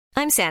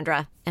I'm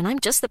Sandra, and I'm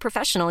just the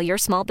professional your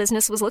small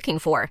business was looking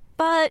for.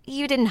 But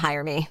you didn't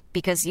hire me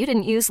because you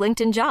didn't use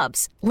LinkedIn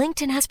Jobs.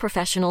 LinkedIn has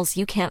professionals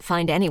you can't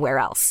find anywhere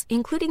else,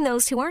 including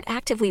those who aren't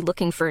actively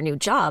looking for a new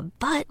job,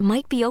 but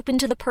might be open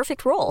to the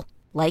perfect role,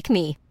 like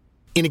me.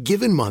 In a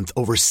given month,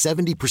 over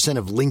 70%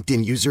 of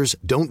LinkedIn users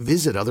don't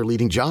visit other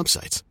leading job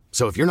sites.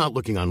 So if you're not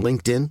looking on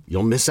LinkedIn,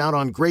 you'll miss out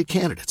on great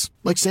candidates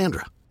like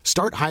Sandra.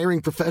 Start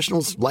hiring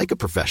professionals like a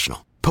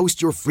professional.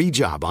 Post your free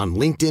job on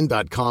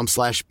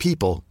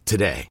linkedin.com/people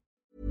today.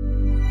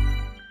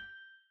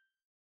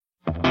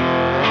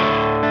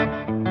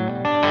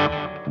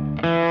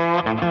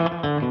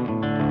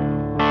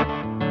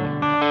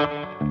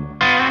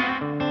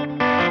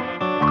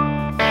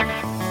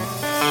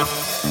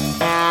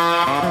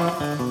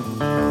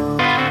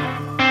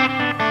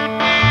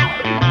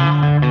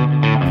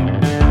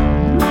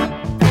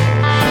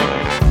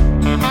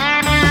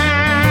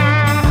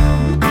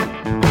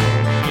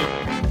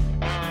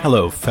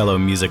 Hello, fellow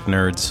music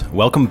nerds.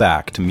 Welcome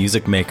back to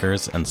Music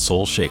Makers and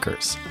Soul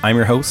Shakers. I'm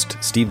your host,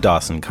 Steve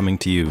Dawson, coming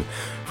to you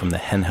from the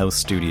Hen House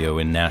Studio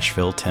in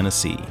Nashville,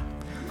 Tennessee.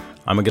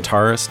 I'm a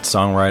guitarist,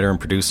 songwriter, and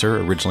producer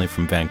originally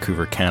from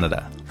Vancouver,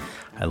 Canada.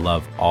 I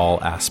love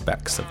all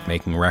aspects of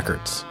making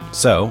records,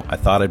 so I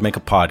thought I'd make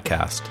a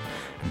podcast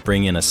and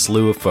bring in a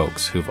slew of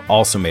folks who've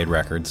also made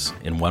records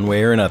in one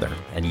way or another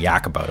and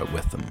yak about it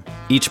with them.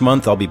 Each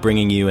month I'll be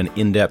bringing you an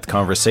in-depth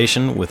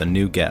conversation with a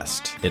new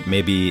guest. It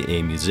may be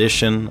a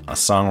musician, a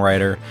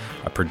songwriter,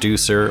 a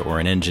producer, or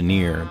an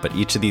engineer, but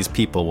each of these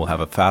people will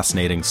have a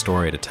fascinating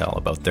story to tell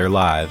about their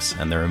lives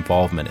and their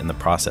involvement in the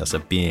process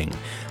of being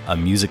a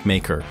music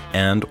maker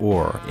and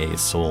or a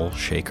soul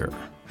shaker.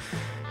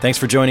 Thanks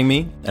for joining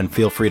me, and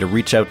feel free to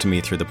reach out to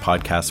me through the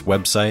podcast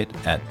website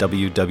at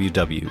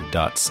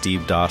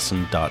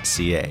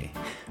www.stevedawson.ca.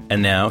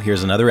 And now,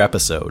 here's another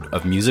episode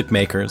of Music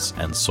Makers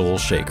and Soul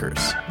Shakers.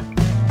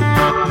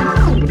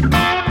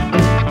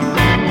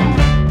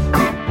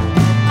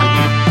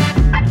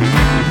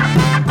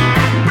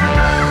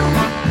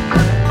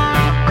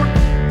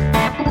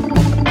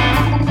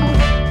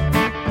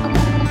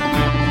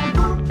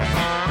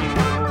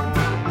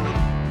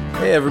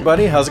 Hey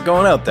everybody, how's it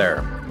going out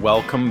there?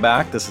 Welcome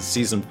back. This is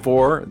season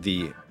 4,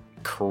 the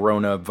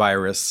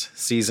coronavirus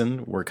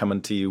season. We're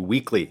coming to you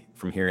weekly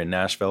from here in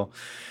Nashville.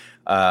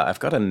 I've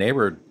got a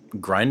neighbor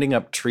grinding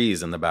up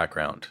trees in the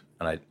background,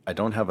 and I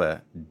don't have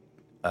a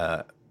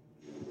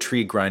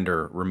tree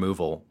grinder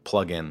removal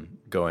plug-in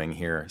going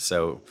here,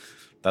 so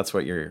that's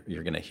what you're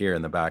going to hear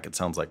in the back. It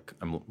sounds like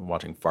I'm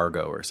watching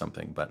Fargo or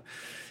something, but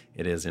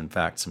it is in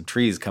fact some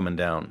trees coming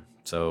down.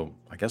 So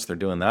I guess they're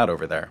doing that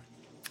over there.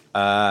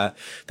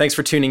 Thanks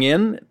for tuning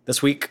in.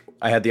 This week,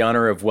 I had the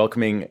honor of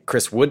welcoming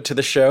Chris Wood to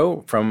the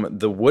show from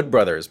the Wood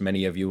Brothers.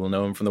 Many of you will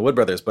know him from the Wood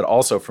Brothers, but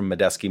also from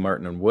Medeski,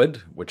 Martin, and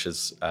Wood, which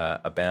is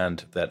a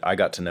band that I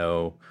got to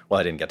know. Well,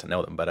 I didn't get to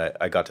know them, but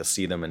I got to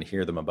see them and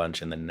hear them a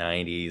bunch in the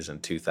 90s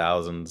and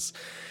 2000s.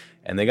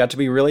 And they got to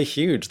be really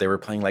huge. They were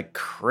playing like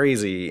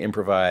crazy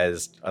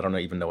improvised. I don't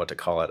even know what to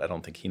call it. I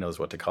don't think he knows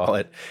what to call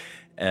it.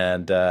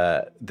 And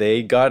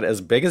they got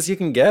as big as you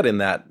can get in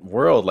that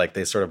world. Like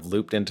they sort of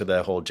looped into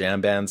the whole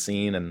jam band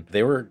scene, and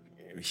they were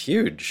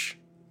huge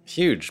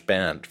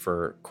band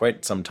for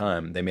quite some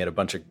time. They made a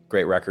bunch of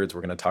great records.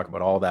 We're going to talk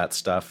about all that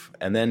stuff.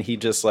 And then he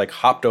just like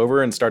hopped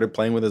over and started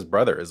playing with his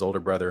brother, his older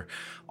brother,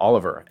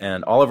 Oliver.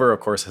 And Oliver, of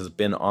course, has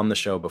been on the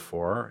show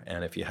before.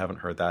 And if you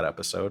haven't heard that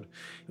episode,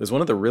 it was one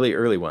of the really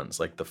early ones,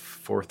 like the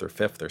 4th or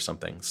 5th or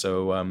something.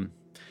 So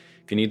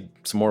if you need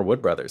some more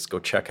Wood Brothers, go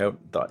check out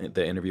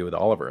the interview with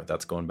Oliver.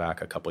 That's going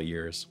back a couple of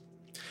years.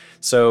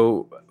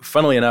 So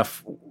funnily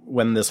enough,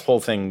 when this whole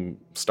thing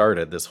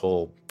started, this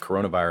whole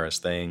coronavirus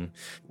thing,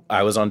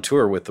 I was on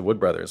tour with the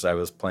Wood Brothers. I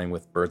was playing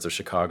with Birds of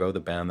Chicago,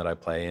 the band that I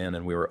play in,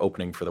 and we were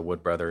opening for the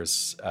Wood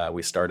Brothers.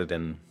 We started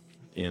in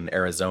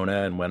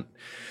Arizona and went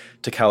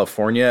to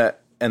California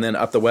and then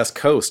up the West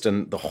Coast.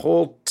 And the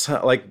whole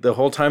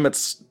time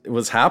it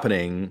was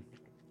happening,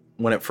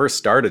 when it first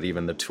started,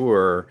 even the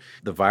tour,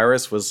 the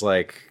virus was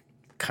like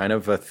kind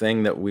of a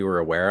thing that we were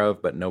aware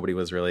of, but nobody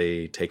was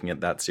really taking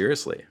it that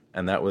seriously.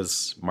 And that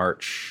was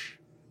March,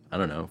 I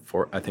don't know,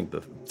 I think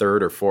the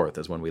 3rd or 4th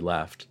is when we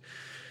left.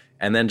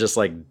 And then just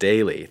like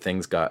daily,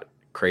 things got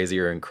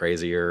crazier and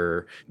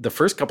crazier. The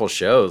first couple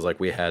shows, like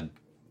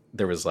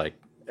there was like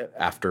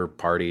after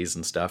parties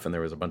and stuff, and there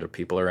was a bunch of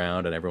people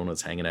around and everyone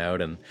was hanging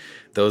out, and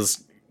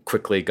those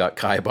quickly got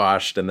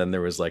kiboshed. And then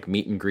there was like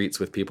meet and greets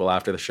with people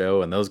after the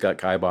show, and those got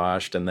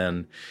kiboshed. And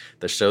then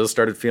the shows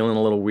started feeling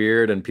a little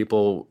weird, and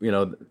people,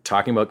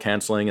 talking about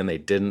canceling, and they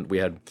didn't. We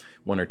had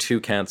 1 or 2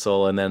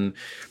 cancel, and then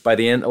by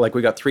the end, like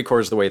we got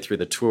 3/4 of the way through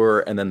the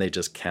tour, and then they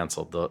just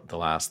canceled the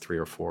last 3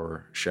 or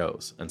 4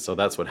 shows. And so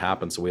that's what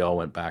happened. So we all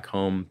went back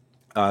home.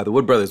 The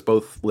Wood Brothers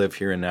both live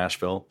here in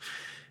Nashville,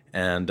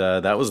 and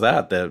that was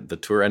that. The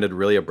tour ended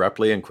really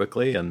abruptly and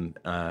quickly, and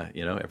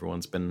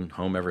everyone's been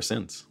home ever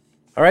since.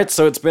 All right,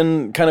 so it's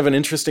been kind of an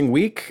interesting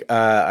week.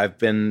 I've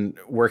been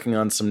working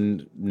on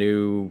some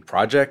new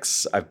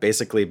projects. I've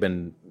basically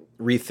been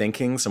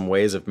rethinking some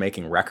ways of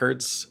making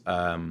records.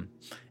 And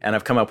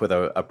I've come up with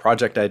a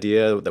project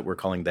idea that we're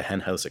calling the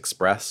Henhouse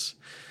Express.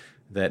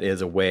 That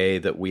is a way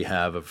that we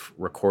have of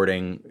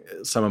recording.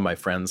 Some of my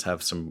friends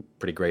have some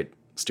pretty great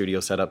studio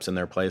setups in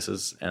their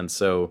places. And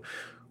so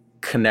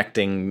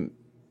connecting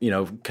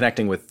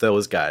with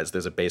those guys.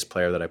 There's a bass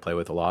player that I play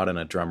with a lot and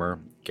a drummer,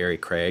 Gary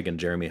Craig and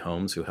Jeremy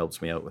Holmes, who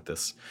helps me out with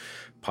this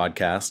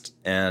podcast.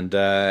 And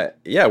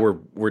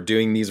we're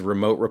doing these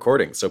remote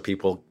recordings. So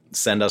people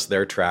send us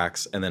their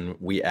tracks and then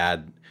we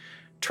add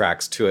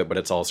tracks to it, but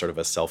it's all sort of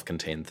a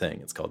self-contained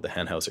thing. It's called the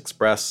Henhouse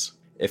Express.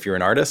 If you're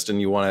an artist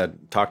and you want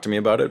to talk to me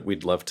about it,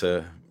 we'd love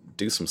to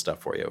do some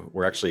stuff for you.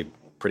 We're actually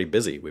pretty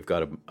busy. We've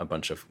got a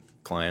bunch of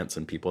clients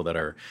and people that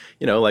are,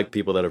 like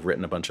people that have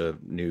written a bunch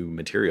of new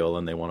material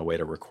and they want a way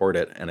to record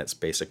it. And it's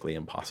basically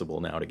impossible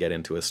now to get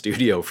into a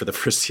studio for the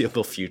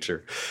foreseeable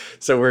future.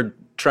 So we're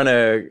trying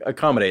to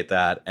accommodate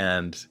that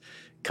and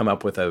come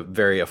up with a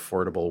very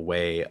affordable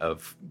way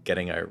of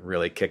getting a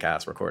really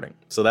kick-ass recording.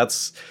 So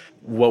that's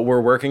what we're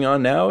working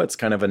on now. It's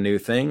kind of a new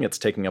thing. It's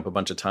taking up a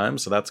bunch of time.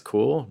 So that's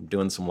cool.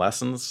 Doing some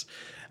lessons.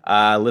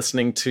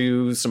 Listening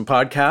to some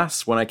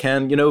podcasts when I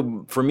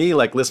can. For me,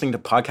 like listening to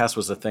podcasts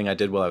was the thing I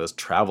did while I was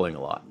traveling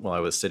a lot, while I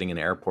was sitting in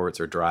airports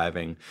or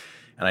driving.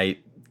 And I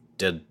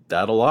did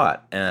that a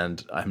lot.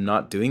 And I'm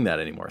not doing that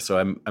anymore. So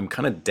I'm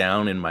kind of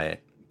down in my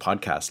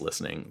podcast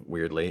listening,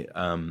 weirdly,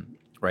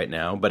 right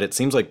now. But it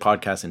seems like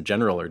podcasts in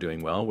general are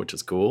doing well, which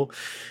is cool.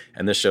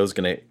 And this show's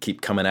going to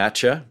keep coming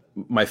at you.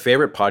 My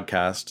favorite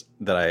podcast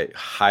that I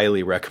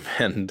highly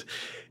recommend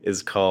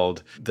is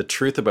called The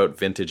Truth About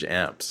Vintage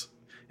Amps.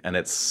 And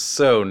it's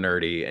so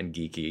nerdy and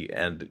geeky.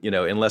 And,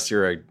 unless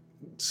you're a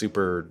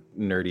super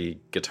nerdy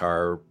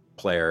guitar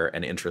player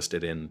and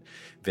interested in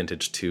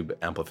vintage tube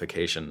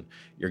amplification,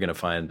 you're going to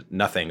find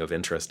nothing of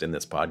interest in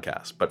this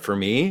podcast. But for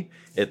me,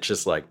 it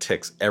just like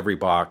ticks every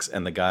box.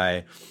 And the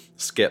guy,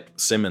 Skip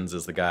Simmons,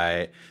 is the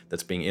guy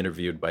that's being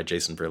interviewed by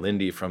Jason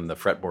Verlinde from the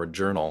Fretboard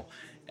Journal.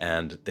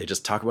 And they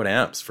just talk about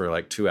amps for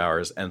like 2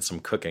 hours and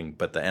some cooking,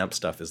 but the amp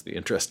stuff is the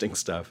interesting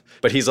stuff.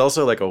 But he's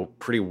also like a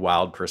pretty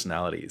wild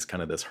personality. He's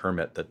kind of this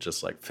hermit that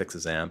just like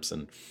fixes amps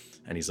and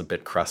he's a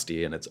bit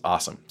crusty and it's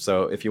awesome.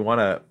 So if you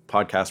want a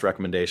podcast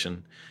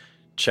recommendation,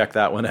 check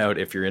that one out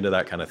if you're into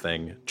that kind of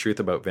thing. Truth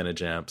About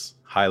Vintage Amps,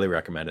 highly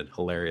recommended,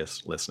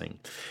 hilarious listening.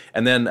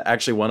 And then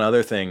actually one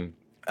other thing,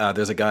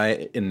 there's a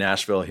guy in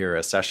Nashville here,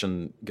 a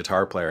session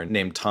guitar player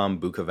named Tom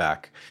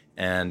Bukovac,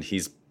 and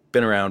he's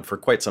been around for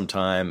quite some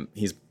time.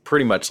 He's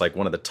pretty much like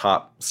one of the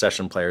top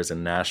session players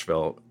in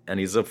Nashville,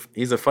 and he's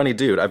a funny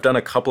dude. I've done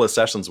a couple of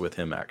sessions with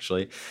him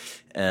actually,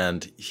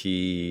 and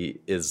he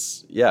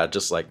is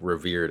just like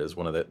revered as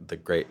one of the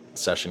great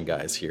session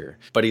guys here.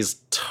 But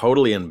he's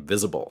totally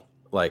invisible.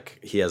 Like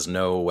he has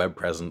no web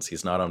presence.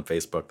 He's not on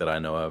Facebook that I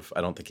know of.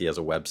 I don't think he has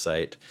a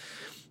website,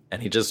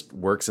 and he just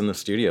works in the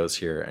studios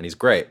here, and he's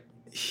great.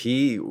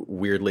 He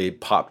weirdly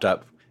popped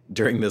up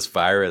during this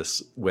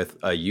virus with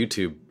a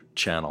YouTube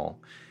channel.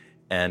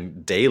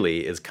 And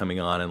daily is coming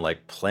on and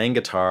like playing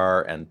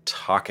guitar and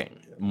talking.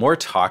 More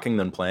talking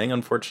than playing,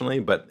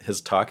 unfortunately, but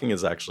his talking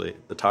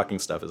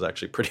stuff is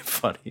actually pretty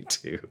funny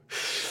too.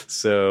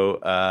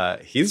 So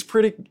he's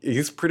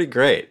pretty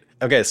great.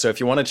 Okay, so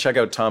if you want to check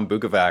out Tom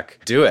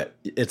Bukovac, do it.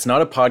 It's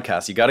not a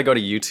podcast. You got to go to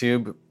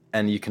YouTube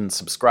and you can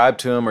subscribe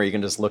to him or you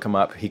can just look him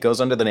up. He goes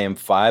under the name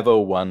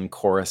 501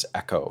 Chorus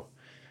Echo.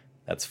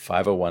 That's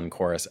 501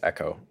 Chorus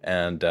Echo.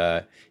 And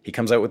he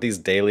comes out with these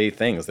daily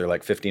things. They're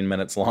like 15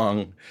 minutes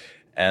long.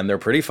 And they're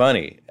pretty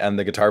funny. And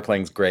the guitar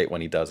playing's great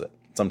when he does it.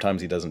 Sometimes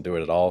he doesn't do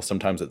it at all.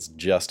 Sometimes it's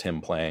just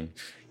him playing.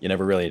 You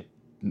never really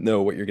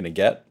know what you're going to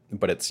get,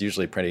 but it's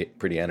usually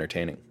pretty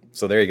entertaining.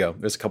 So there you go.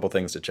 There's a couple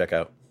things to check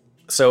out.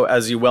 So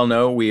as you well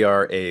know, we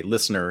are a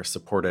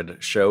listener-supported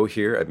show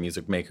here at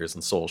Music Makers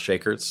and Soul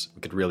Shakers.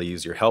 We could really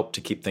use your help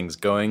to keep things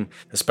going,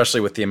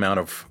 especially with the amount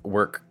of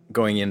work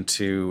going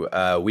into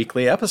a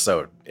weekly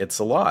episode. It's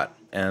a lot.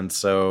 And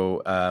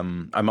so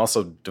I'm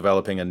also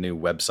developing a new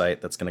website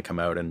that's going to come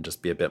out and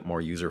just be a bit more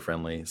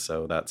user-friendly.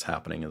 So that's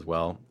happening as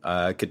well.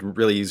 I could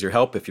really use your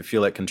help if you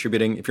feel like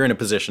contributing. If you're in a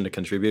position to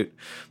contribute,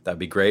 that'd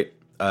be great.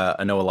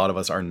 I know a lot of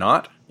us are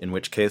not, in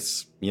which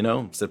case,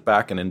 sit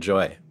back and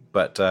enjoy.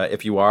 But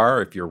if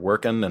you're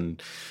working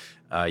and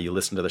you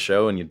listen to the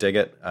show and you dig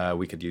it,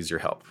 we could use your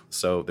help.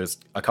 So there's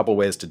a couple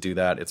ways to do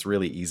that. It's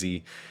really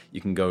easy. You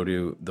can go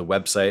to the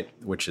website,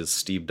 which is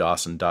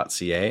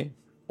stevedawson.ca.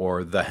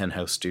 or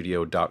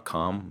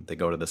thehenhousestudio.com. They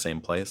go to the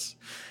same place.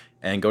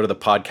 And go to the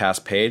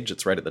podcast page.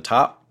 It's right at the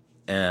top.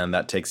 And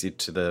that takes you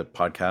to the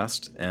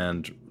podcast.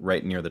 And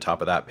right near the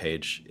top of that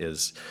page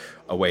is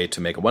a way to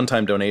make a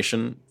one-time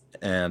donation.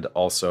 And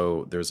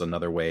also there's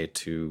another way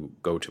to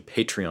go to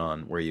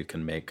Patreon where you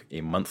can make a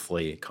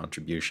monthly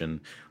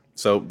contribution.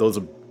 So those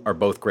are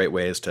both great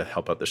ways to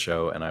help out the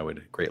show. And I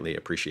would greatly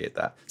appreciate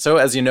that. So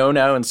as you know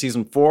now in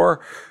season 4,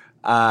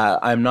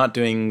 I'm not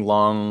doing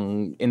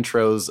long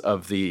intros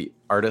of the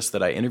artists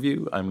that I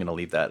interview. I'm going to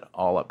leave that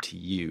all up to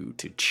you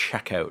to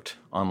check out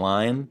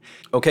online.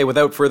 Okay,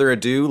 without further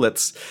ado,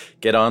 let's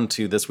get on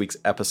to this week's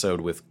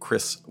episode with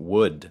Chris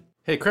Wood.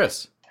 Hey,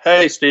 Chris.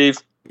 Hey, Steve.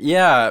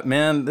 Yeah,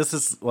 man, this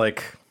is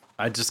like,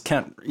 I just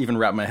can't even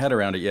wrap my head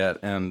around it yet.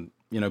 And,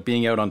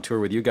 being out on tour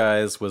with you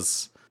guys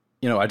was,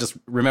 I just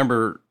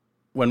remember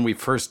when we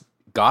first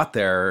got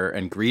there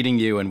and greeting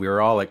you, and we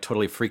were all like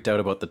totally freaked out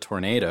about the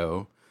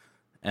tornado.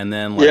 And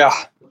then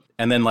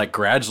like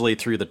gradually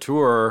through the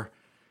tour,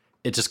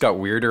 it just got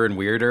weirder and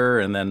weirder.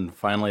 And then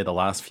finally the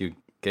last few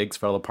gigs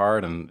fell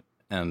apart.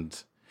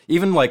 And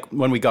even like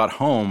when we got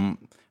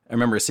home, I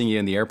remember seeing you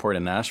in the airport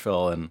in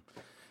Nashville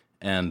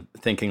and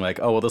thinking like,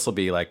 oh, well, this will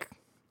be like,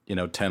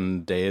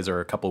 10 days or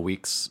a couple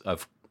weeks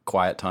of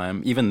quiet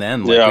time. Even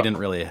then, like we didn't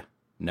really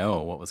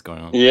know what was going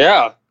on.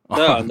 Yeah.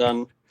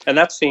 And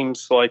that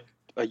seems like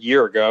a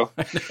year ago.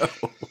 I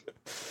know.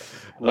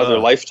 Another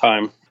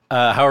lifetime.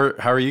 How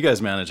are you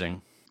guys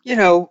managing?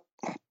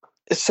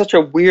 It's such a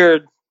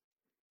weird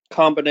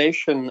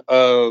combination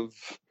of,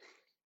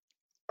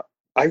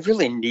 I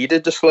really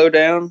needed to slow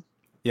down.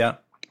 Yeah.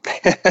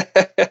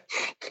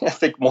 I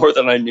think more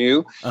than I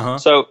knew. Uh-huh.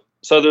 So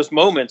there's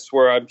moments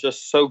where I'm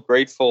just so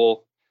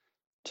grateful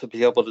to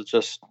be able to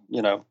just,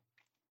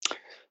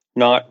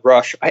 not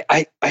rush.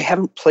 I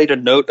haven't played a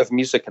note of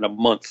music in a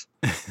month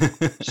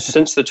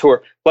since the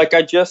tour. Like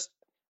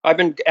I've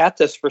been at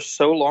this for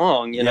so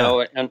long,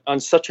 and on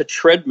such a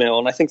treadmill.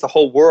 And I think the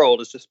whole world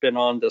has just been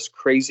on this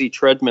crazy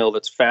treadmill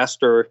that's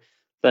faster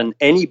than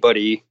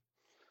anybody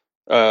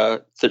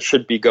that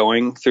should be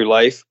going through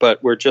life.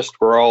 But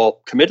we're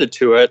all committed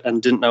to it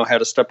and didn't know how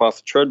to step off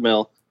the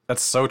treadmill.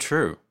 That's so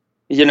true.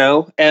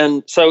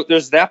 And so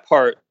there's that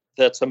part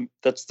that's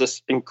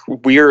this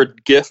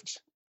weird gift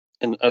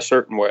in a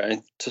certain way,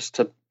 just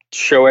to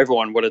show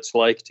everyone what it's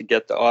like to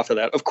get off of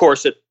that. Of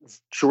course, it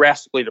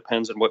drastically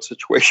depends on what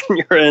situation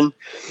you're in,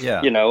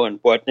 and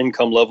what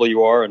income level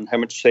you are and how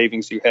much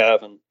savings you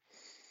have. And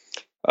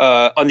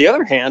on the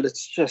other hand,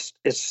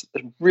 it's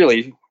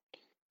really,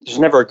 there's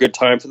never a good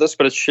time for this,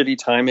 but it's shitty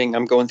timing.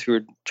 I'm going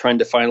through trying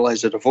to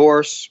finalize a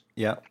divorce.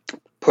 Yeah.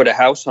 Put a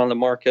house on the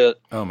market.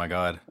 Oh my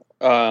God.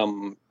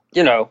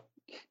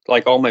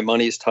 Like all my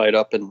money is tied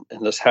up in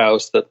this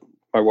house that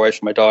my wife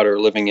and my daughter are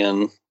living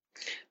in,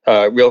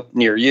 real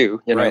near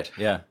you, Right.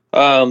 Yeah.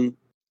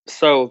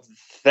 So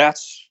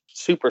that's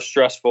super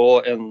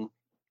stressful. And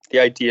the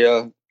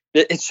idea,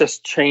 it's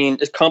just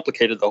changed. It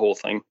complicated the whole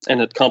thing.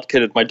 And it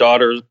complicated, my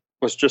daughter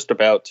was just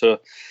about to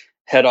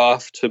head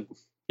off to,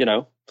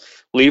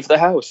 leave the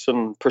house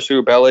and pursue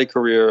a ballet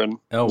career. And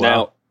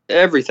now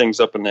everything's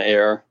up in the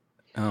air.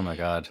 Oh my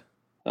God.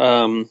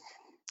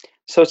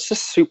 So it's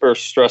just super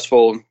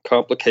stressful and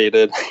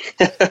complicated.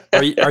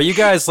 Are you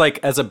guys, like,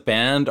 as a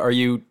band, are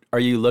you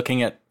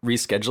looking at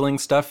rescheduling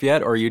stuff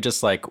yet? Or are you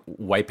just like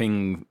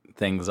wiping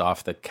things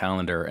off the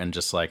calendar and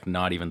just like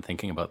not even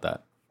thinking about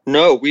that?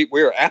 No,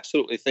 we're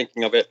absolutely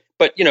thinking of it,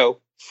 but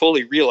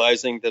fully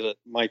realizing that it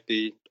might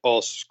be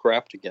all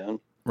scrapped again.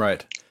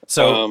 Right.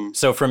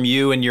 So from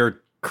you and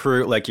your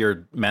crew, like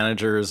your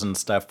managers and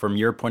stuff, from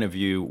your point of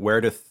view,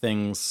 where do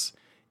things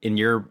in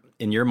your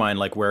mind,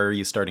 like where are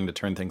you starting to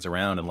turn things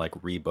around and like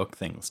rebook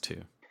things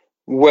to?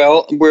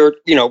 Well, we're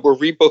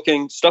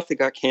rebooking stuff that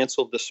got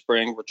canceled this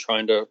spring. We're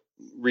trying to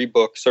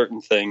rebook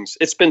certain things.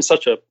 It's been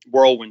such a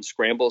whirlwind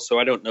scramble, so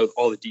I don't know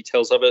all the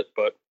details of it,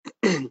 but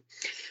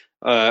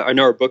I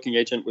know our booking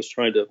agent was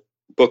trying to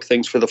book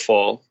things for the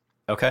fall.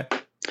 Okay.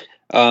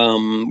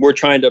 We're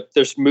trying to,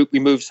 we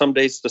moved some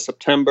dates to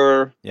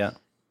September. Yeah.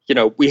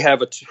 We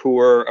have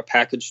a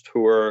package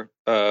tour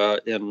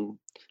in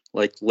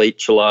like late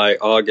July,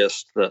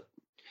 August that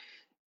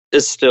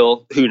is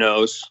still, who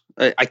knows?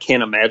 I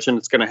can't imagine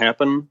it's going to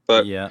happen,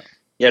 but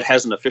it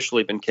hasn't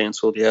officially been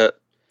canceled yet.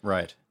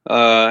 Right.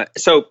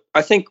 So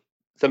I think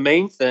the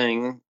main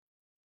thing,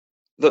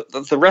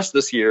 the rest of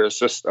this year is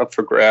just up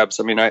for grabs.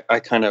 I mean,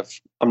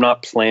 I'm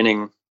not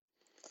holding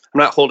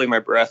my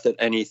breath that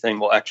anything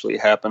will actually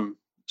happen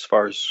as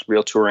far as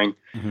real touring.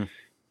 Mm-hmm.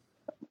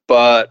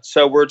 But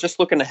so we're just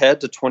looking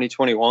ahead to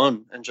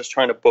 2021 and just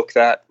trying to book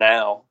that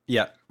now.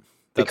 Yeah.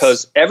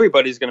 Because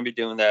everybody's going to be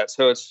doing that.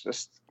 So it's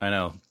just, I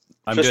know.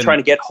 I'm just trying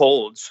to get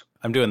holds.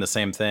 I'm doing the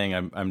same thing.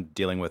 I'm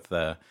dealing with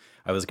I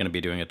was going to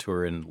be doing a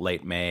tour in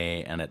late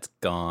May and it's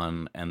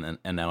gone. And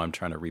now I'm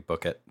trying to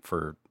rebook it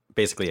for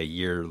basically a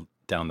year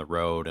down the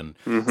road. And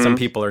some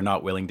people are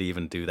not willing to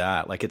even do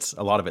that. Like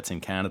a lot of it's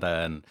in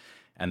Canada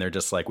and they're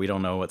just like, we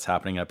don't know what's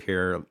happening up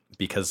here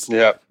because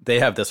they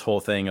have this whole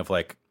thing of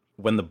like,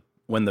 when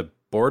the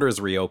borders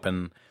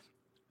reopen,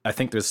 I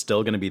think there's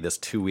still going to be this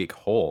 2-week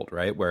hold,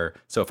 right?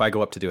 So if I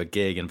go up to do a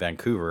gig in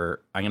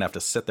Vancouver, I'm going to have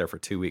to sit there for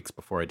 2 weeks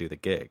before I do the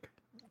gig.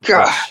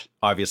 Gosh,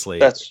 obviously,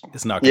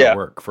 it's not going to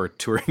work for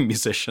touring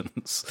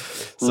musicians.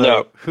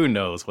 So who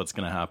knows what's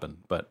going to happen?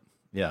 But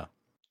yeah.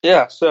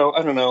 Yeah. So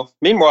I don't know.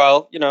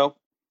 Meanwhile,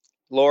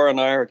 Laura and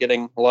I are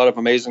getting a lot of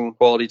amazing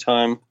quality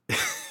time.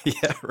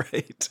 Yeah,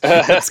 right.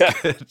 That's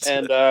good.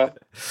 And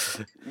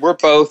we're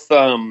both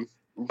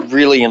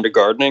really into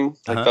gardening,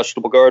 like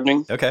vegetable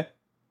gardening. Okay.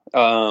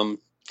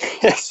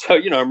 So,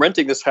 I'm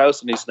renting this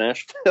house in East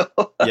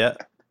Nashville. Yeah.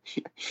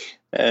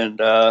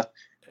 And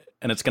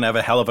it's going to have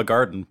a hell of a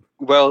garden.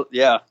 Well,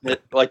 yeah,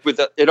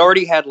 it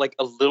already had like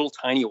a little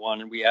tiny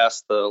one, and we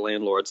asked the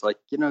landlords, like,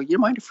 you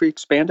mind if we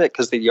expand it,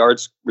 because the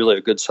yard's really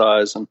a good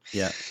size, and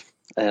Yeah.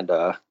 and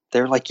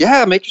they're like,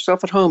 yeah, make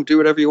yourself at home, do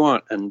whatever you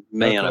want, and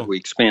man, cool. we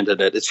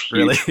expanded it. It's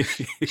huge.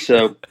 Really?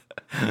 So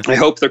I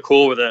hope they're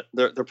cool with it.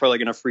 They're probably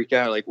gonna freak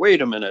out, like,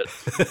 wait a minute.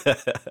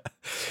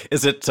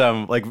 Is it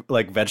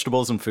like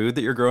vegetables and food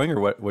that you're growing, or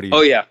what do you?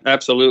 Oh yeah,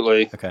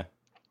 absolutely. Okay.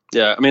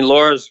 Yeah, I mean,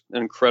 Laura's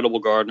an incredible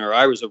gardener.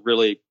 I was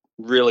really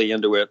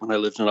into it when I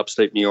lived in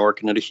upstate New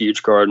York and had a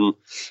huge garden.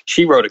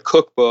 She wrote a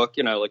cookbook,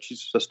 like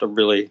she's just a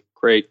really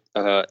great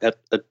at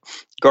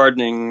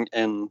gardening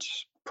and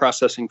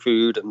processing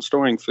food and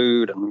storing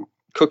food and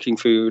cooking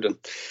food. And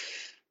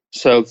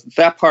so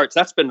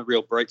that's been a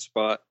real bright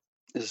spot,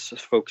 is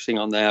just focusing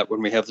on that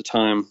when we have the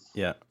time.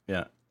 Yeah.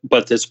 Yeah.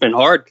 But it's been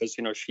hard because,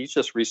 she's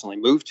just recently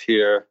moved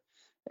here.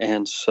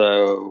 And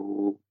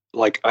so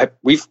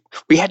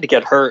we had to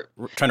get her,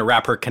 trying to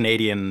wrap her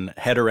Canadian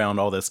head around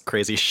all this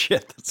crazy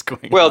shit that's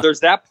going on. Well, there's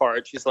that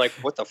part. She's like,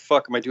 what the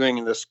fuck am I doing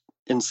in this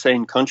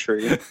insane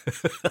country?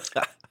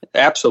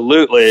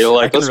 Absolutely.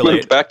 Like, let's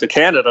move back to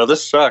Canada.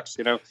 This sucks,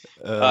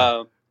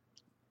 but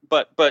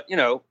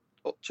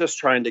just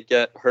trying to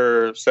get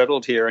her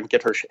settled here and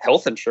get her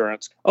health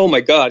insurance. Oh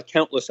my God,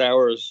 countless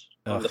hours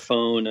on the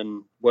phone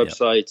and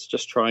websites,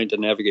 just trying to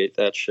navigate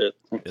that shit.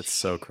 It's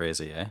so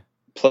crazy, eh?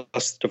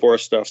 Plus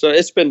divorce stuff. So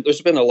there's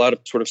been a lot of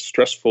sort of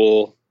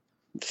stressful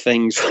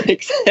things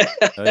like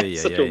that. Oh, yeah,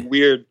 such a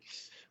weird.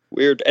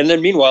 And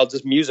then meanwhile,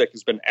 just music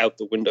has been out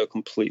the window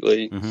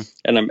completely. Mm-hmm.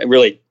 And I'm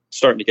really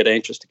starting to get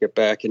anxious to get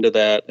back into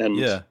that.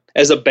 And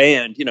as a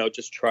band,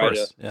 just try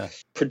to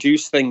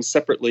produce things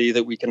separately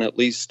that we can at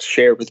least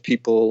share with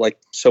people, like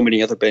so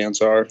many other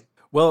bands are.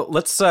 Well,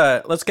 let's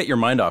get your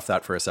mind off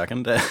that for a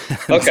second.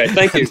 Okay,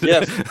 thank you.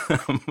 Yes,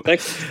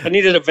 thanks. I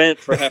needed a vent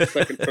for half a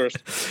second first.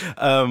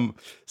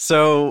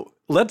 So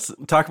let's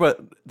talk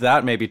about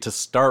that maybe to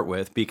start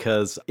with,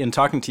 because in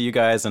talking to you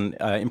guys, and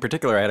in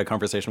particular, I had a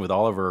conversation with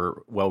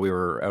Oliver while we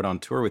were out on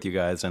tour with you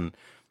guys,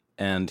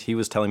 and he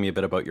was telling me a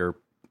bit about your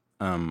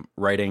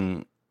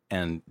writing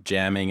and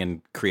jamming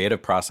and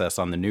creative process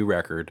on the new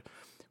record,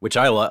 which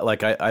I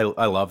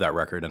love that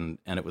record, and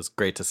it was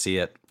great to see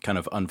it kind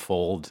of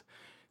unfold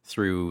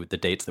through the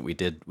dates that we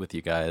did with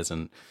you guys,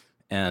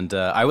 and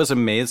I was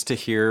amazed to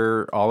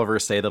hear Oliver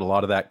say that a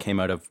lot of that came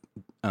out of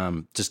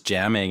just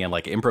jamming and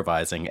like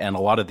improvising, and a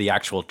lot of the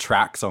actual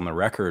tracks on the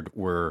record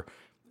were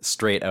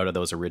straight out of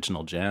those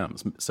original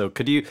jams. So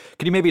could you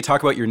maybe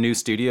talk about your new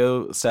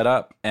studio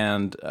setup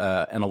and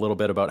a little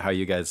bit about how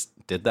you guys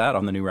did that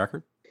on the new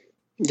record?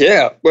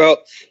 Yeah, well,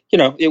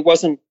 it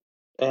wasn't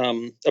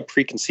a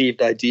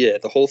preconceived idea.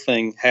 The whole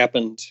thing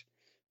happened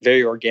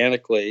very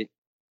organically.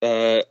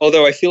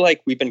 Although I feel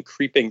like we've been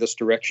creeping this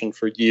direction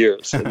for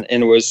years, and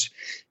it was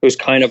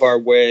kind of our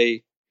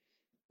way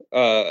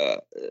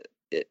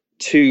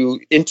to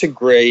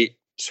integrate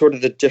sort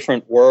of the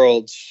different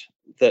worlds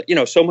that,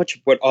 so much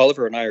of what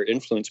Oliver and I are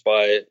influenced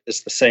by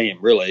is the same,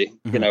 really,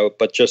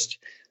 but just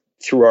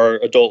through our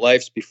adult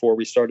lives before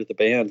we started the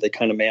band, they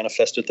kind of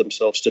manifested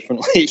themselves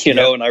differently, and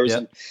I was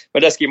in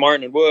Medeski,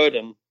 Martin and Wood,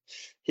 and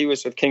he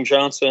was with King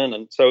Johnson.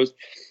 And so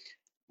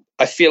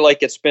I feel like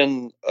it's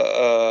been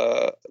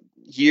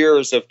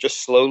years of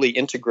just slowly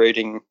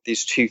integrating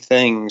these two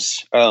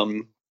things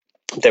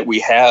that we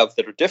have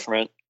that are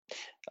different.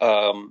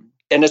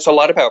 And it's a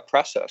lot about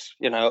process,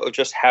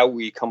 just how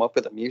we come up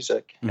with the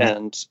music. Mm-hmm.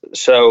 And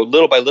so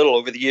little by little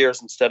over the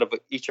years, instead of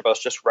each of us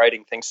just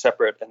writing things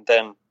separate and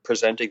then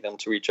presenting them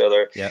to each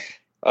other,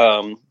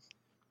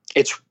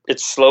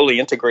 it's slowly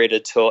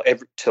integrated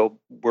till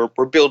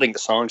we're building the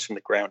songs from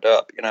the ground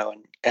up,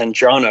 and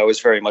Jono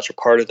is very much a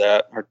part of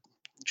that. Our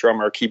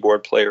drummer,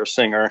 keyboard player,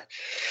 singer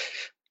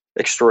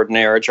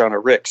extraordinaire,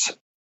 Jono Ricks.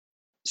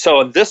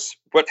 So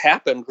what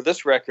happened with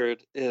this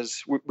record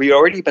is we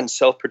already been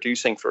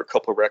self-producing for a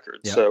couple of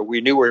records. So we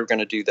knew we were going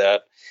to do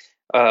that.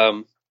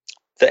 The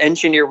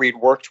engineer we'd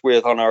worked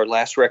with on our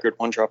last record,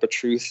 One Drop of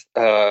Truth,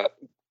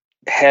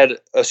 had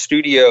a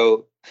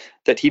studio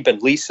that he'd been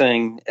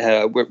leasing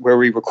where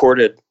we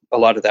recorded a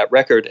lot of that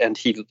record, and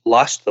he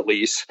lost the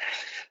lease.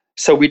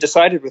 So we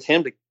decided with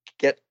him to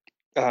get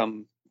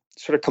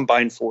sort of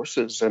combine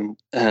forces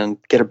and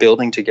get a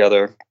building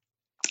together.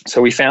 So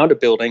we found a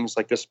building. It's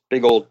like this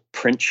big old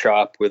print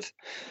shop with,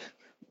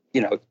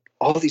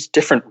 all these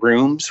different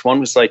rooms. One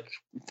was like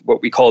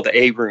what we call the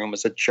A room,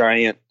 is a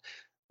giant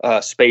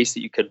space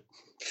that you could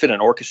fit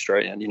an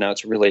orchestra in.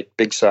 It's a really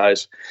big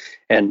size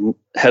and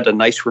had a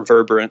nice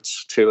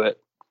reverberance to it.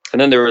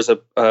 And then there was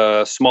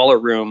a smaller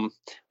room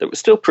that was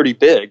still pretty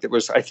big. It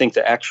was, I think,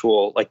 the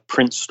actual like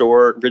print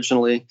store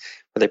originally,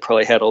 where they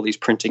probably had all these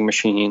printing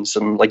machines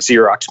and like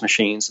Xerox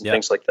machines and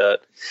things like that.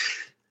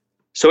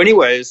 So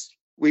anyways,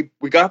 we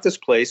got this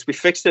place, we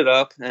fixed it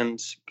up and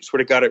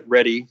sort of got it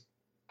ready.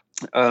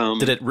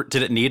 Did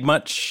it need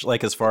much,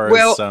 like as far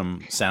as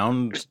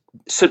sound?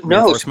 So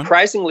no,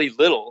 surprisingly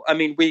little. I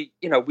mean, we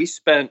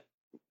spent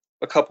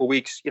a couple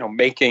weeks,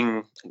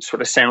 making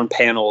sort of sound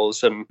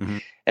panels and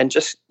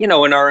just, in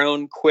our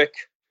own quick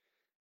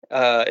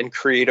and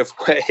creative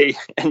way,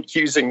 and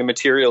using the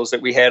materials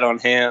that we had on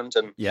hand.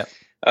 And Yep.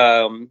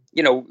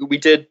 We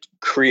did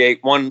create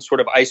one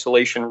sort of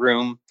isolation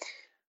room,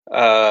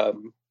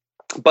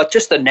 but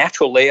just the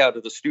natural layout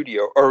of the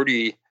studio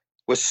already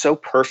was so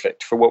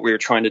perfect for what we were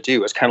trying to do.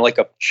 It was kind of like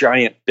a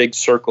giant big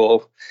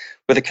circle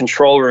with a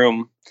control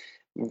room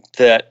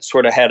that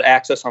sort of had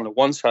access on the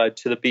one side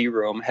to the B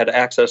room, had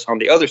access on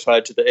the other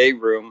side to the A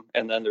room,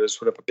 and then there was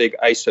sort of a big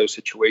ISO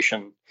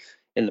situation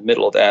in the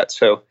middle of that.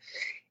 So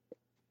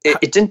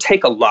it didn't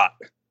take a lot.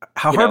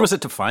 How hard was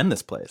it to find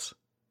this place?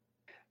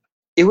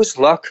 It was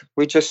luck.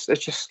 It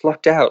just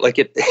lucked out. Like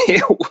it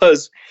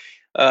was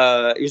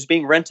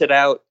being rented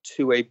out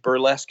to a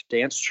burlesque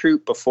dance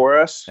troupe before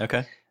us.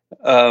 Okay.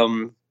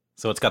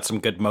 So it's got some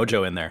good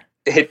mojo in there.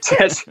 It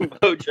has some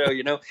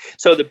mojo,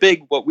 So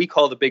what we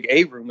call the big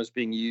A room was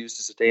being used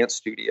as a dance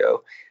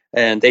studio,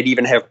 and they'd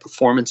even have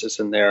performances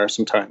in there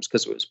sometimes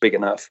because it was big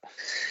enough.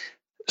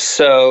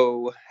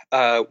 So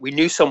we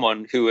knew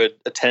someone who had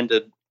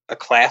attended a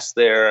class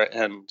there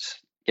and,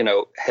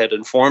 had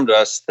informed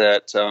us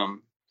that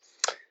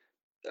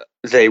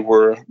they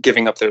were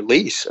giving up their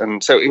lease.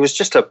 And so it was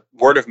just a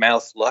word of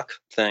mouth luck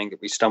thing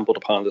that we stumbled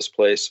upon this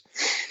place.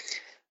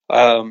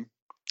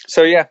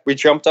 So yeah, we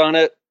jumped on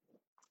it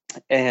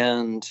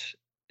and,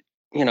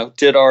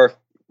 did our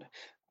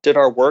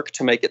work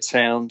to make it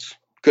sound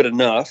good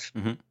enough.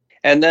 Mm-hmm.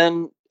 And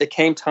then it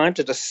came time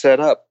to just set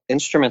up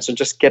instruments and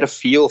just get a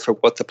feel for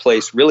what the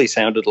place really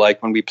sounded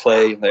like when we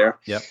play there.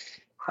 Yep.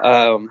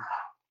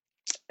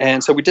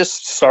 And so we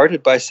just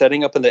started by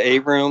setting up in the A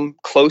room,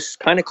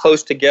 kind of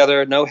close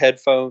together, no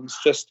headphones,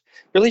 just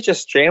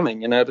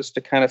jamming, just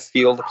to kind of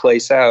feel the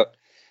place out.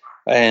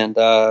 And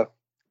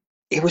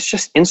it was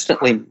just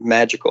instantly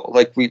magical.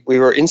 Like we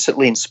were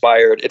instantly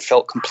inspired. It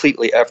felt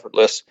completely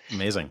effortless.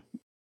 Amazing.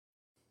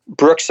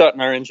 Brooke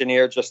Sutton, our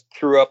engineer, just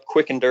threw up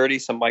quick and dirty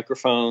some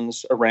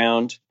microphones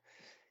around,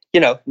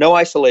 no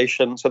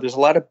isolation. So there's a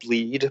lot of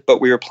bleed,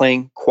 but we were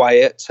playing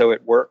quiet, so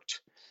it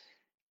worked.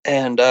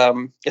 And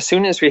as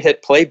soon as we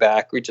hit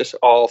playback, we just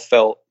all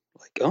felt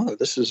like, oh,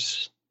 this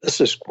is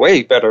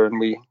way better than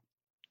we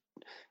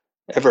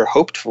ever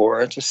hoped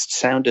for. It just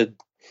sounded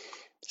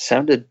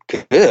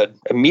good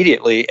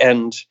immediately,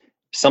 and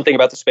something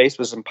about the space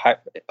was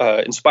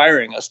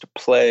inspiring us to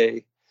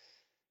play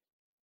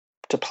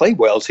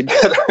well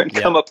together and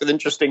come up with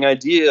interesting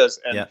ideas.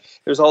 And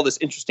there's all this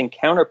interesting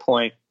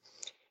counterpoint.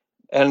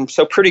 And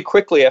so pretty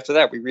quickly after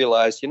that, we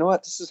realized, you know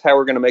what, this is how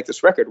we're going to make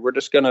this record. We're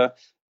just going to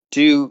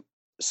do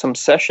some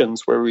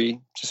sessions where we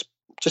just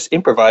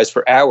improvise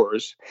for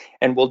hours,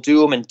 and we'll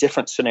do them in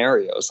different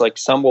scenarios. Like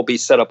some will be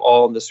set up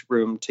all in this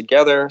room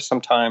together.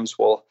 Sometimes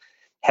we'll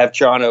have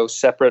Jono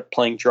separate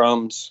playing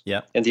drums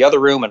in the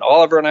other room, and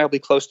Oliver and I will be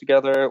close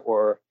together,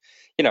 or,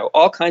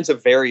 all kinds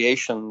of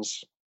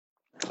variations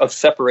of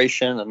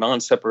separation and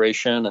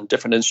non-separation and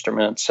different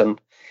instruments.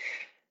 And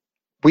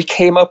we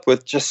came up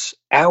with just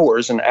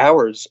hours and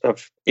hours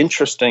of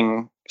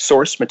interesting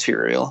source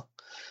material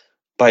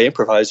by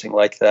improvising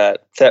like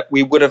that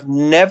we would have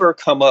never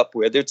come up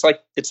with.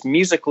 It's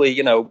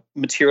musically,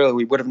 material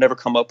we would have never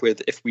come up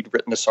with if we'd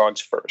written the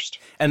songs first.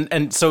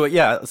 And so,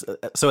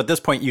 so at this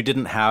point you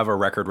didn't have a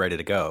record ready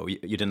to go. You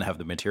didn't have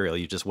the material.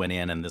 You just went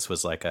in and this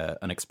was like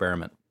an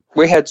experiment.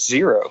 We had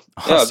zero.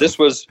 Awesome. No, this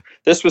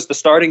was the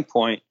starting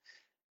point.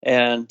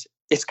 And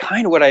it's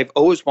kind of what I've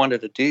always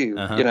wanted to do,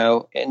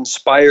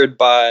 inspired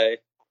by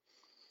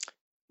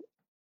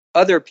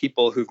other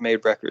people who've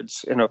made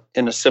records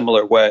in a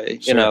similar way,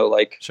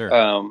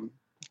 Sure.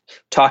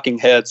 Talking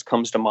Heads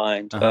comes to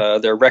mind.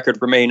 Their record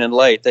Remain in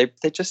Light. They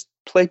just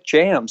played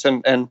jams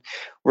and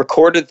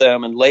recorded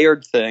them and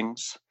layered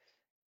things.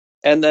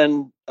 And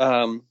then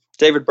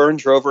David Byrne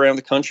drove around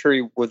the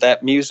country with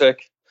that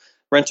music,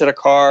 rented a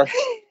car.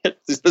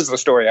 This is a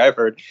story I've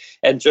heard,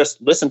 and just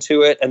listened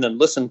to it, and then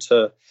listened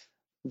to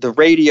the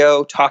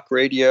radio, talk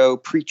radio,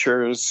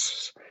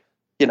 preachers,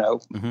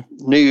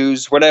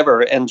 news, whatever,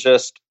 and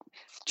just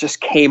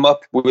came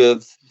up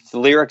with the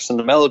lyrics and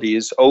the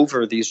melodies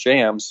over these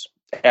jams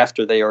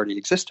after they already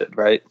existed,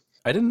 right?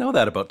 I didn't know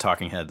that about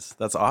Talking Heads.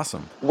 That's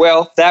awesome.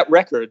 Well, that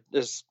record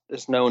is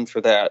known for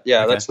that.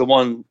 Yeah, Okay. That's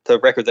the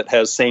record that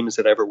has Same as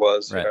It Ever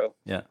Was. Right.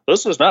 Yeah.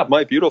 This is not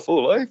my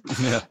beautiful life.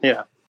 Yeah.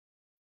 Yeah.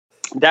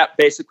 That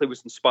basically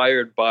was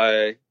inspired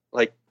by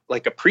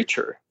like a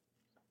preacher.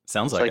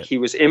 Sounds It's like like it. he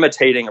was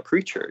imitating a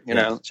preacher,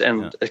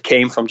 and it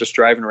came from just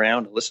driving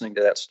around and listening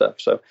to that stuff.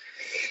 So,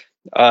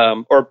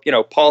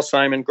 Paul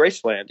Simon,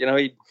 Graceland,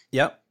 he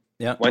Yeah.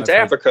 went to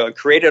Africa and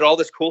created all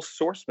this cool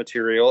source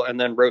material and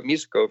then wrote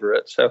music over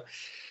it. So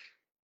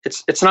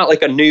it's not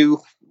like a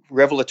new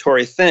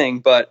revelatory thing,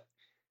 but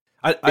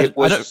I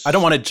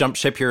don't want to jump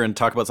ship here and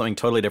talk about something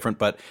totally different,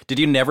 but did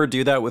you never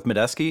do that with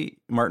Medeski,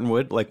 Martin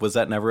Wood? Like, was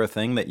that never a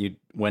thing that you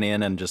went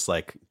in and just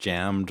like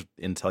jammed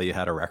until you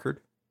had a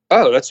record?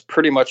 Oh, that's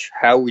pretty much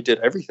how we did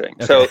everything.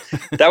 Okay. So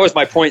that was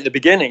my point in the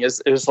beginning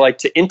is like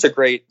to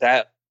integrate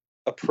that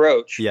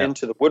approach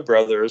into the Wood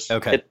Brothers.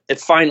 Okay. It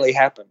finally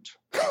happened.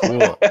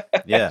 Cool.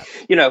 Yeah.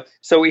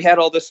 So we had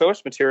all this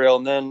source material,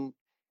 and then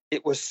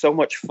it was so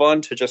much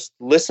fun to just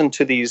listen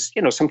to these,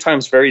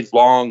 sometimes very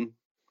long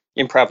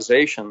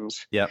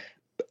improvisations. Yeah.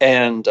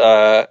 And,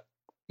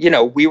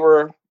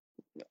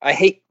 I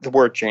hate the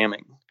word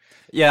jamming.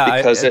 Yeah,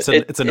 because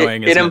it's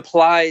annoying. It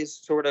implies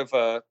sort of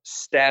a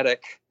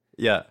static,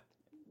 yeah,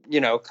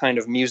 kind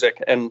of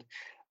music. And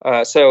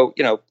so,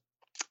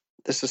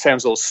 this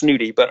sounds a little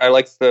snooty, but I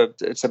like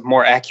it's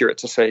more accurate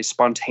to say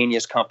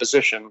spontaneous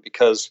composition,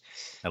 because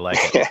I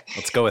like it.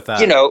 Let's go with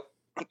that.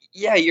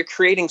 You're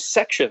creating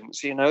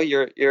sections, you're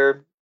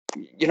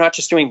not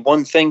just doing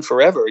one thing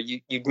forever.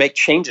 You make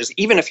changes,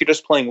 even if you're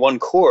just playing one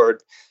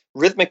chord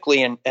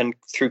rhythmically and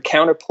through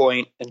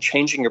counterpoint and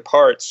changing your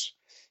parts.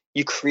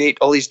 You create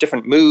all these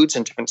different moods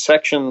and different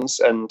sections,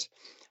 and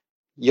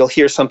you'll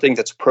hear something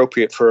that's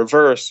appropriate for a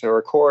verse or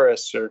a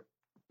chorus.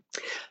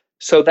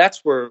 So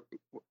that's where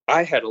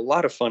I had a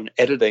lot of fun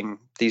editing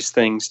these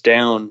things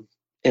down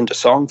into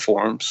song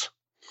forms.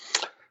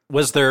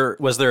 Was there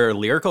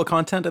lyrical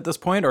content at this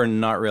point, or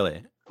not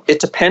really? It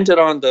depended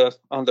on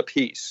the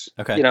piece.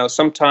 Okay.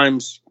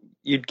 Sometimes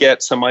you'd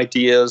get some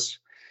ideas,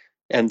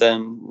 and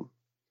then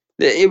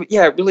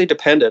it really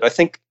depended. I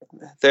think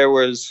there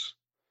was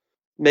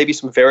maybe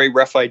some very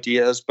rough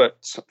ideas, but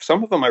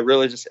some of them I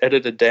really just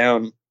edited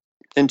down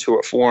into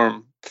a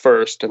form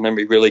first, and then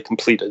we really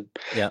completed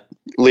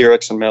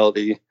lyrics and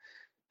melody.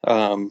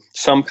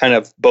 Some kind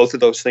of both of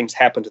those things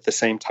happened at the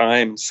same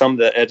time. Some of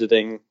the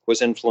editing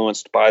was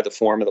influenced by the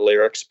form of the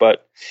lyrics,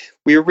 but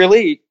we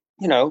really,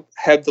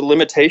 had the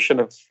limitation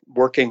of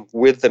working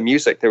with the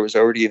music that was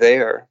already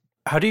there.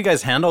 How do you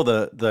guys handle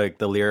the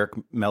lyric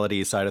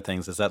melody side of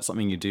things? Is that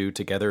something you do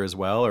together as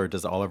well, or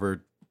does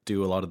Oliver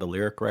do a lot of the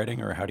lyric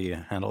writing, or how do you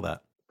handle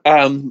that?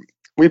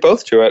 We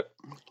both do it.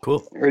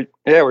 Cool. We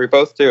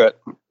both do it.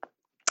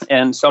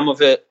 And some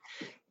of it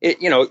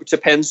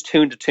depends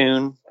tune to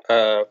tune.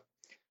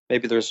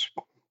 Maybe there's,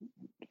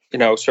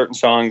 certain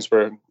songs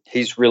where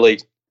he's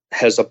really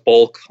has a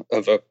bulk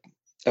of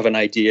an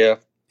idea.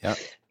 Yeah.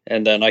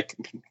 And then I,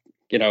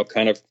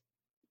 kind of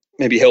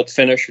maybe help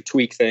finish or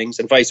tweak things,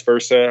 and vice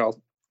versa.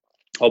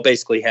 I'll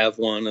basically have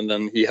one, and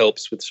then he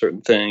helps with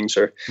certain things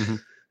or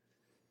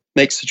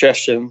make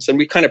suggestions, and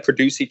we kind of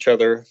produce each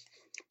other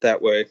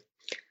that way.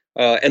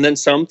 And then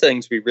some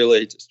things we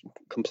really just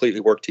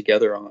completely work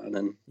together on,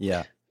 and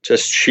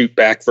just shoot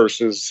back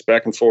verses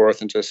back and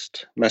forth and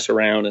just mess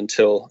around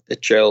until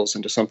it gels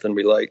into something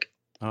we like.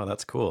 Oh,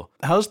 that's cool.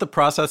 How's the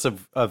process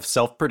of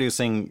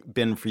self-producing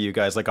been for you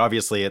guys? Like,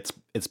 obviously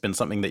it's been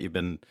something that you've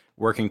been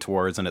working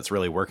towards, and it's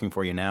really working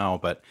for you now,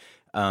 but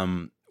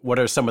what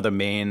are some of the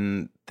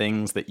main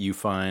things that you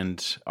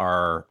find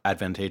are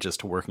advantageous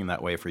to working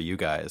that way for you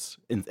guys,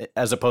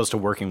 as opposed to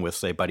working with,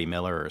 say, Buddy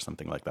Miller or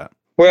something like that?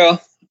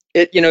 Well,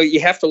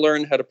 you have to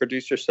learn how to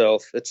produce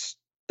yourself. It's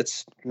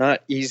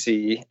not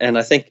easy, and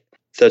I think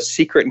the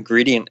secret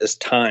ingredient is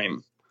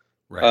time.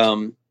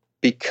 Right.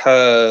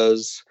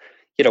 Because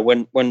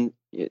when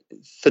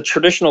the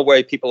traditional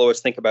way people always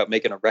think about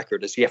making a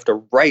record is you have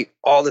to write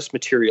all this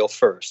material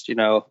first,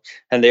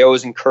 and they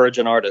always encourage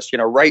an artist,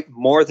 write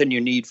more than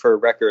you need for a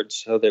record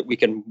so that we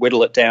can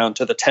whittle it down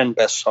to the 10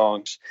 best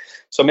songs.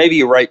 So maybe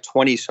you write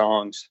 20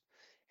 songs,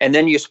 and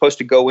then you're supposed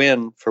to go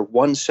in for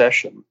one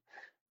session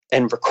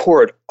and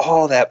record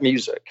all that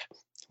music,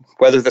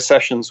 whether the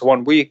session's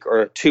 1 week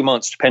or 2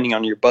 months, depending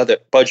on your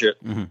budget.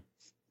 Mm-hmm.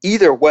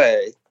 Either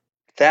way,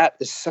 that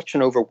is such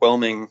an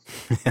overwhelming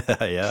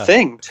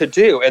thing to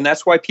do. And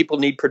that's why people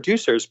need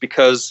producers,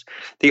 because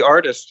the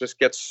artist just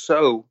gets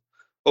so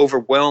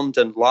overwhelmed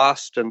and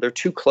lost, and they're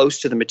too close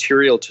to the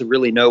material to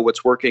really know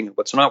what's working and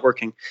what's not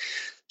working.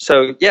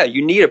 So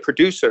you need a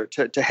producer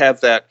to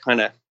have that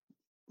kind of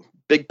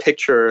big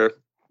picture,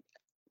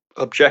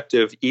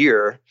 objective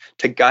ear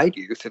to guide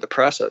you through the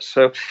process.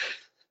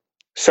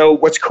 So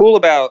what's cool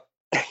about,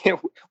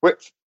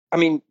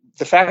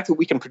 the fact that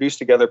we can produce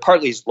together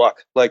partly is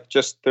luck. Like,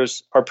 just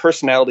there's our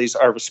personalities,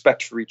 our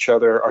respect for each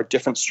other, our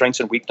different strengths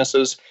and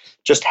weaknesses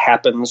just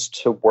happens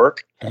to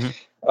work.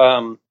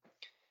 Mm-hmm.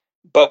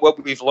 But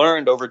what we've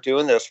learned over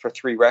doing this for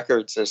 3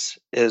 records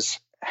is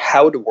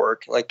how to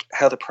work, like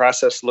how the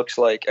process looks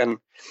like. And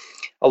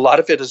a lot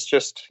of it is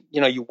just,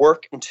 you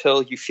work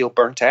until you feel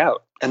burnt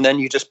out. And then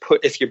you just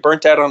if you're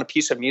burnt out on a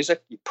piece of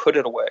music, you put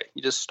it away.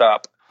 You just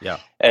stop. Yeah.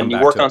 And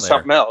you work on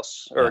something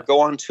else, or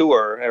go on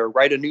tour, or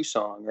write a new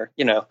song, or,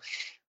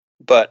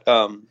 but,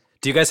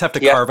 do you guys have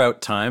to carve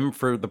out time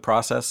for the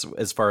process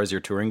as far as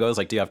your touring goes?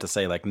 Like, do you have to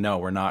say, like, no,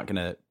 we're not going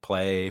to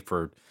play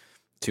for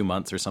 2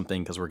 months or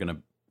something because we're going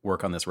to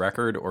work on this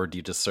record? Or do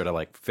you just sort of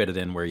like fit it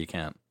in where you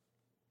can?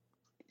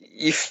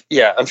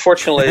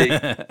 Unfortunately,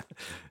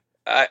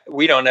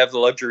 we don't have the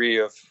luxury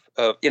of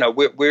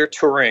we're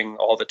touring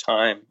all the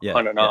time,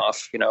 on and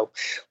off.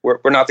 We're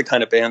not the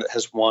kind of band that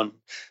has one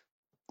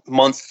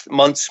months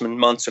and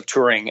months of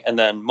touring and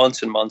then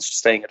months and months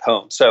staying at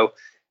home. So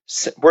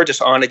we're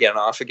just on again,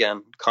 off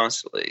again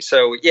constantly.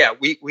 So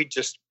we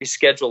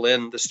schedule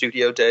in the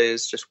studio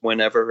days just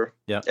whenever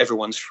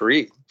everyone's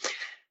free.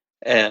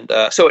 And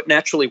so it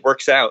naturally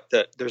works out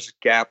that there's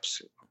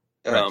gaps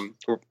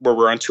where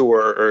we're on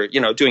tour or,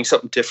 doing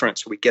something different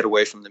so we get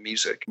away from the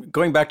music.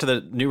 Going back to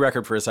the new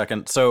record for a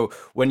second. So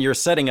when you're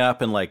setting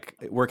up and like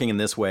working in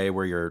this way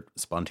where you're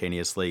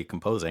spontaneously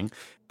composing,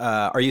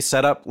 are you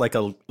set up like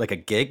a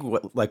gig,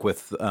 like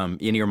with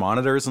in-ear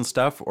monitors and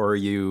stuff? Or are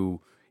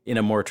you in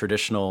a more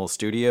traditional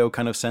studio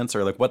kind of sense?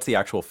 Or like what's the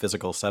actual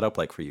physical setup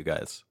like for you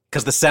guys?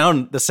 Because the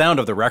sound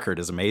of the record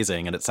is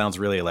amazing and it sounds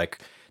really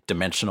like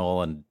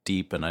dimensional and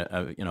deep, and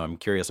I'm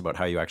curious about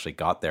how you actually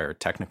got there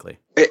technically.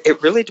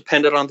 It really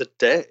depended on the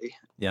day.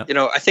 Yeah.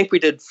 I think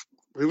we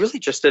really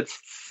just did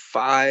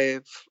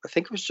 5. I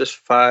think it was just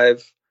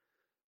 5,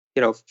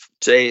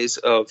 days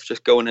of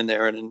just going in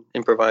there and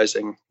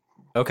improvising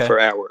for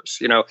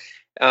hours.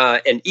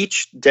 And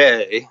each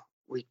day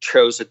we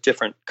chose a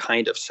different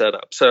kind of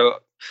setup. So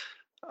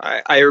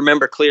I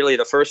remember clearly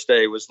the first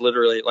day was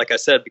literally, like I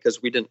said,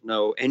 because we didn't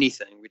know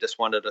anything. We just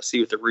wanted to see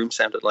what the room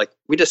sounded like.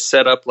 We just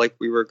set up like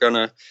we were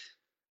going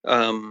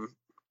to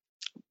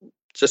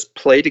just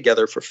play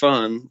together for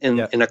fun in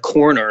a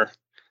corner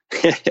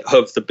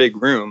of the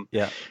big room.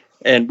 Yeah.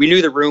 And we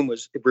knew the room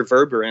was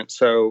reverberant,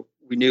 so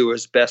we knew it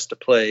was best to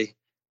play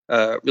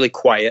really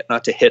quiet,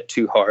 not to hit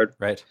too hard.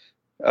 Right.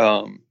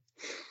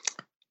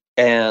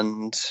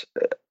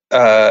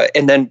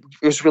 And then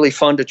it was really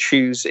fun to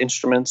choose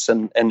instruments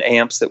and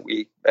amps that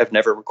we have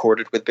never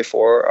recorded with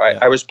before.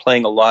 I was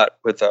playing a lot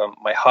with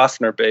my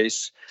Hofner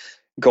bass,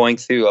 going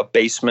through a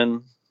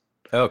Bassman.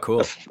 Oh,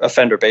 cool. A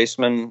Fender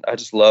Bassman. I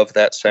just love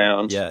that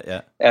sound.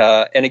 Yeah.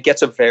 And it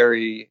gets a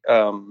very...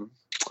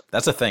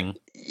 that's a thing.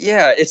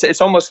 Yeah,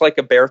 it's almost like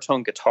a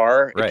baritone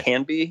guitar. Right. It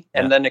can be.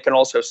 And then it can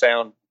also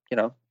sound,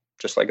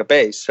 just like a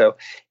bass. So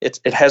it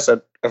has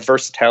a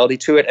versatility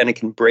to it, and it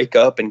can break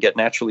up and get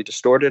naturally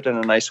distorted in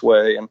a nice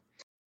way.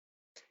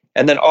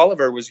 And then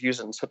Oliver was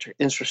using such an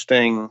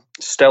interesting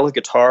Stella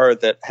guitar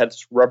that had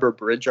this rubber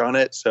bridge on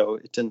it, so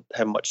it didn't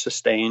have much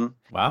sustain.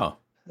 Wow.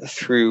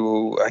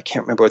 Through, I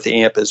can't remember what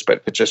the amp is,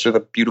 but it just with a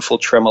beautiful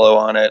tremolo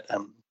on it.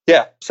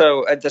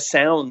 So the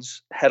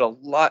sounds had a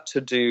lot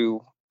to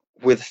do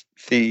with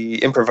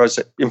the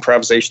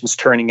improvisations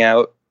turning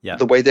out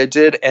the way they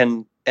did,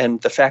 and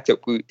the fact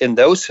that in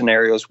those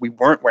scenarios we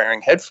weren't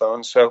wearing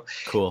headphones, so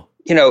cool.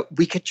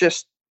 We could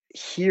just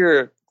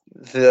hear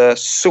the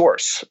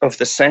source of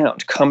the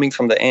sound coming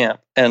from the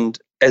amp, and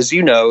as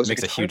you know, as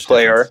makes a huge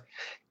player, difference.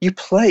 You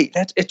play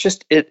that.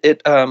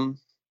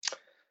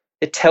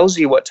 It tells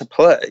you what to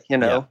play.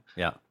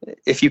 Yeah.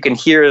 If you can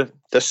hear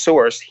the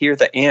source, hear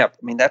the amp.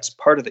 I mean, that's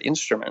part of the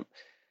instrument.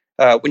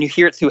 When you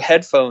hear it through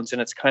headphones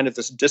and it's kind of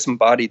this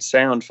disembodied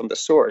sound from the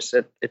source,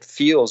 it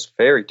feels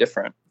very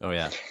different. Oh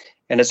yeah.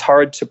 And it's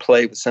hard to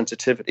play with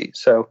sensitivity.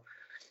 So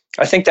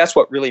I think that's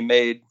what really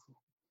made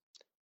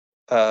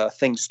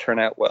things turn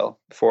out well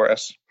for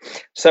us.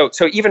 So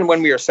even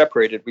when we are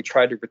separated, we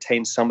try to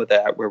retain some of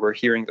that where we're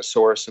hearing the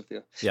source of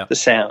the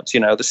sounds.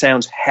 The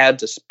sounds had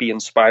to be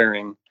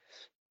inspiring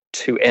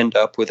to end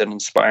up with an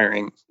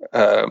inspiring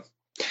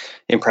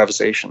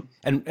improvisation.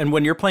 And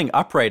when you're playing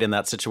upright in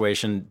that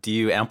situation, do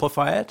you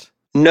amplify it?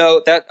 No,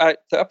 the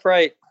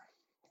upright,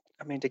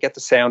 I mean, to get the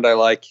sound I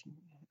like,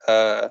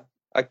 I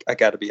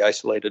got to be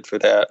isolated for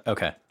that.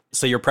 Okay.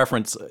 So your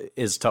preference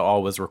is to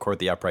always record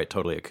the upright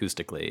totally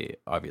acoustically,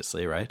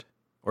 obviously, right?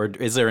 Or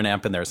is there an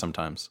amp in there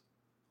sometimes?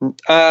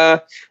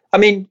 I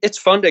mean, it's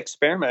fun to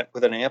experiment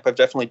with an amp. I've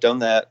definitely done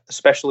that,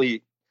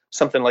 especially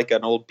something like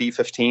an old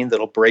B15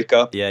 that'll break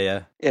up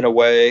in a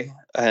way.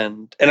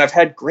 And I've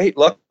had great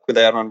luck with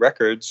that on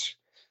records,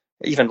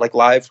 even like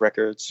live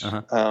records,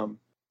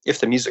 if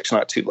the music's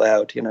not too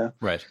loud,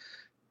 Right.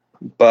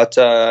 But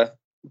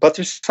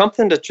there's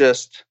something to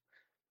just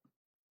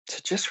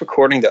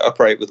recording the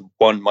upright with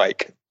one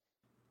mic.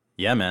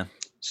 Yeah, man.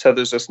 So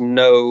there's just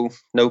no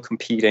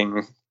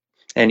competing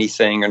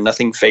anything or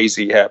nothing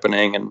phasey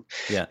happening. And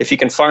if you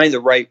can find the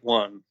right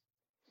one,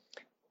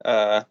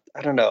 I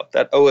don't know,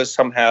 that always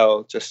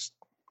somehow just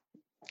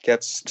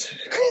gets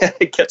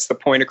the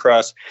point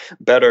across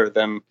better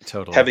than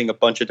having a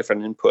bunch of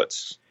different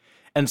inputs.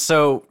 And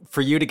so for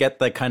you to get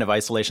the kind of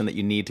isolation that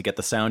you need to get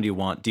the sound you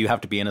want, do you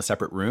have to be in a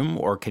separate room,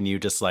 or can you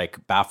just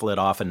like baffle it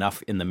off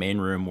enough in the main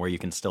room where you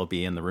can still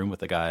be in the room with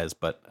the guys,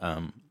 but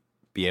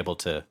be able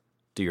to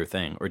do your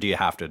thing? Or do you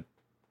have to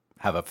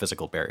have a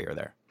physical barrier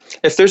there?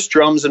 If there's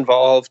drums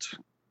involved,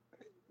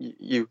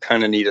 you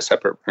kind of need a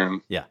separate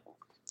room. Yeah.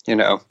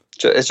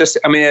 It's just,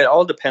 I mean, it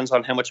all depends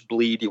on how much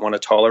bleed you want to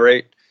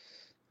tolerate.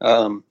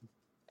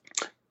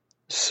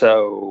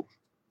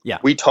 Yeah,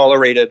 we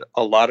tolerated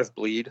a lot of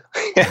bleed,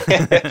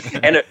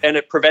 and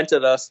it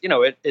prevented us.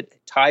 It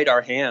tied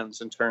our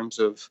hands in terms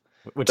of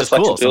which is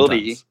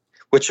flexibility, cool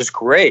which is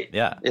great.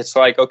 Yeah, it's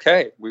like,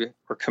 okay, we're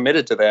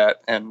committed to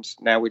that, and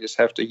now we just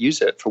have to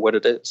use it for what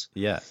it is.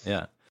 Yeah.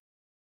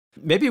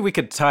 Maybe we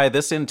could tie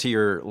this into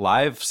your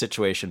live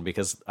situation,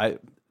 because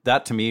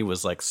that to me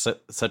was like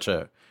such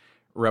a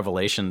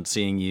revelation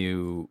seeing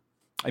you.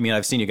 I mean,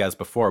 I've seen you guys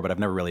before, but I've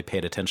never really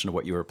paid attention to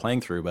what you were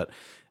playing through. But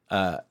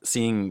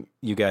seeing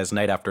you guys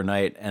night after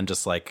night and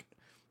just like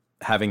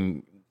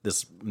having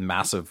this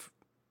massive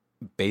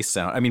bass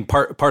sound. I mean,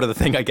 part of the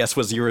thing, I guess,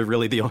 was you were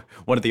really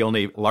one of the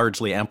only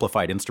largely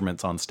amplified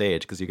instruments on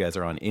stage because you guys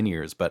are on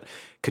in-ears. But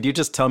could you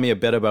just tell me a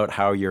bit about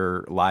how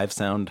your live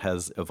sound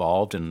has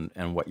evolved and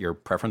what your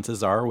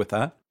preferences are with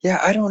that? Yeah,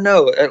 I don't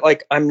know.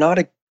 Like, I'm not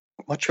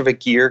much of a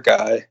gear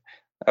guy.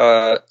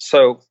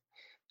 So,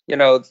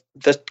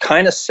 the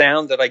kind of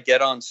sound that I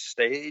get on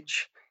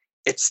stage,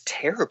 it's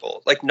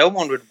terrible. Like, no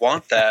one would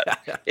want that.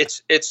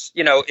 It's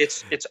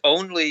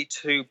only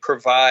to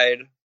provide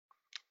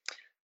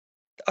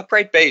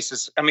upright bass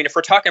is, I mean, if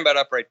we're talking about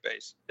upright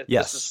bass,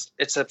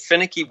 it's a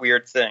finicky,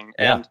 weird thing.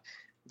 Yeah. And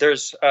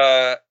there's,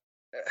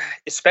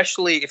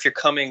 especially if you're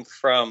coming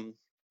from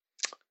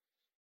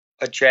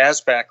a jazz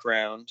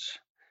background,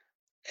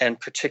 and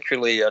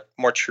particularly a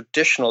more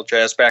traditional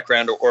jazz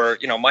background, or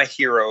my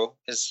hero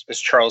is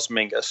Charles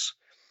Mingus.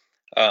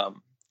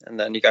 And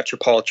then you got your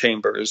Paul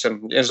Chambers,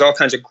 and there's all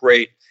kinds of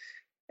great,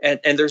 and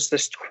there's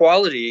this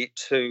quality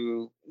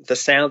to the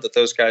sound that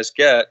those guys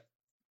get.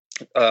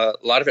 A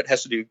lot of it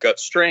has to do with gut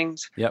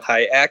strings,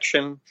 high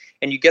action,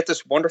 and you get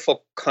this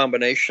wonderful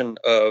combination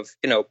of,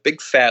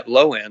 big fat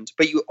low end,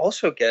 but you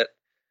also get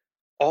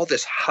all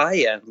this high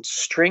end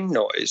string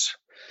noise.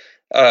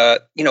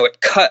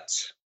 It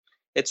cuts.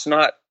 It's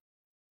not,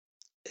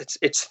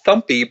 it's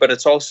thumpy, but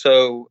it's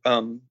also,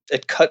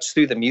 it cuts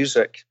through the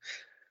music.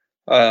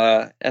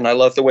 And I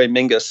love the way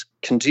Mingus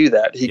can do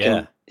that.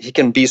 He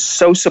can be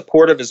so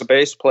supportive as a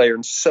bass player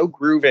and so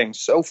grooving,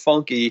 so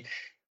funky,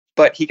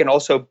 but he can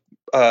also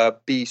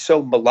be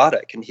so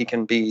melodic, and he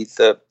can be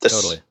the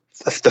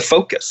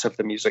focus of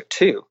the music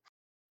too.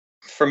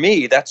 For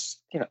me, that's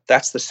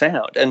the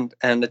sound, and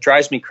it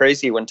drives me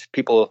crazy when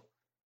people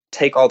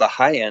take all the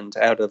high end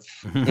out of,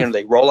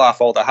 they roll off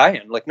all the high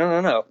end. Like,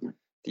 no.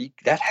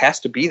 That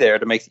has to be there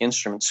to make the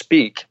instrument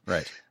speak.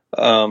 Right.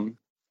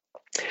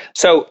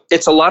 So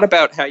it's a lot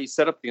about how you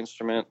set up the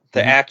instrument,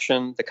 the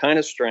action, the kind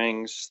of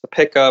strings, the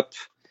pickup.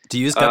 Do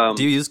you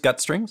use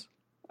gut strings?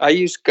 I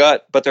use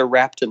gut, but they're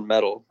wrapped in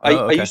metal. Okay.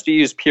 I used to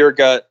use pure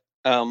gut,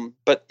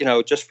 but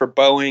just for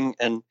bowing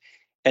and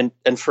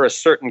for a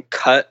certain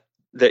cut,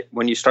 that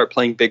when you start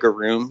playing bigger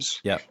rooms,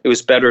 it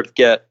was better to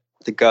get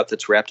the gut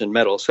that's wrapped in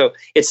metal. So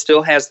it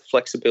still has the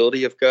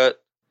flexibility of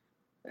gut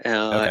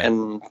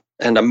and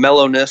a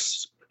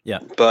mellowness. Yeah.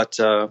 But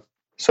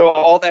so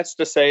all that's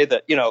to say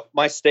that,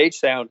 my stage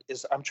sound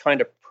is, I'm trying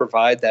to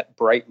provide that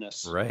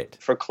brightness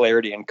for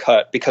clarity and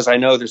cut, because I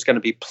know there's going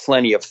to be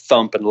plenty of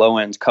thump and low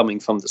ends coming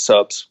from the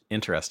subs.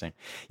 Interesting.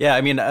 Yeah.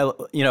 I mean,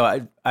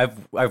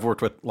 I've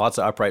worked with lots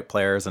of upright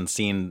players and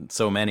seen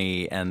so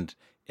many, and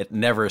it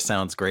never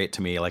sounds great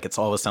to me. Like, it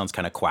always sounds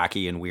kind of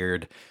quacky and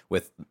weird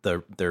with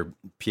their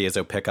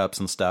piezo pickups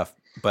and stuff.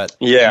 But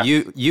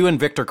you and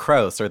Victor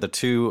Krauss are the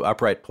two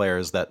upright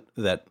players that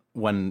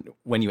when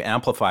you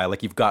amplify,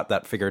 like, you've got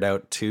that figured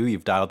out too.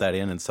 You've dialed that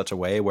in such a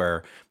way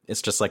where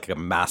it's just like a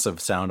massive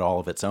sound all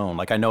of its own.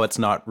 Like, I know it's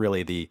not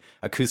really the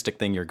acoustic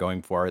thing you're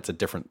going for. It's a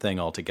different thing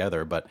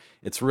altogether, but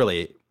it's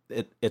really,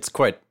 it's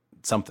quite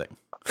something.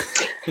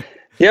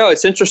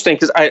 It's interesting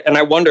because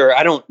I wonder,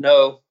 I don't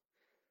know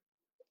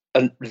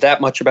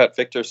that much about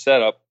Victor's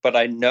setup, but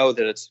I know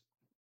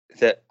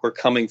that we're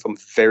coming from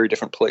very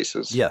different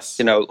places. Yes.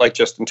 Like,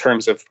 just in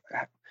terms of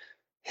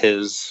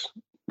his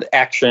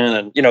action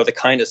and, the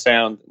kind of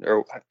sound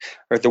or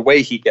the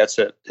way he gets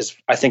it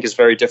I think is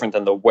very different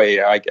than the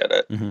way I get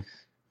it.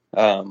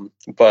 Mm-hmm.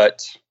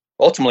 But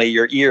ultimately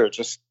your ear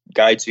just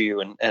guides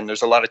you, and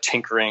there's a lot of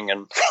tinkering,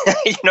 and,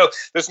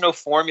 there's no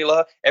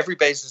formula. Every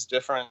bass is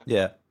different.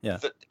 Yeah.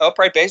 The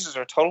upright basses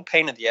are a total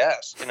pain in the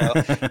ass.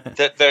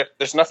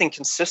 There's nothing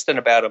consistent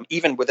about them,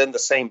 even within the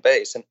same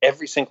bass. And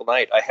every single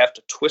night I have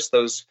to twist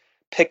those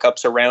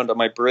pickups around on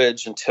my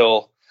bridge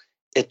until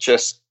it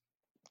just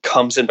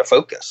comes into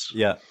focus.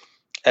 Yeah.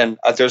 And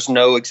there's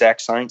no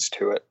exact science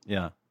to it.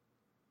 Yeah.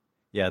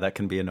 Yeah, that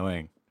can be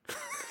annoying.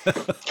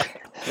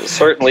 It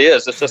certainly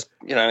is. It's just,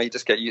 you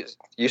just get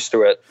used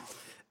to it.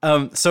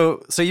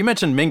 So you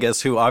mentioned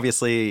Mingus, who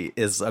obviously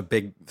is a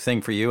big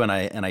thing for you, and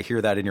I hear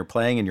that in your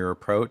playing and your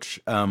approach.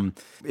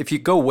 If you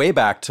go way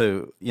back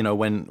to,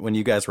 when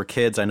you guys were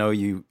kids, I know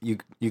you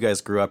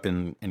guys grew up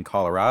in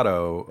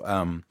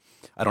Colorado.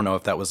 I don't know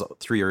if that was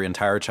through your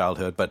entire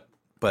childhood, but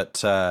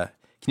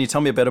can you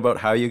tell me a bit about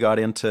how you got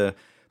into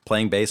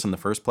playing bass in the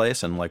first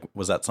place, and like,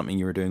 was that something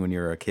you were doing when you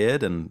were a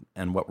kid, and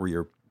what were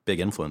your big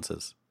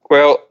influences?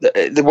 Well,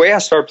 the way I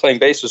started playing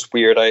bass was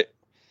weird.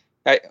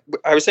 I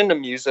was into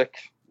music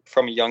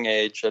from a young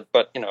age,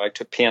 but I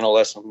took piano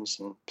lessons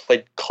and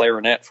played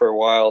clarinet for a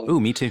while. Ooh,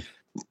 me too.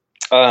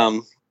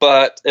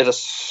 But at a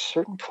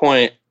certain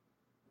point,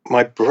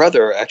 my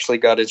brother actually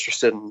got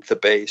interested in the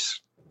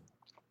bass,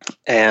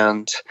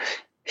 and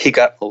he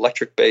got an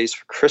electric bass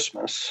for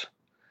Christmas.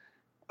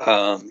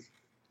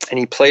 And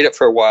he played it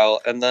for a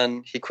while, and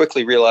then he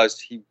quickly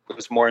realized he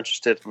was more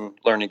interested in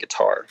learning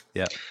guitar.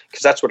 Yeah,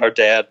 because that's what our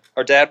dad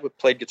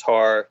played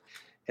guitar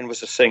and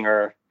was a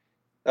singer.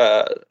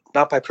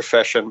 Not by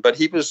profession, but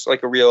he was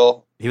like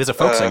he was a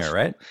folk singer,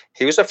 right?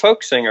 He was a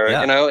folk singer,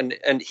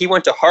 and he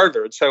went to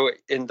Harvard. So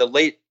in the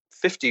late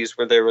 50s,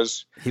 where there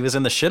was... He was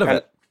in the shit of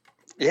it.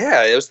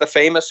 Yeah, it was the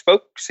famous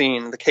folk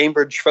scene, the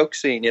Cambridge folk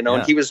scene, you know,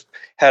 and Yeah. he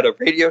had a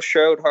radio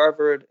show at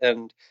Harvard,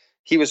 and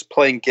he was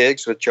playing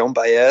gigs with Joan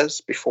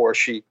Baez before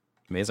she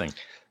Amazing.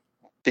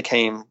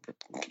 became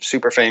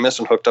super famous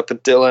and hooked up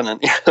with Dylan,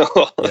 and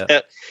all Yeah.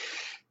 that.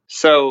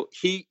 So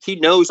he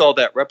knows all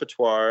that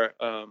repertoire,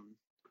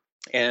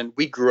 and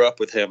we grew up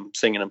with him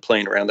singing and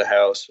playing around the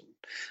house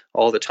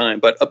all the time.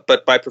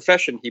 But by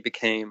profession, he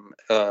became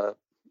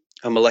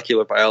a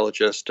molecular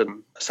biologist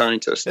and a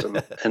scientist and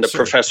a Sure.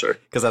 professor.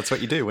 Because that's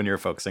what you do when you're a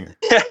folk singer.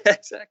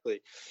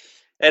 Exactly.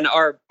 And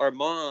our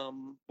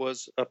mom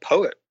was a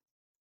poet,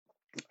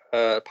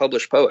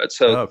 published poet.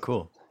 So Oh,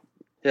 cool.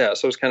 yeah,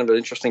 so it's kind of an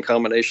interesting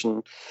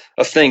combination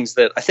of things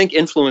that I think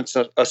influenced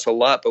us a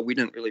lot, but we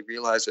didn't really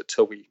realize it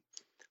till we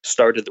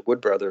started the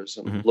Wood Brothers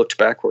and looked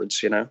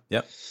backwards, you know?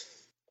 Yep.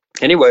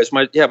 Anyways,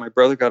 my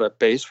brother got a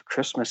bass for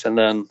Christmas, and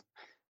then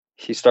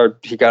he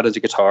got into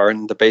guitar,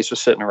 and the bass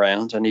was sitting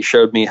around, and he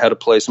showed me how to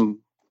play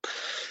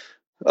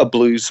a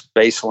blues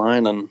bass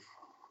line, and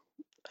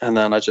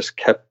then I just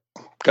kept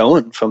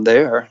going from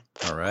there.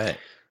 All right.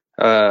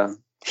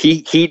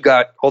 He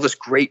got all this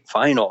great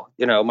vinyl.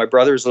 You know, my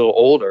brother's a little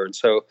older, and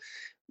so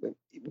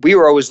we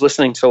were always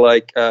listening to,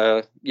 like,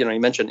 you know,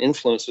 you mentioned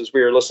influences.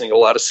 We were listening to a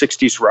lot of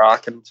 60s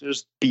rock, and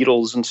there's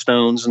Beatles and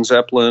Stones and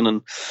Zeppelin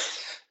and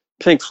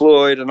Pink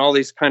Floyd and all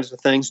these kinds of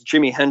things,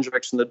 Jimi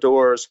Hendrix and the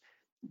Doors.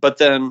 But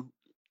then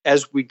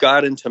as we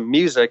got into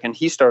music and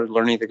he started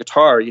learning the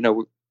guitar, you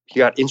know, he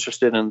got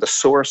interested in the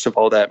source of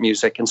all that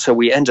music. And so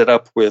we ended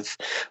up with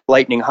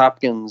Lightning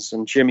Hopkins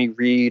and Jimmy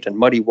Reed and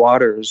Muddy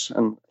Waters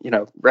and, you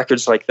know,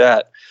 records like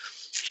that.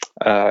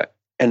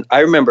 And I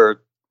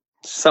remember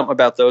something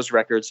about those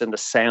records and the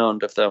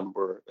sound of them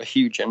were a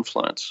huge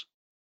influence.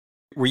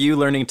 Were you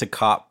learning to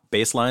cop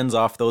bass lines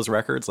off those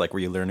records? Like, were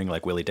you learning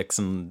like Willie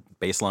Dixon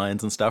bass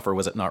lines and stuff, or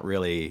was it not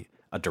really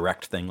a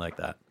direct thing like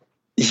that?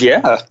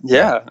 Yeah,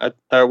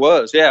 I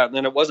was. Yeah, and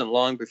then it wasn't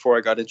long before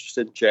I got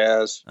interested in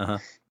jazz. Uh-huh.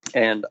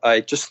 And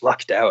I just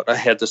lucked out. I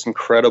had this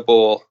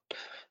incredible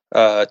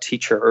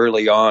teacher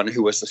early on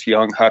who was this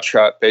young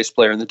hotshot bass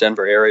player in the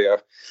Denver area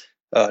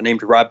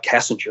named Rob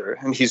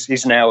Kassinger. And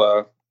he's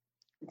now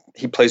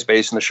he plays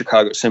bass in the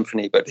Chicago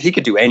Symphony, but he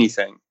could do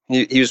anything.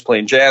 He was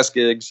playing jazz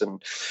gigs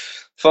and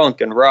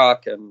funk and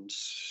rock and,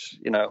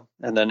 you know,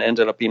 and then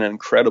ended up being an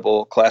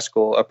incredible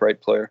classical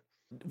upright player.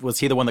 Was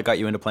he the one that got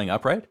you into playing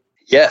upright?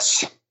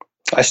 Yes.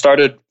 I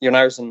started, you know,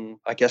 I was in,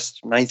 I guess,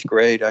 9th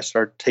grade. I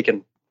started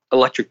taking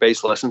electric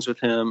bass lessons with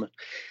him.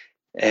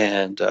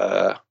 And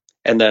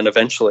then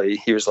eventually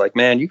he was like,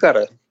 man, you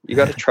gotta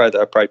try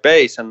the upright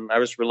bass. And I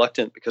was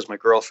reluctant because my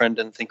girlfriend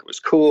didn't think it was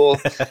cool.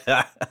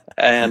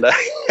 And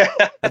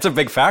that's a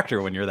big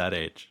factor when you're that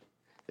age.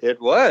 It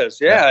was,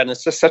 yeah. And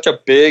it's just such a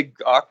big,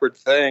 awkward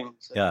thing.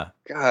 Yeah.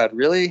 God,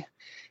 really?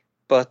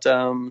 But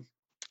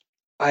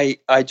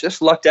I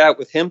just lucked out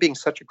with him being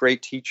such a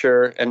great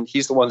teacher. And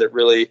he's the one that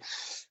really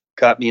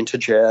got me into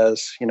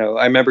jazz. You know,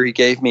 I remember he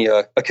gave me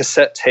a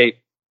cassette tape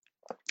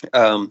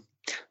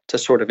to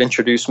sort of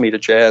introduce me to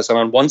jazz. And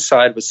on one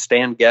side was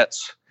Stan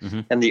Getz,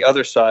 and the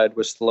other side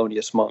was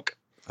Thelonious Monk.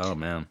 Oh,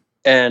 man.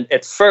 And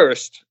at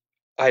first,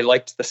 I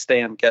liked the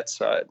Stan Getz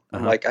side.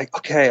 I'm like, I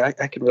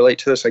can relate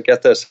to this. I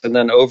get this. And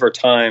then over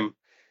time,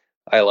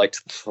 I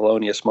liked the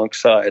Thelonious Monk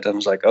side. And I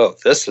was like, oh,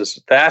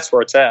 that's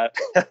where it's at.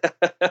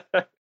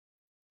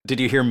 Did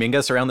you hear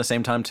Mingus around the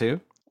same time too?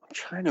 I'm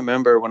trying to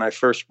remember when I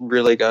first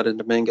really got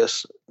into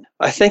Mingus.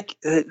 I think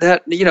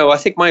that, you know, I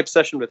think my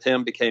obsession with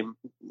him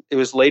it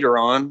was later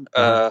on.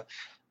 I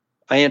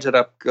ended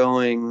up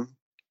going,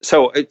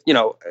 so, you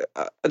know,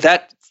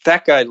 that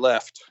guy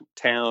left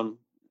town.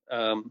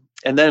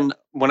 And then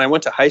when I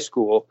went to high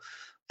school,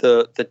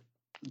 the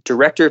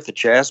director of the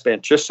jazz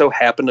band just so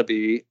happened to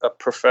be a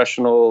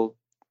professional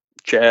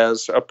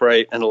jazz,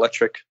 upright, and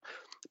electric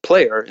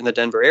player in the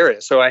Denver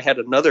area. So I had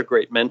another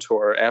great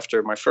mentor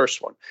after my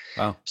first one.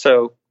 Wow.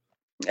 So,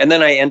 and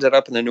then I ended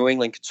up in the New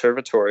England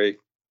Conservatory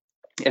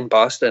in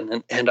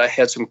Boston, and I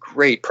had some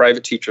great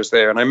private teachers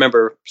there. And I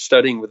remember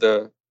studying with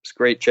this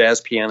great jazz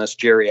pianist,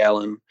 Jerry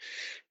Allen,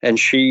 and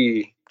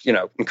she, you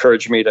know,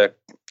 encouraged me to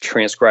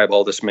transcribe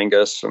all this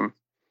Mingus. And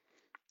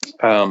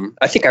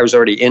I think I was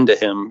already into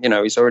him. You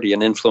know, he's already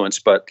an influence,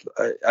 but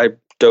I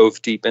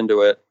dove deep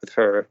into it with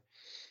her.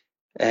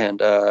 And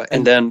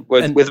then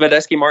with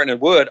Medeski, Martin,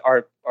 and Wood,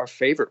 our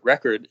favorite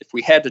record, if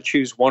we had to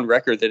choose one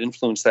record that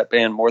influenced that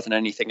band more than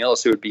anything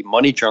else, it would be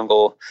Money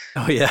Jungle.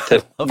 Oh, yeah.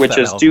 Which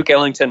is Duke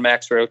Ellington,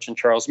 Max Roach, and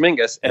Charles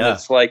Mingus. And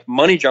it's like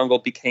Money Jungle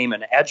became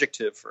an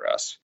adjective for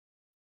us.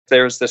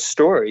 There's this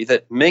story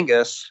that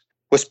Mingus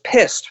was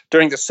pissed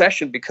during the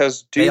session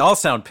because Duke... They all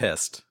sound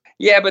pissed.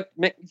 Yeah,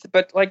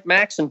 but like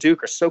Max and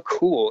Duke are so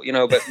cool, you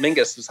know, but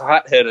Mingus is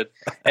hot-headed.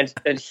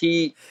 And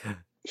he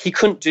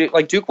couldn't do,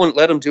 like, Duke wouldn't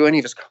let him do any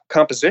of his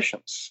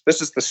compositions.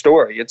 This is the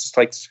story. It's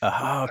like, okay.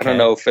 I don't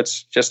know if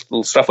it's just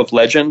little stuff of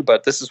legend,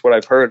 but this is what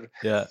I've heard.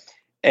 Yeah.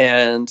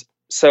 And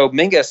so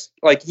Mingus,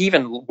 like, he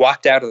even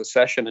walked out of the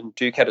session and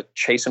Duke had to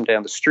chase him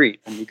down the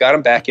street, and he got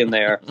him back in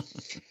there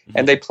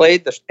and they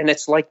played and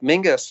it's like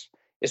Mingus,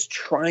 is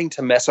trying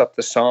to mess up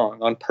the song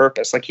on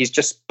purpose. Like he's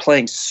just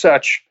playing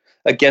such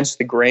against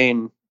the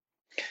grain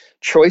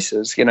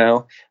choices,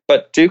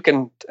 but Duke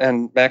and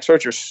Max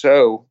Roach are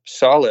so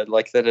solid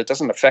like that it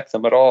doesn't affect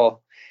them at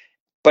all.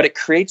 But it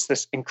creates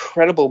this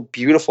incredible,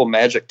 beautiful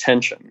magic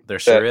tension. There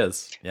sure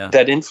is. Yeah.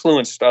 That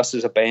influenced us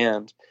as a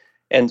band.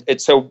 And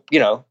it's so,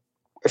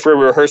 if we're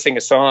rehearsing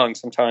a song,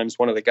 sometimes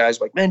one of the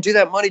guys like, man, do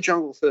that Money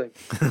Jungle thing.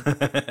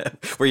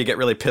 Where you get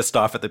really pissed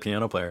off at the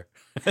piano player.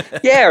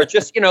 Yeah, or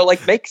just,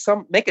 like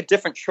make a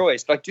different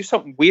choice. Like do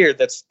something weird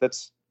that's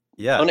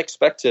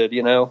unexpected,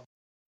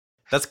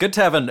 That's good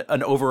to have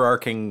an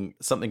overarching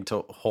something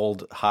to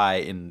hold high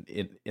in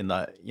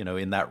the,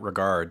 in that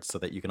regard, so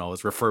that you can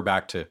always refer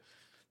back to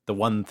the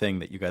one thing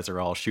that you guys are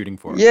all shooting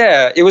for.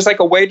 Yeah, it was like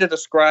a way to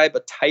describe a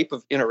type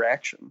of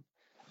interaction,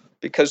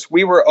 because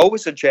we were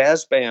always a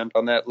jazz band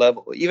on that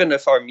level. Even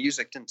if our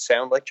music didn't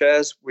sound like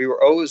jazz, we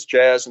were always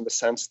jazz in the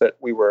sense that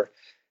we were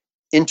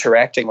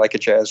interacting like a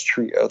jazz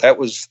trio. That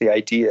was the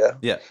idea.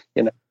 Yeah.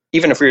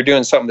 Even if we were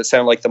doing something that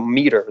sounded like the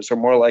Meters or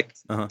more like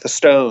the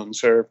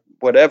Stones or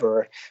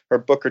whatever, or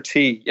Booker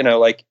T,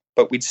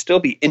 but we'd still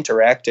be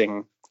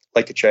interacting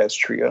like a jazz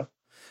trio.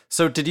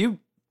 So did you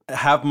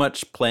have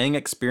much playing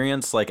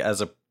experience, like as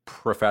a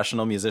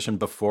professional musician,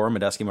 before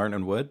Medeski, Martin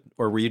and Wood,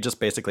 or were you just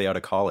basically out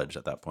of college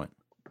at that point?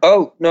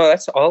 Oh, no,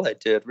 that's all I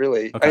did,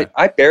 really. Okay.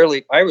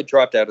 I would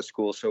dropped out of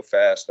school so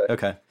fast.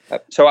 Okay.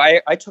 So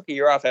I took a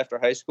year off after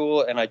high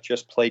school, and I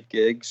just played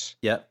gigs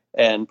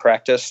and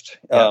practiced.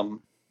 Yeah.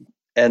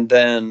 And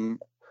then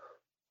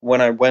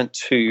when I went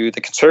to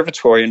the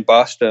conservatory in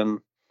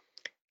Boston,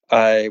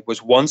 I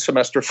was one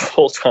semester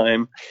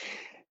full-time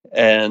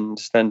and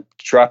then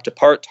dropped to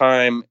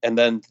part-time. And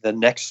then the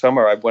next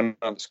summer, I went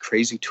on this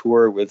crazy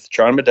tour with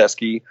John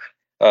Medeski.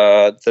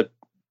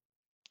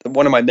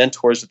 One of my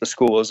mentors at the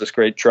school is this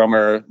great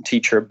drummer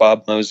teacher,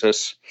 Bob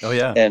Moses. Oh,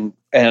 yeah. And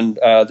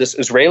this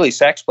Israeli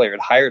sax player had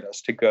hired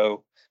us to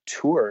go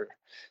tour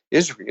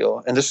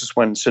Israel. And this is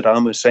when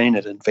Saddam Hussein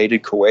had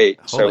invaded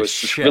Kuwait. So it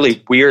was this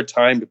really weird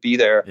time to be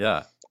there.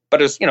 Yeah.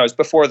 But it was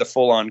before the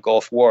full-on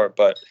Gulf War,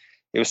 but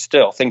it was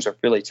still, things are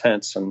really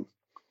tense. And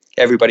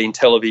everybody in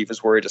Tel Aviv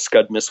was worried a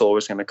Scud missile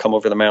was going to come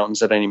over the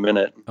mountains at any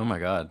minute. Oh, my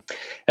God.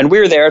 And we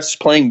were there just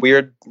playing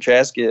weird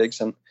jazz gigs.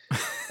 And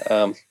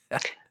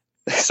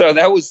so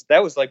that was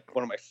like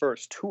one of my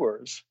first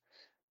tours.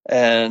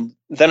 And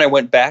then I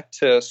went back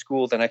to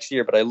school the next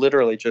year, but I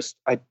literally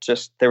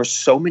there were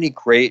so many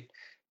great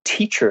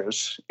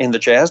teachers in the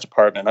jazz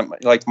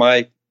department. Like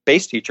my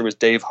bass teacher was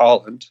Dave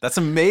Holland. That's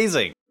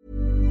amazing.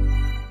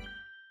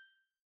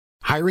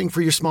 Hiring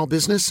for your small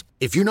business?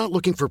 If you're not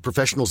looking for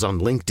professionals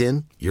on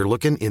LinkedIn, you're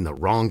looking in the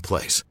wrong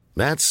place.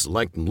 That's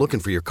like looking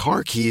for your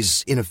car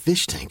keys in a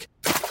fish tank.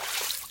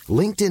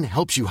 LinkedIn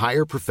helps you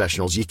hire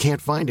professionals you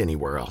can't find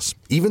anywhere else,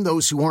 even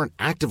those who aren't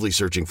actively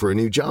searching for a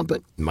new job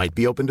but might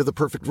be open to the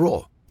perfect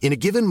role. In a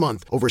given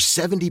month, over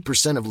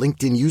 70% of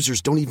LinkedIn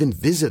users don't even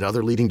visit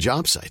other leading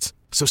job sites.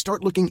 So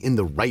start looking in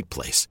the right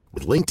place.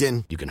 With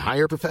LinkedIn, you can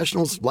hire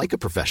professionals like a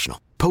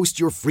professional. Post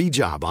your free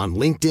job on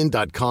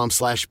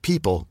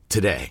linkedin.com/people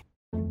today.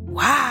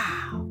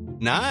 Wow.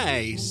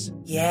 Nice.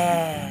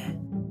 Yeah.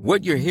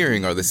 What you're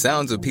hearing are the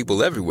sounds of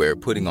people everywhere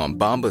putting on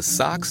Bombas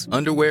socks,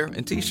 underwear,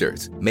 and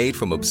T-shirts made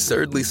from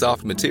absurdly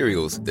soft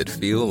materials that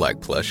feel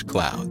like plush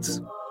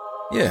clouds.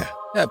 Yeah,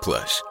 that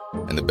plush.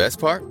 And the best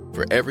part?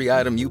 For every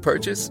item you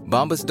purchase,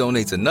 Bombas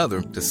donates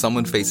another to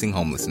someone facing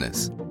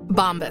homelessness.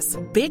 Bombas.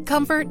 Big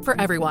comfort for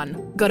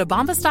everyone. Go to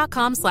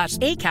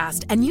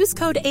bombas.com/ACAST and use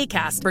code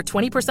ACAST for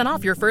 20%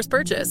 off your first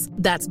purchase.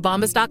 That's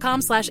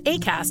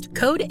bombas.com/ACAST.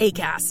 Code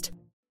ACAST.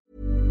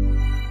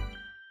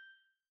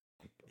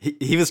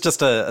 He was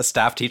just a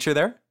staff teacher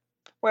there?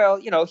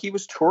 Well, he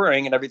was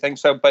touring and everything.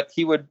 So, but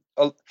he would,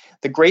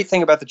 the great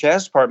thing about the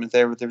jazz department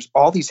there's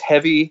all these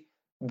heavy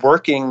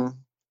working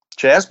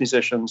jazz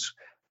musicians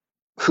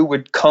who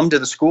would come to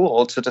the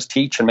school to just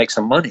teach and make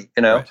some money,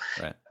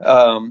 Right.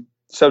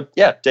 So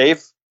yeah,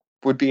 Dave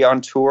would be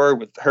on tour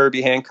with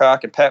Herbie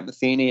Hancock and Pat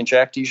Metheny and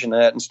Jack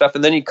DeJohnette and stuff.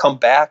 And then he'd come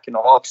back and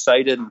all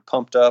excited and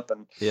pumped up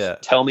and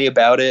tell me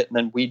about it. And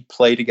then we'd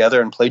play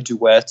together and play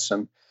duets.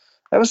 And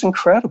that was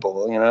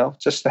incredible,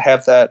 just to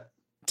have that.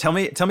 Tell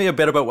me a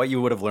bit about what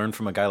you would have learned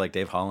from a guy like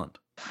Dave Holland.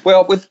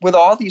 Well, with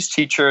all these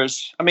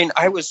teachers,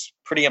 I was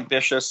pretty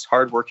ambitious,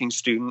 hardworking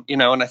student,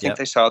 and I think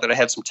they saw that I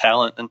had some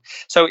talent. And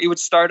so it would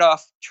start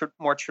off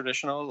more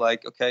traditional,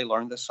 like, okay,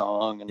 learn the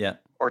song and,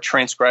 or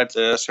transcribe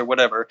this or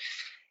whatever.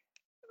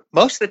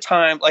 Most of the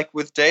time, like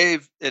with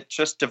Dave, it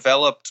just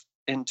developed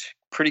into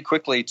pretty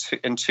quickly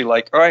into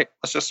like, all right,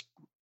 let's just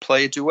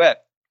play a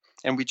duet.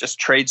 And we just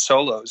trade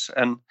solos.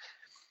 And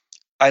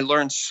I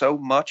learned so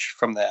much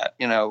from that,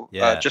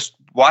 just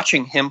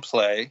watching him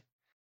play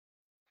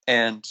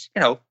and,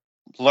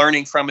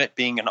 learning from it,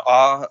 being in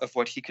awe of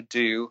what he could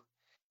do.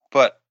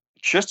 But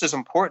just as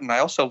important, I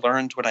also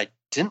learned what I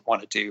didn't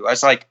want to do. I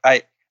was like,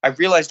 I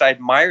realized I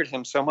admired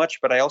him so much,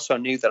 but I also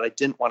knew that I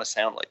didn't want to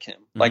sound like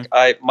him. Mm-hmm.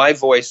 Like my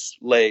voice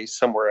lay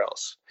somewhere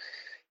else.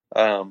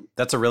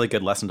 That's a really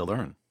good lesson to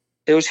learn.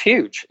 It was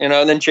huge, and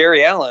then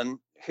Jerry Allen,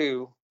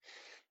 who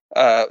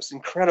was an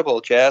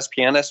incredible jazz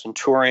pianist and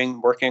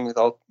touring, working with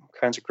all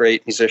kinds of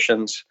great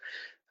musicians.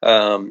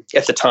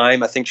 At the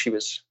time,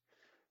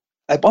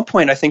 at one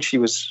point, I think she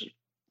was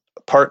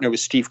a partner with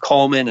Steve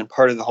Coleman and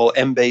part of the whole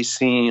M-Bass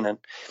scene. And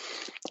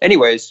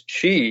anyways,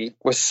 she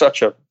was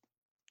such a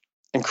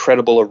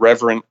incredible,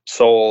 irreverent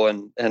soul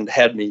and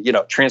had me,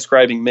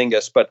 transcribing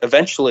Mingus. But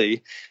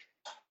eventually,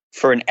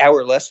 for an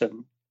hour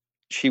lesson,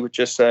 she would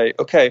just say,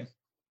 okay,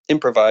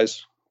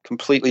 improvise,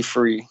 completely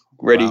free,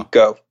 ready,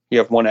 go. You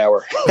have 1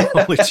 hour.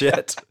 Holy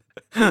shit.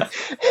 And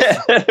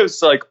it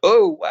was like,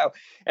 oh, wow.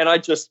 And I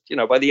just,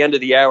 by the end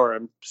of the hour,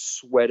 I'm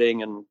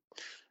sweating and,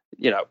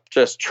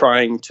 just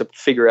trying to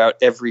figure out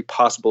every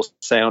possible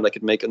sound I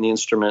could make on the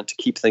instrument to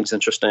keep things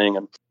interesting.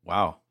 And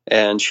wow.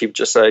 And she would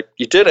just say,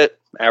 you did it.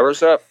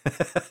 Hour's up.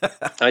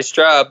 Nice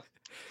job.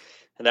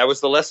 And that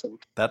was the lesson.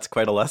 That's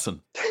quite a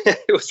lesson.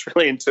 It was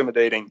really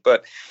intimidating,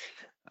 but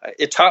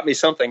it taught me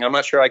something. I'm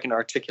not sure I can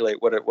articulate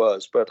what it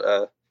was, but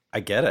I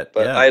get it.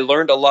 But yeah. I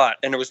learned a lot,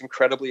 and it was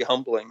incredibly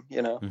humbling,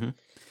 Mm-hmm.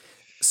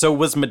 So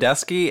was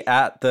Medeski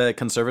at the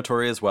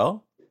conservatory as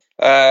well?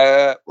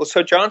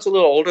 So John's a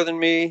little older than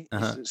me,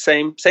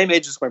 same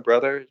age as my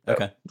brother,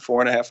 okay.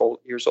 4.5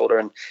 years older.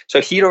 And so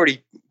he'd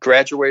already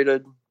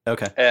graduated,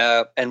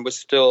 and was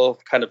still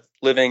kind of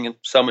living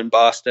some in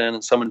Boston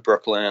and some in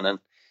Brooklyn.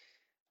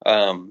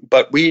 And,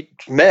 but we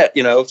met,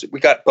 we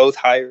got both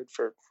hired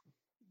for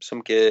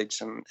some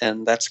gigs,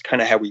 and that's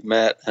kind of how we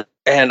met.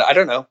 And I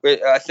don't know,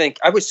 I think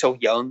I was so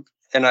young,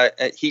 and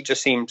he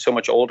just seemed so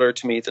much older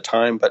to me at the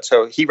time. But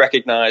so he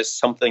recognized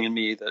something in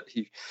me that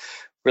he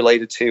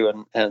related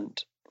to,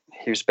 and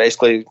he was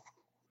basically.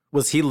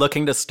 Was he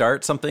looking to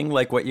start something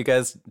like what you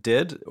guys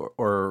did,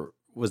 or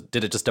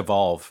did it just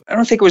evolve? I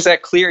don't think it was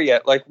that clear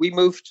yet. Like we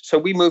moved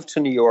to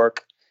New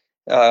York,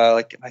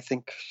 I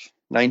think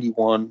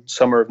 91,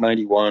 summer of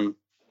 91,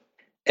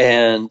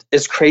 and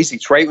it's crazy.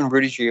 It's right when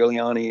Rudy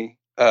Giuliani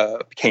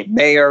became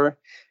mayor,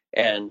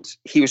 and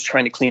he was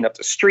trying to clean up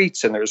the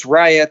streets, and there's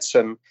riots,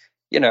 and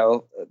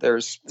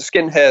there's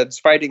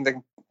skinheads fighting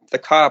the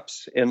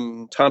cops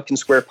in Tompkins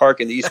Square Park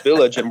in the East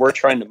Village, and we're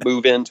trying to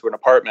move into an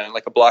apartment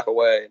like a block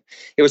away.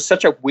 It was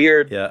such a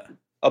weird,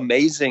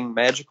 amazing,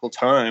 magical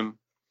time.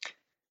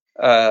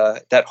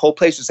 That whole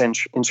place was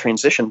in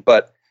transition,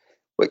 but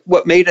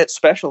what made it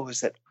special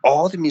was that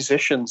all the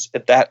musicians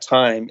at that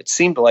time, it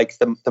seemed like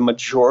the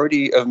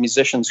majority of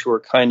musicians who were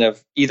kind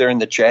of either in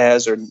the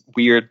jazz or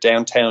weird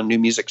downtown new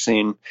music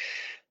scene,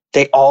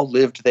 they all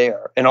lived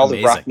there, and all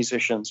the rock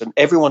musicians, and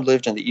everyone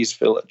lived in the East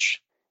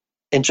Village,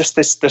 in just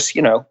this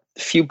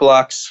few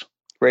blocks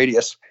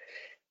radius.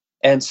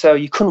 And so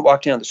you couldn't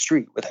walk down the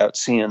street without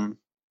seeing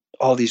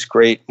all these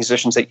great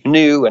musicians that you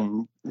knew,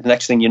 and the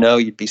next thing you know,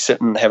 you'd be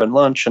sitting having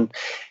lunch, and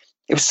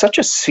it was such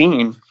a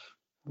scene.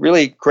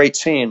 Really great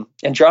scene.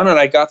 And John and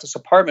I got this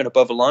apartment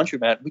above a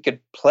laundromat. We could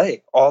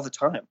play all the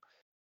time.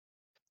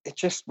 It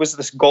just was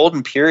this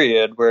golden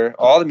period where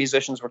all the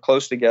musicians were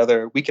close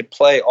together. We could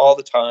play all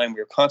the time. We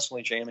were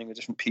constantly jamming with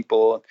different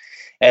people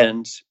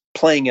and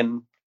playing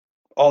in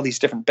all these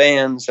different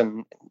bands,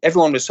 and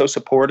everyone was so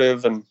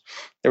supportive, and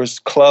there was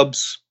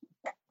clubs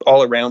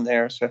all around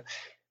there. So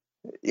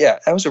yeah,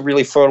 that was a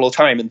really fertile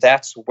time. And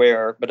that's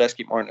where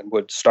Medeski Martin and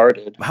Wood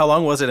started. How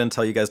long was it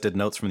until you guys did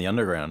Notes from the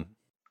Underground?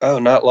 Oh,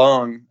 not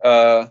long.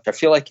 I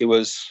feel like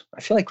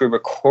we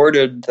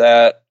recorded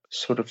that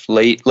sort of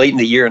late in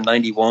the year in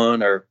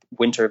 91 or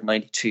winter of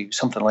 92,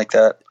 something like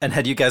that. And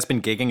had you guys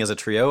been gigging as a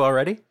trio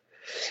already?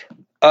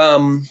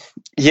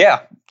 Yeah.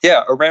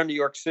 Around New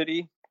York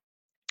City,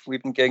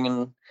 we've been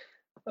gigging,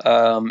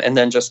 and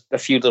then just a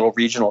few little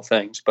regional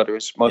things, but it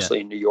was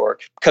mostly in New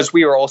York, because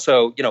we were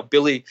also,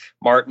 Billy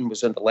Martin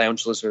was in the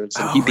Lounge Lizards,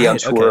 and he'd be on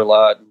tour a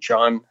lot, and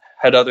John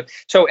had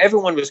so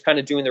everyone was kind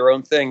of doing their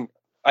own thing.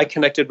 I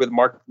connected with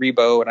Mark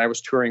Rebo, and I was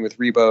touring with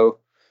Rebo.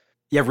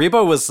 Yeah,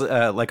 Rebo was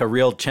like a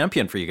real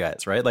champion for you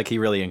guys, right? Like he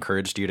really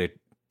encouraged you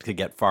to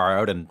get far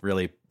out and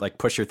really like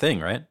push your thing,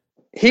 right?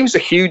 He was a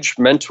huge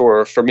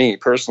mentor for me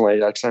personally,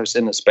 because I was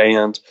in this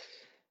band,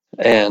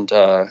 and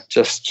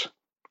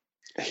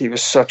he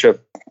was such a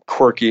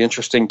quirky,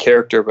 interesting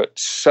character, but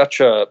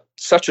such a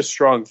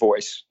strong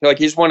voice. Like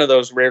he's one of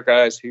those rare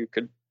guys who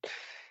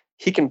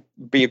he can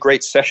be a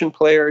great session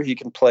player. He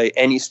can play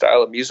any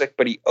style of music,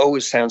 but he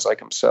always sounds like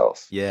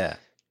himself. Yeah.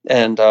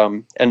 And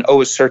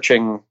always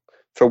searching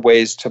for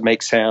ways to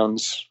make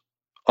sounds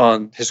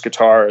on his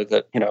guitar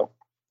that,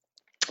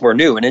 were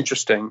new and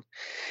interesting.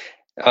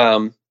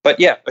 But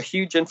yeah, a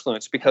huge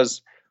influence,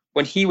 because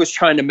when he was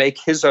trying to make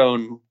his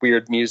own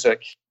weird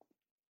music,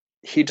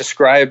 he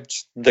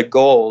described the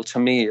goal to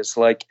me as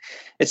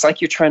it's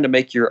like you're trying to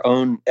make your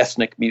own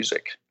ethnic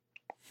music.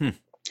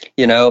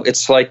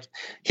 It's like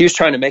he was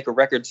trying to make a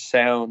record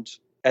sound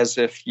as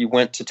if you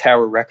went to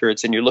Tower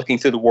Records and you're looking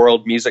through the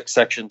world music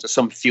section to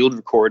some field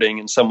recording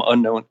in some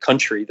unknown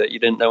country that you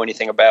didn't know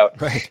anything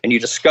about. Right. And you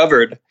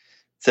discovered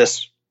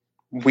this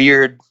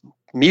weird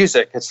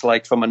music. It's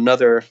like from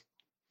another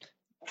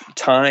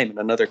time and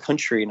another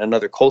country and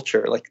another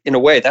culture. Like in a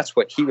way, that's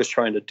what he was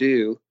trying to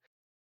do.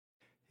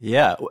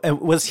 Yeah.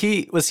 And was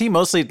he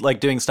mostly like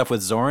doing stuff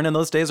with Zorn in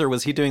those days, or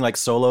was he doing like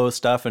solo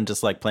stuff and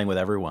just like playing with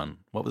everyone?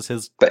 What was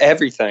his? But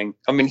everything.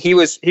 I mean, he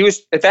was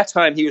at that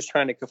time he was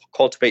trying to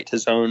cultivate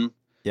his own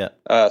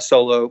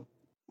solo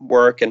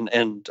work and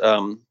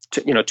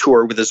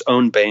tour with his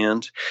own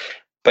band.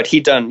 But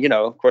he'd done,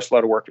 of course, a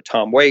lot of work with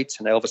Tom Waits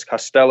and Elvis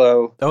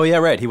Costello. Oh yeah,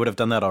 right. He would have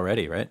done that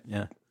already, right?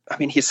 Yeah. I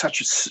mean, he's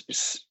such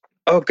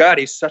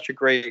a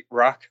great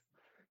rock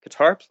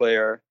guitar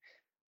player,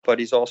 but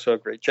he's also a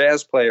great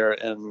jazz player,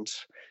 and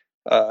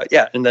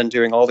then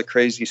doing all the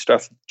crazy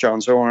stuff with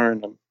John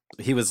Zorn. And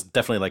he was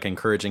definitely like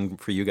encouraging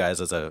for you guys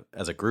as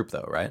a group,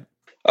 though, right?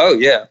 Oh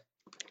yeah,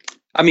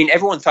 I mean,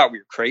 everyone thought we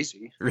were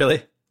crazy.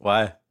 Really?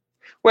 Why?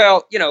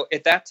 Well,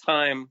 at that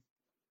time,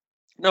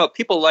 no,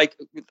 people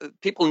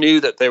knew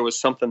that there was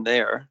something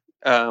there.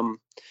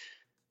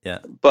 Yeah,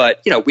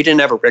 but we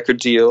didn't have a record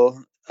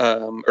deal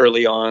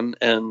early on,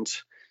 and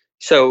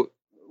so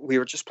we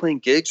were just playing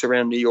gigs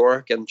around New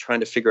York and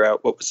trying to figure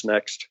out what was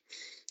next.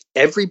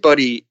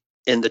 Everybody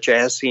in the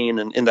jazz scene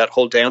and in that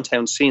whole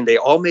downtown scene, they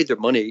all made their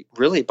money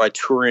really by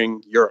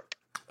touring Europe.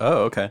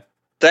 Oh, okay.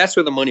 That's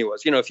where the money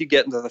was. If you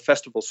get into the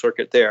festival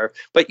circuit there,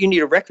 but you need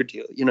a record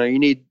deal. You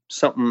need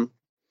something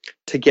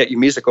to get your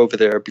music over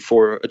there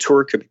before a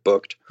tour could be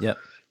booked. Yeah.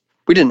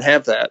 We didn't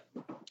have that.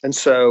 And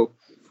so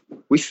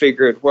we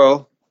figured,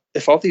 well,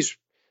 if all these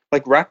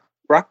like rock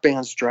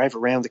bands drive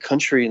around the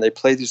country and they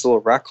play these little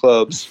rock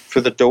clubs for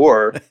the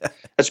door,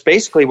 that's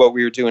basically what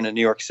we were doing in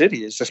New York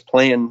City, is just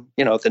playing,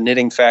 the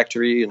Knitting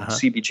Factory and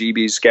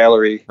CBGB's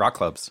Gallery rock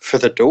clubs for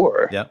the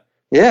door. Yeah.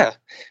 Yeah.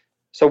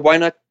 So why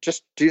not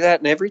just do that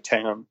in every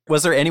town?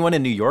 Was there anyone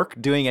in New York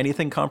doing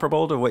anything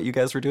comparable to what you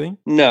guys were doing?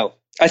 No.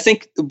 I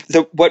think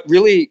what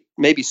really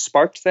maybe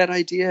sparked that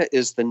idea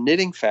is the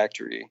Knitting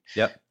Factory.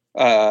 Yep.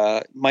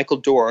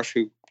 Michael Dorff,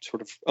 who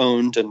sort of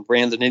owned and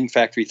ran the Knitting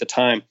Factory at the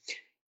time,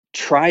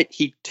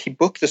 he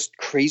booked this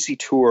crazy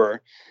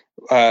tour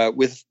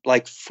with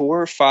like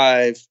 4 or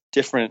 5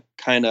 different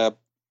kind of,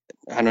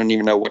 I don't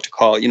even know what to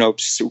call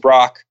it,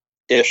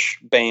 rock-ish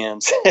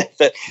bands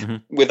that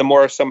with a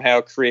more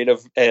somehow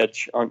creative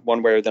edge on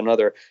one way or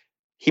another.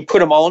 He put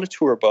them all in a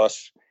tour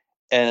bus,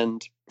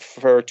 and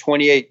for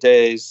 28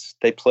 days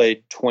they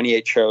played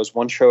 28 shows,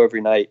 1 show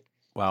every night.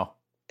 Wow.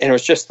 And it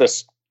was just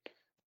this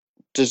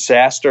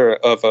disaster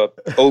of a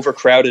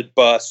overcrowded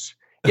bus,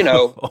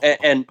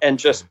 and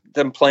just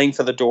them playing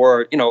for the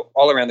door,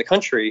 all around the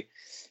country.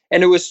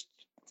 And it was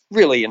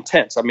really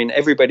intense. I mean,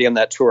 everybody on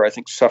that tour, I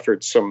think,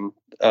 suffered some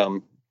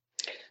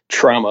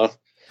trauma.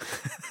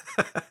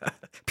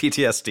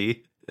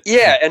 PTSD.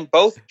 Yeah, and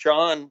both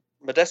John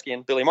Medeski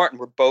and Billy Martin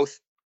were both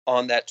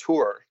on that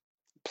tour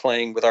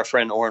playing with our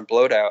friend Oren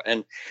Blodow.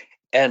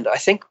 And I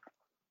think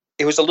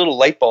it was a little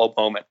light bulb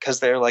moment, because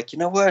they're like, you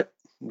know what?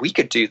 We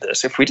could do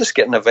this if we just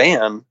get in a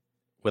van.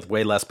 With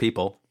way less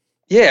people.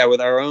 Yeah,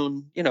 with our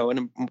own,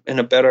 in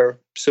a better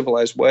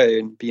civilized way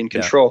and be in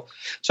control.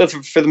 Yeah.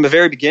 So for the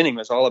very beginning, it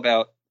was all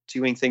about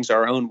doing things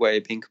our own way,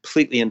 being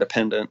completely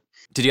independent.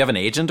 Did you have an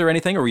agent or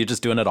anything, or were you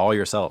just doing it all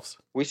yourselves?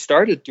 We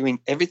started doing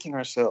everything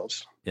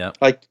ourselves. Yeah.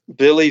 Like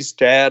Billy's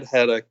dad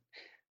had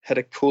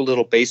a cool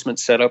little basement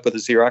set up with a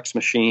Xerox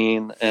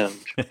machine, and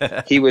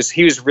he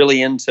was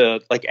really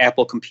into like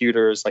Apple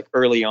computers like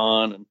early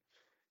on, and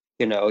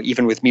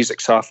even with music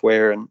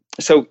software. And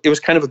so it was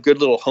kind of a good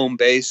little home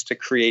base to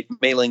create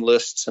mailing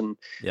lists and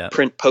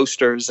print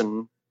posters.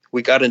 And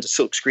we got into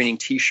silk screening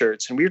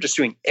T-shirts, and we were just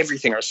doing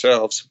everything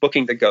ourselves,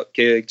 booking the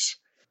gigs.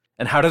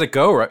 And how did it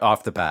go right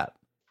off the bat?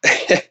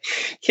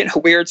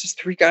 We were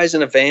just 3 guys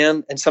in a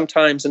van, and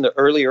sometimes in the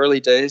early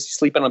days,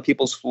 sleeping on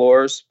people's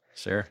floors.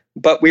 Sure.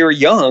 But we were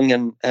young,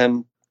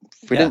 and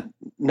we didn't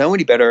know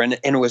any better. And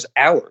it was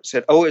ours.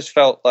 It always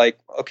felt like,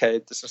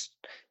 okay, this is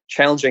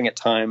challenging at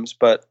times,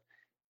 but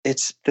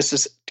this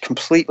is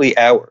completely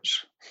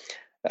ours.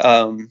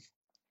 And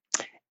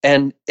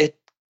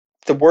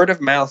the word of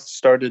mouth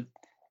started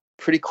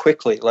pretty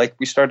quickly. Like,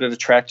 we started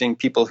attracting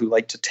people who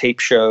like to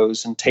tape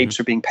shows, and tapes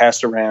are being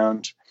passed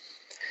around.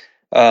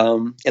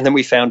 And then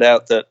we found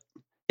out that,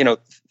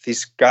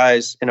 these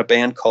guys in a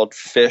band called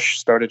Fish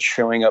started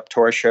showing up to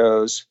our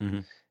shows.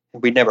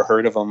 We'd never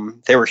heard of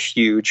them. They were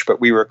huge,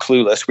 but we were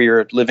clueless. We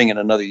were living in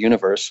another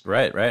universe.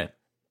 Right.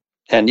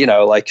 And,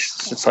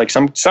 it's like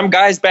some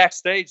guy's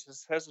backstage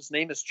says his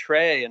name is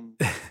Trey, and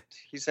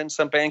he's in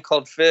some band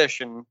called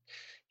Fish, and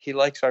he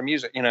likes our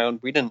music, and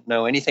we didn't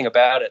know anything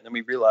about it. And then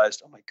we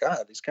realized, oh my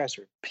God, these guys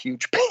are a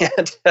huge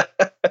band.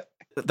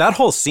 That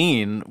whole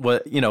scene,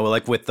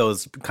 like with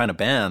those kind of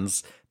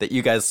bands that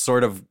you guys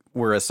sort of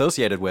were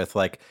associated with,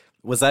 like,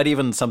 was that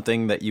even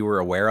something that you were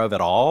aware of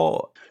at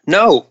all?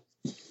 No,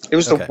 it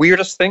was the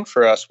weirdest thing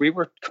for us. We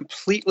were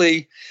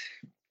completely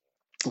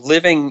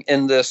living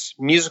in this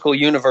musical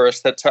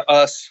universe that to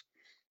us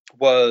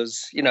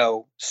was,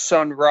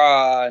 Sun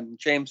Ra and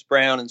James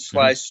Brown and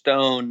Sly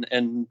Stone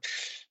and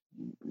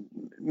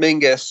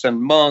Mingus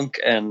and Monk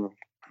and,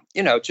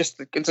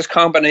 just this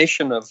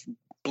combination of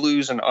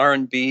blues and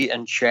R&B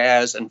and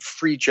jazz and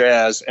free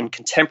jazz and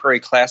contemporary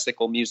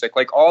classical music,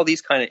 like all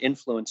these kind of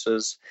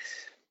influences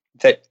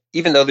that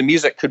even though the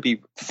music could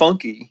be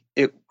funky,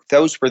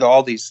 those were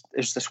all these,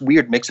 there's this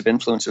weird mix of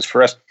influences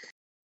for us.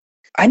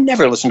 I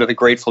never listened to the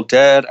Grateful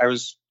Dead. I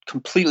was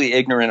completely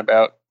ignorant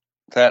about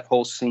that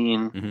whole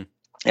scene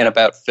and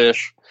about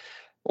Phish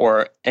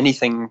or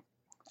anything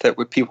that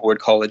people would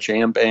call a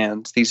jam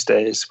band these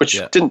days, which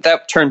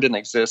that term didn't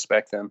exist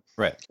back then.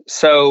 Right.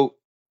 So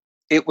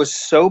it was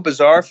so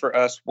bizarre for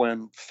us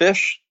when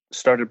Phish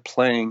started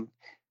playing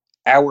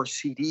our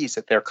CDs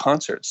at their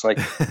concerts, like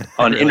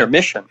on Really?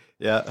 intermission.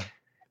 Yeah.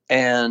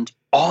 And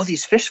all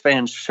these Phish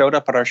fans showed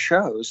up at our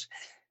shows.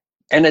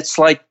 And it's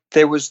like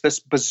there was this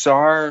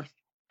bizarre,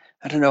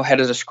 I don't know how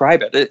to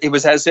describe it. It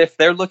was as if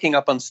they're looking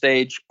up on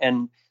stage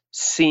and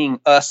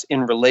seeing us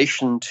in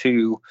relation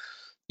to,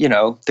 you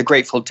know, the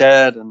Grateful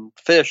Dead and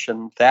Phish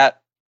and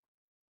that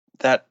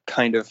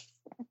kind of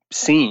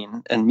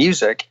scene and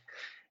music.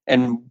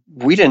 And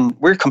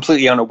we're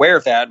completely unaware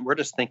of that. We're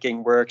just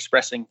thinking we're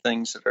expressing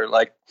things that are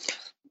like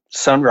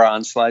Sun Ra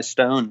and Sly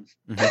Stone.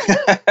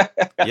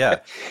 Yeah.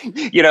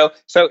 You know,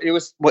 so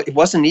it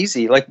wasn't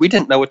easy. Like, we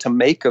didn't know what to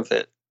make of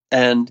it.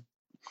 And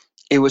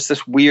it was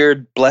this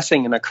weird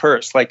blessing and a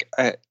curse. Like,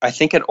 I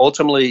think it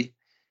ultimately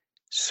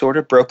sort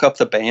of broke up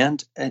the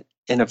band.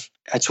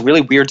 It's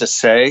really weird to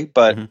say,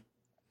 but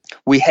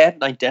we had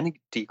an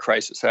identity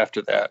crisis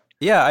after that.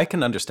 Yeah, I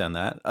can understand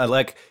that.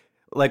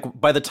 Like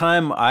by the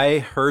time I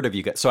heard of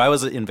you guys, so I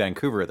was in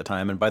Vancouver at the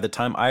time, and by the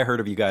time I heard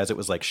of you guys, it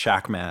was like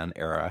Shackman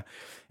era.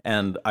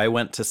 And I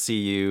went to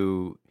see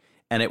you,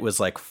 and it was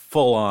like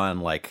full on,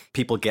 like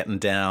people getting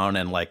down,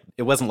 and like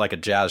it wasn't like a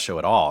jazz show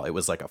at all. It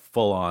was like a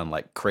full on,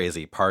 like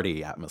crazy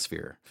party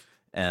atmosphere,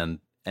 and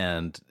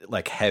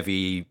like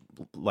heavy,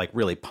 like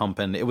really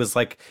pumping. It was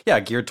like, yeah,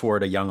 geared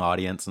toward a young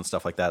audience and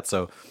stuff like that.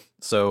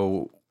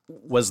 So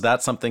was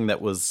that something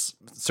that was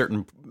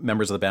certain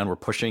members of the band were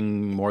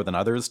pushing more than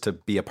others to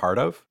be a part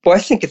of? Well, I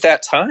think at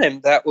that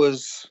time that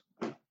was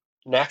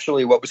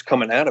naturally what was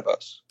coming out of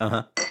us.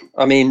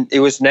 I mean,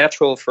 it was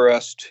natural for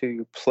us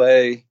to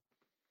play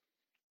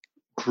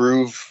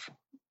groove,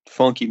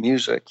 funky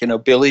music. You know,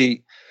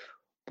 Billy,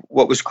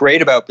 what was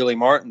great about Billy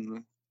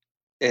Martin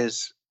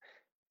is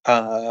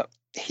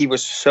he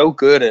was so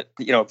good at,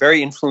 you know,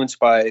 very influenced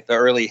by the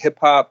early hip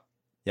hop.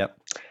 Yep.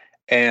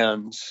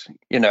 And,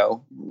 you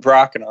know,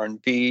 rock and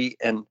R&B,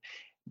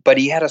 but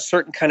he had a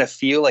certain kind of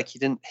feel, like he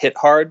didn't hit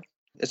hard.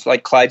 It's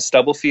like Clyde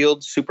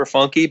Stubblefield, super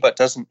funky, but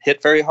doesn't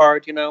hit very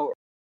hard, you know.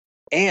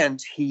 And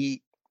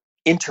he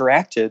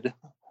interacted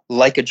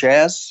like a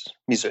jazz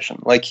musician.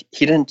 Like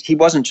he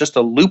wasn't just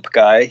a loop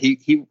guy.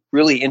 He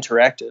really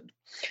interacted.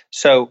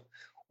 So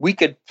we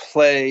could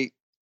play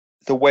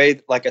the way,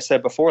 like I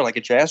said before, like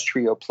a jazz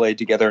trio played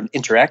together and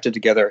interacted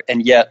together,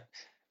 and yet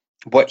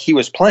what he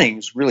was playing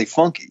is really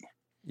funky.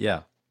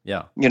 Yeah.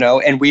 Yeah. You know,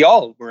 and we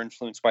all were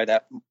influenced by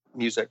that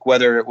music,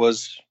 whether it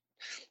was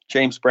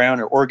James Brown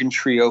or organ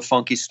trio,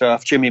 funky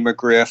stuff, Jimmy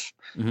McGriff,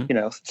 you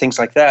know, things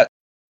like that.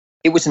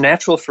 It was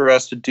natural for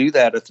us to do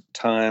that at the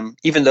time,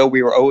 even though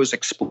we were always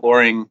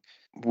exploring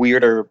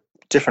weirder,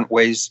 different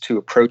ways to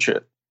approach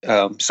it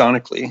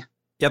sonically.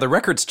 Yeah, the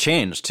records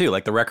changed too.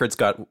 Like the records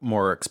got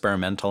more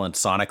experimental and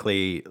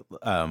sonically,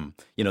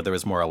 you know, there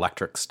was more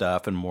electric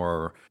stuff and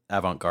more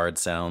avant-garde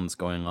sounds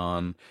going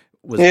on.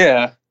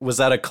 Was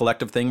that a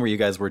collective thing where you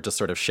guys were just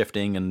sort of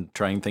shifting and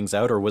trying things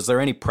out? Or was there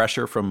any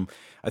pressure from,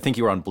 I think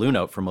you were on Blue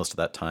Note for most of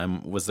that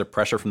time. Was there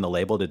pressure from the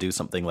label to do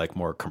something like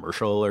more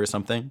commercial or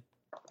something?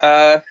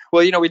 Well,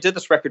 you know, we did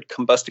this record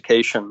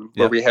Combustication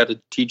where we had a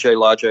DJ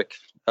Logic,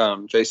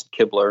 Jason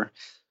Kibler.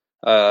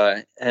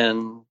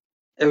 And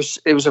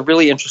it was a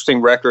really interesting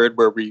record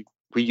where we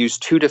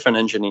used two different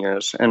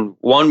engineers. And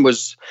one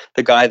was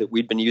the guy that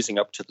we'd been using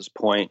up to this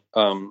point,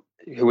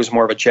 who was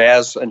more of a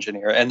jazz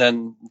engineer. And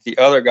then the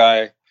other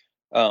guy,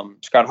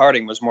 Scott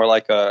Harding, was more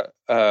like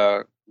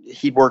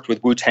he'd worked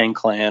with Wu-Tang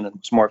Clan and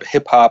was more of a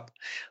hip hop,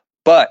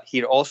 but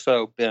he'd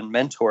also been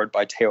mentored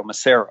by Teo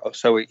Macero.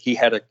 So he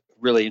had a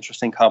really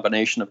interesting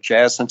combination of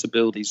jazz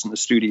sensibilities in the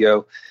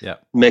studio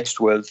mixed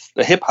with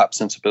the hip hop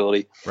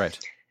sensibility. Right.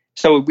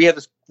 So we had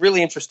this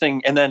really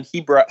interesting, and then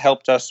he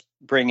helped us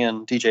bring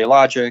in DJ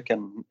Logic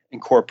and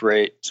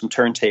incorporate some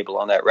turntable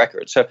on that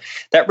record. So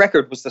that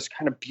record was this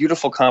kind of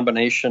beautiful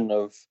combination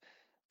of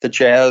the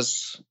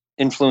jazz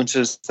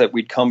influences that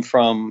we'd come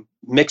from,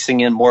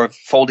 mixing in more,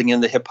 folding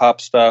in the hip hop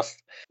stuff,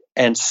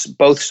 and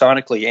both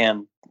sonically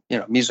and, you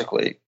know,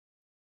 musically.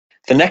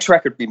 The next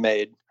record we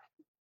made,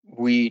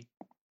 we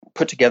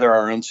put together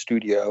our own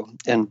studio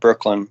in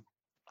Brooklyn,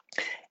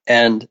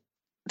 and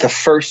the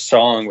first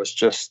song was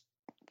just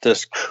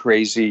this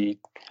crazy,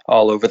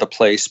 all over the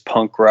place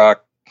punk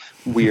rock,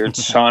 weird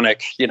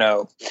sonic, you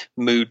know,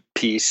 mood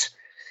piece.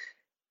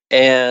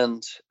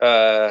 And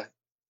it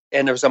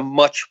was a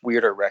much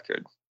weirder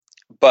record,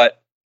 but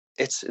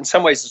it's in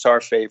some ways it's our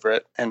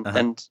favorite. And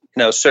you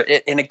know, so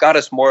it got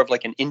us more of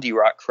like an indie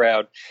rock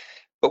crowd,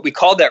 but we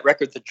called that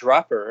record The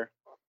Dropper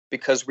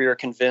because we were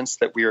convinced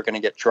that we were going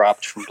to get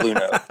dropped from Blue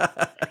Note.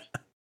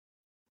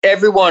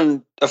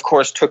 Everyone, of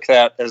course, took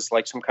that as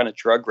like some kind of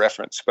drug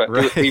reference, but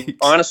we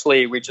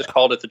honestly just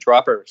called it The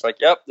Dropper. It's like,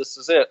 yep, this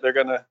is it. They're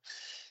gonna,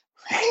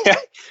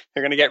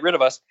 they're going to get rid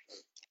of us.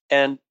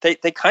 And they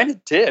kind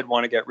of did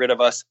want to get rid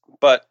of us,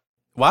 but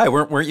why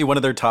weren't you one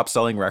of their top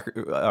selling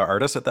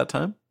artists at that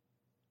time?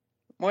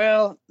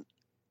 Well,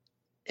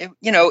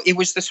 it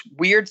was this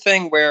weird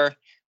thing where,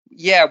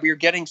 yeah, we were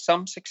getting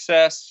some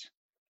success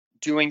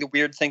doing the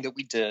weird thing that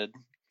we did.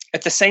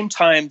 At the same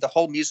time, the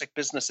whole music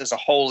business as a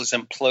whole is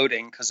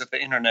imploding because of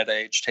the internet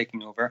age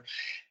taking over.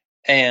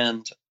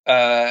 And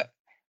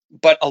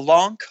but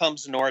along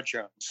comes Norah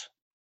Jones.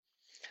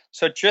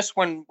 So just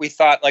when we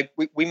thought, like,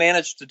 we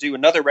managed to do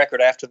another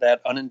record after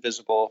that,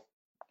 Uninvisible.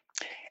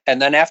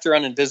 And then after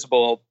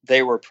Uninvisible,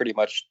 they were pretty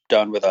much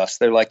done with us.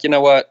 They're like, you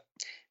know what?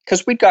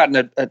 Because we'd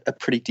gotten a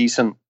pretty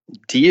decent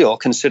deal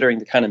considering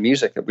the kind of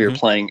music that we were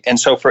playing. And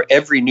so for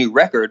every new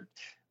record,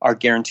 our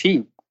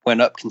guarantee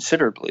went up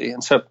considerably.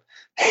 And so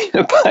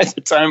by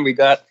the time we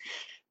got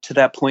to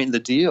that point in the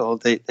deal,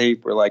 they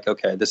were like,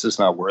 okay, this is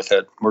not worth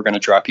it. We're going to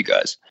drop you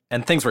guys.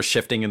 And things were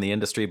shifting in the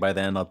industry by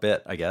then a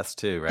bit, I guess,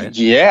 too, right?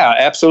 Yeah,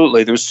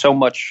 absolutely. There was so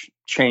much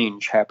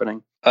change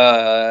happening.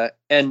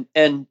 And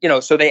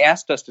so they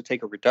asked us to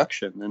take a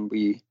reduction, and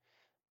we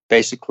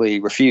basically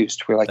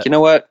refused. We're like, you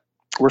know what?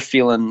 We're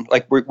feeling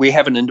like we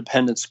have an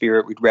independent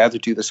spirit. We'd rather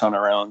do this on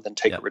our own than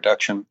take a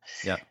reduction.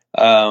 Yeah.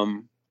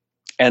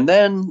 And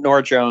then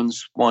Norah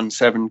Jones won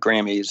 7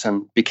 Grammys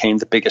and became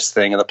the biggest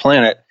thing on the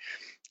planet.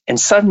 And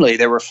suddenly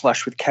they were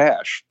flush with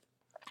cash.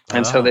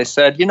 And so they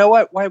said, you know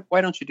what,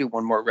 why don't you do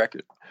one more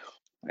record?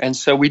 And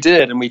so we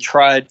did. And we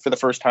tried for the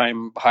first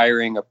time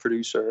hiring a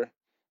producer,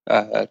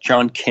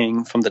 John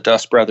King from the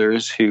Dust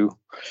Brothers, who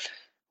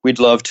we'd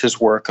loved his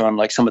work on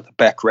like some of the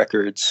Beck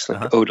records,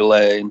 like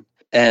Odelay.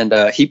 And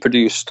he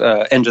produced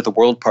End of the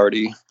World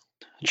Party,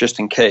 Just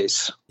in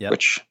Case,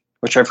 which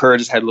I've heard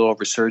has had a little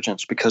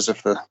resurgence because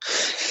of the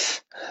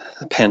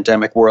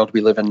pandemic world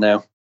we live in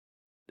now.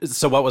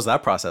 So what was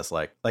that process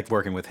like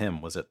working with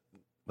him? Was it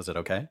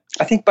okay?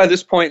 I think by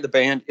this point, the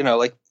band,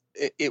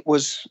 it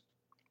was,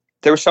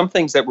 there were some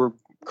things that were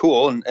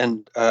cool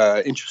and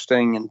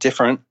interesting and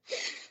different.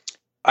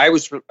 I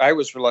was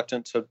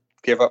reluctant to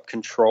give up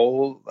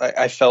control.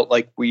 I felt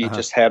like we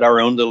just had our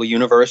own little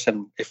universe.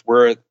 And if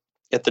we're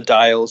at the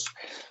dials,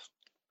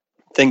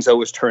 things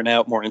always turn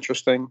out more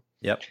interesting.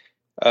 Yep.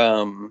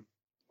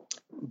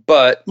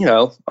 But,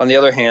 on the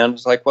other hand,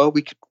 it's like, well,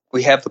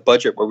 we have the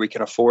budget where we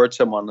can afford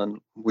someone, and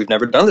we've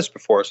never done this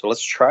before, so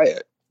let's try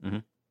it. Mm-hmm.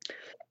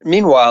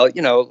 Meanwhile,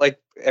 like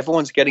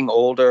everyone's getting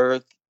older,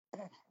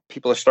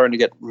 people are starting to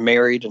get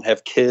married and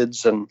have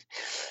kids, and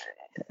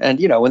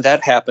when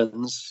that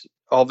happens,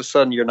 all of a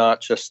sudden you're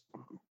not just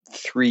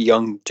 3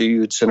 young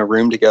dudes in a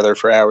room together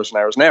for hours and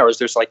hours and hours.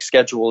 There's like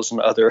schedules and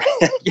other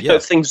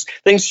things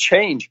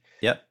change.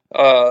 Yeah.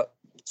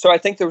 So I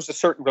think there was a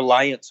certain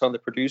reliance on the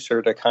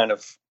producer to kind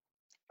of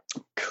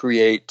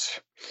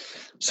create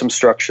some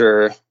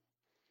structure,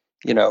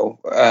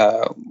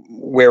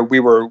 where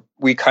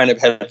we kind of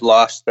had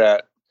lost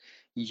that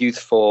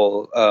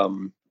youthful,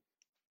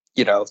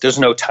 there's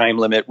no time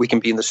limit. We can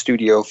be in the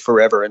studio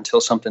forever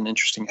until something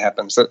interesting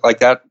happens.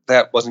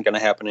 That wasn't going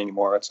to happen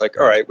anymore. It's like,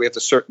 all right, we have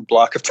a certain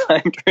block of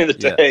time during the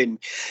day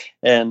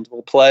and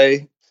we'll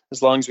play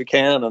as long as we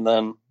can. And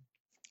then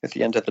at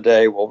the end of the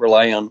day, we'll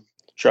rely on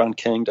John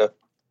King to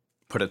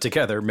put it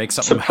together, make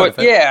something out of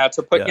it. Yeah,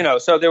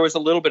 so there was a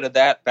little bit of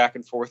that back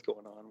and forth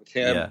going on with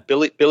him. Yeah.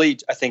 Billy,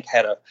 I think,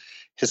 had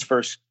his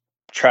first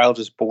child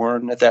was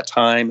born at that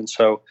time. And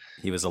so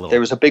there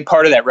was a big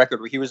part of that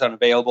record where he was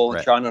unavailable.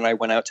 Right. John and I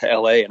went out to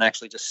LA and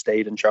actually just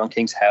stayed in John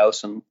King's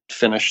house and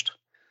finished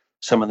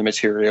some of the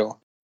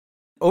material.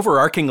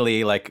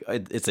 Overarchingly, like,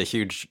 it's a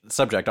huge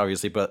subject,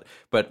 obviously, but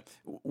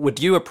would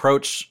you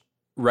approach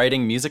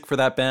writing music for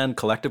that band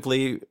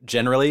collectively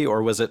generally,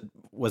 or was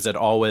it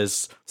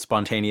always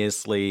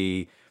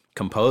spontaneously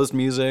composed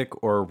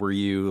music, or were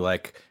you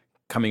like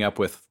coming up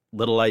with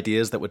little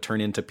ideas that would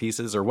turn into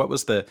pieces, or what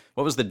was the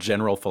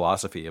general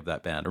philosophy of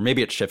that band? Or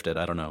maybe it shifted,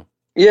 I don't know.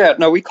 Yeah,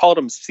 no, we called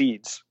them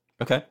Seeds.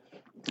 Okay.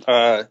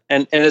 And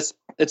it's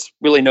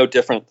really no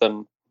different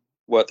than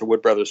what the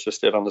Wood Brothers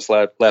just did on this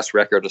last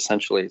record.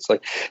 Essentially, it's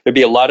like there'd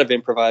be a lot of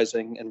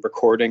improvising and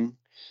recording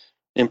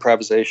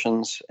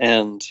improvisations,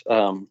 and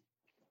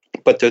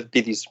but there'd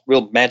be these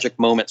real magic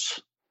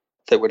moments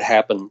that would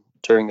happen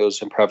during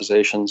those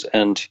improvisations,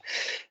 and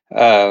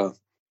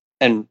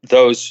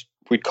those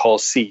we'd call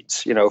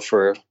seeds,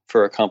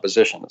 for a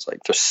composition. It's like,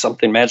 there's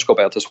something magical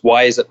about this.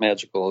 Why is it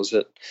magical? Is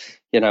it,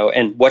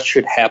 and what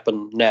should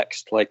happen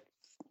next? Like,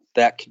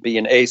 that could be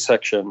an A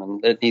section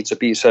and it needs a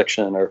B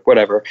section or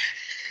whatever.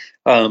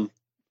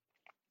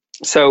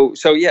 So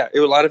yeah, a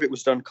lot of it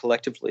was done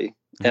collectively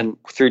and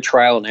through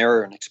trial and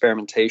error and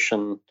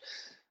experimentation,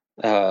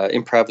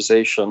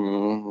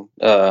 improvisation,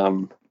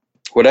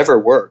 whatever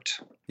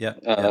worked. Yeah.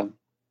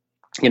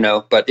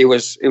 But it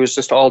was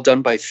just all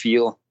done by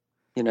feel.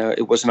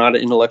 It was not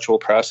an intellectual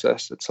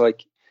process. It's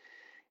like,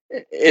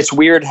 it's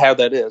weird how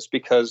that is,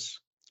 because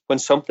when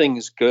something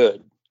is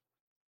good,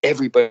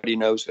 everybody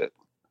knows it.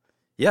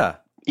 Yeah.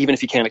 Even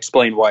if you can't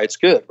explain why it's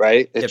good,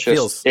 right? It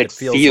feels like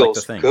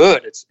the thing.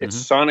 Good. It's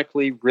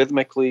sonically,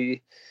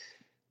 rhythmically,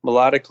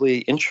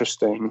 melodically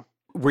interesting.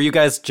 Were you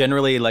guys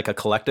generally like a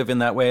collective in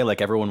that way?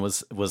 Like everyone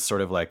was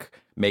sort of like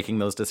making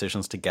those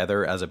decisions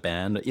together as a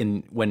band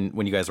in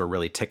when you guys were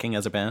really ticking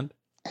as a band?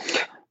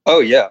 Oh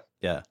yeah.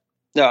 Yeah.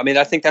 No, I mean,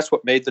 I think that's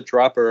what made the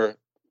Dropper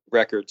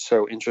record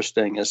so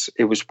interesting is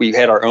we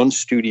had our own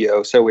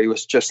studio. So it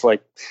was just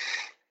like,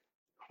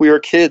 we were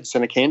kids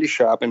in a candy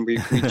shop, and we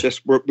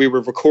just we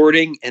were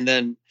recording. And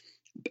then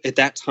at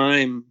that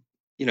time,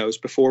 you know, it was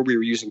before we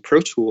were using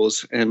Pro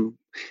Tools, and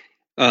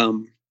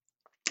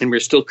we were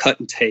still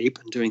cutting tape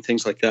and doing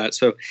things like that.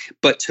 So,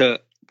 but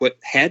what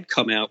had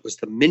come out was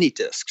the mini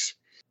discs.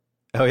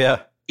 Oh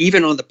yeah.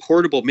 Even on the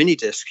portable mini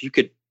disc, you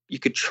could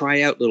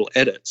try out little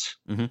edits.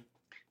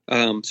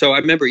 Mm-hmm. So I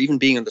remember even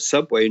being on the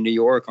subway in New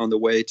York on the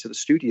way to the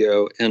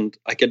studio, and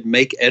I could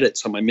make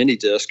edits on my mini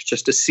disc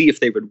just to see if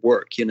they would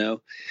work, you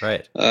know?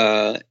 Right.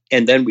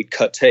 And then we'd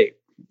cut tape,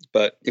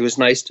 but it was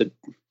nice to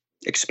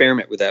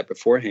experiment with that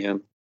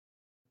beforehand.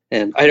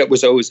 And I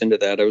was always into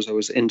that. I was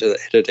always into the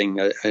editing.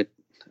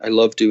 I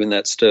love doing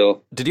that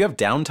still. Did you have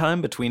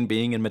downtime between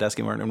being in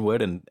Medeski Martin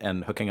Wood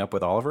and hooking up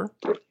with Oliver?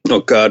 Oh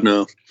God,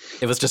 no.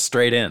 It was just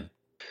straight in.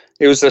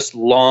 It was this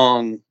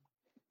long,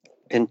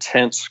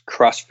 intense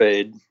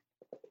crossfade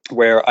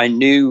where I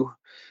knew.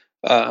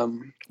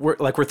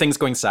 Were things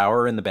going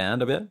sour in the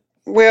band a bit?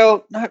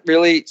 Well, not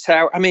really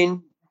sour. I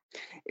mean,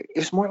 it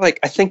was more like,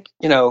 I think,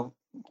 you know,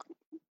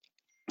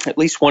 at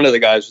least one of the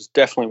guys was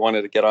definitely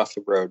wanted to get off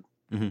the road.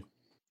 Mm-hmm.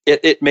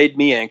 It made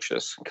me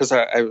anxious because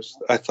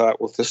I thought,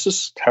 well, this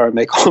is how I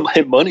make all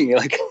my money.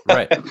 Like,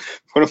 right.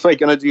 What am I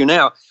going to do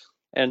now?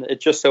 And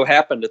it just so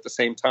happened at the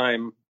same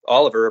time,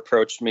 Oliver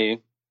approached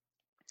me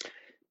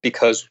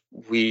because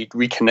we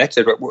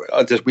reconnected.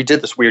 We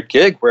did this weird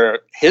gig where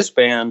his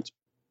band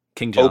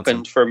King Johnson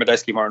opened for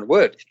Medeski Martin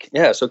Wood.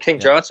 Yeah, so King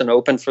Johnson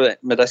opened for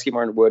Medeski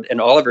Martin Wood, and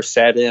Oliver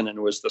sat in, and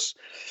it was this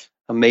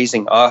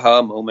amazing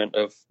aha moment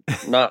of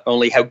not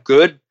only how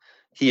good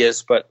he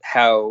is, but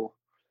how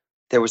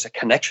there was a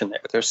connection there.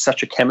 There's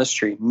such a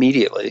chemistry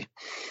immediately.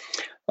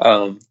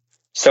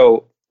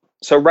 So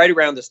right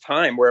around this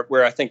time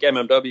where I think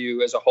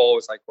MMW as a whole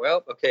was like,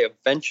 well, okay,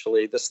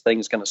 eventually this thing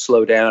is going to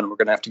slow down and we're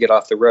going to have to get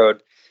off the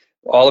road.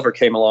 Oliver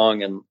came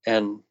along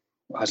and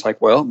I was like,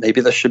 well,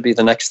 maybe this should be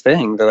the next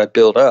thing that I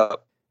build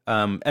up.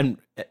 And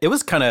it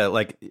was kind of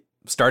like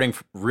starting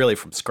really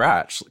from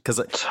scratch, because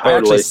Totally. I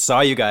actually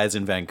saw you guys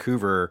in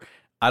Vancouver,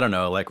 I don't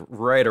know, like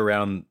right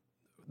around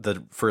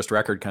the first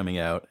record coming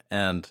out,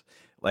 and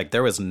like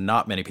there was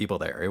not many people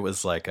there. It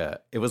was like a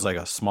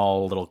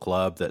small little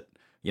club that,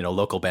 you know,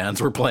 local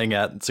bands were playing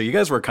at. So you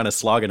guys were kind of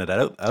slogging it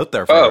out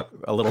there for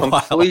a little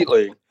while.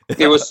 Completely.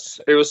 It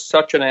was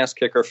such an ass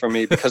kicker for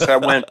me because I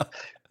went,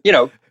 you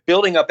know,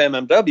 building up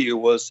MMW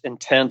was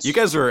intense. You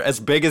guys were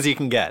as big as you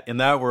can get in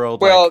that world.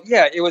 Well,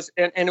 yeah, it was,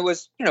 and it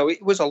was, you know,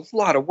 it was a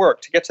lot of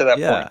work to get to that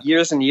point.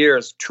 Years and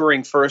years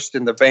touring first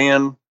in the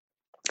van,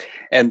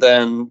 and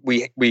then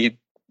we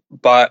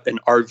bought an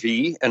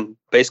RV and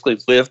basically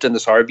lived in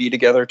this RV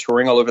together,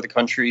 touring all over the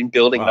country and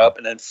building up.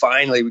 And then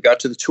finally we got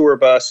to the tour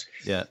bus.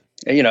 Yeah.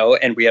 You know,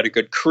 and we had a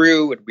good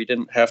crew, and we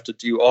didn't have to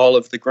do all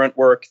of the grunt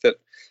work that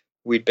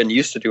we'd been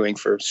used to doing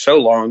for so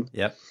long.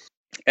 Yeah.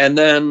 And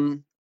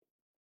then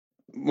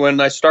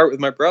when I start with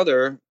my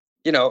brother,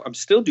 you know, I'm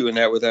still doing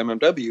that with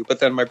MMW, but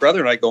then my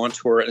brother and I go on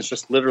tour, and it's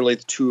just literally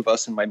the two of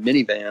us in my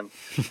minivan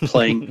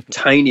playing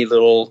tiny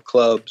little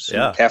clubs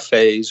and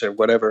cafes or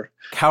whatever.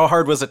 How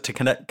hard was it to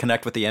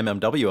connect with the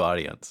MMW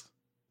audience?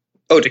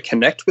 Oh, to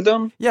connect with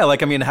them? Yeah,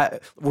 like, I mean,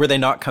 were they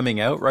not coming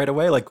out right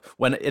away? Like,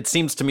 when it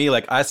seems to me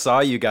like I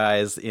saw you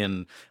guys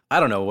in, I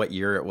don't know what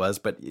year it was,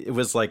 but it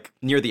was like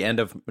near the end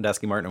of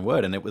Medeski Martin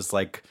Wood, and it was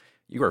like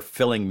you were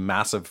filling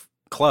massive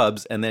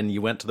clubs, and then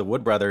you went to the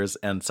Wood Brothers,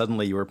 and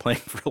suddenly you were playing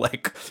for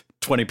like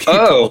 20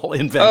 people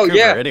in Vancouver. Oh,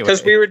 yeah, anyway.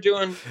 because we were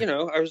doing, you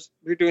know,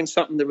 we were doing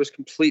something that was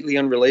completely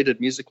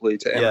unrelated musically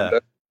to MMW.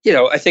 You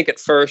know, I think at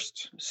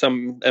first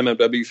some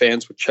MMW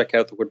fans would check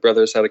out the Wood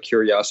Brothers out of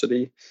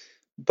curiosity,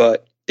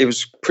 but it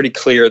was pretty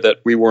clear that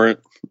we weren't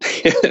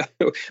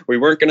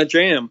going to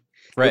jam.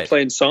 Right. We're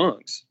playing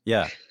songs.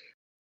 Yeah.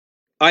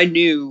 I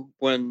knew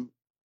when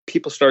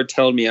people started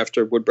telling me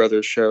after Wood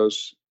Brothers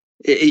shows,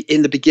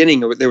 in the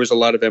beginning, there was a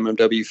lot of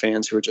MMW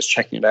fans who were just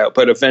checking it out,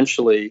 but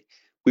eventually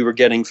we were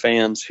getting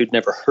fans who'd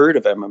never heard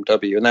of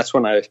MMW, and that's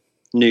when I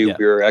knew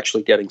we were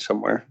actually getting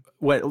somewhere.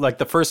 Like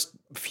the first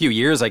few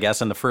years, I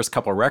guess, and the first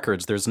couple of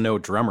records, there's no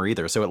drummer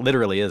either, so it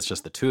literally is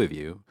just the two of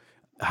you.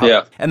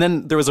 And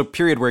then there was a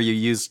period where you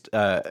used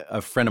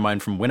a friend of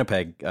mine from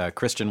Winnipeg,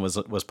 Christian,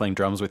 was playing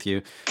drums with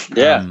you.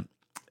 Yeah.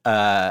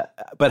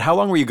 But how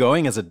long were you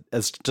going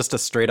as just a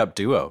straight up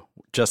duo,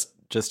 just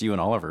you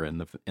and Oliver in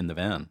the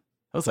van?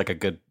 That was like a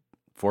good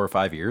 4 or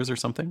 5 years or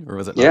something, or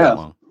was it not that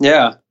long?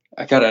 Yeah.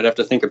 I'd have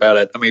to think about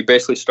it. I mean,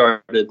 basically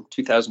started in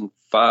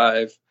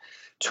 2005,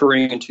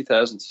 touring in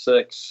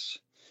 2006.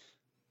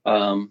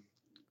 John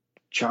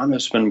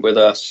has been with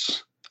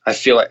us, I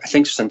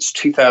think since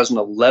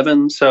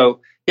 2011.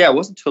 So yeah, it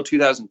wasn't until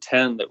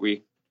 2010 that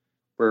we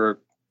were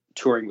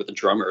touring with a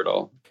drummer at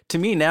all. To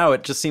me now,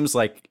 it just seems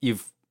like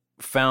you've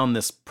found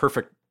this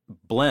perfect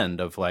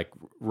blend of like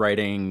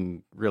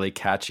writing really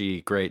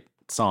catchy, great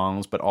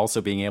songs, but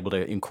also being able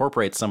to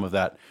incorporate some of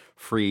that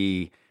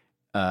free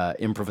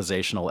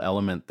improvisational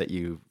element that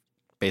you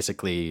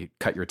basically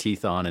cut your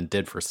teeth on and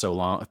did for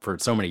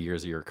so many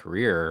years of your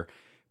career.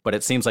 But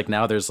it seems like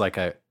now there's like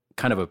a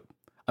kind of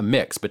a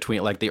mix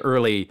between, like, the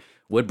early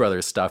Wood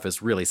Brothers stuff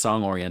is really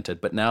song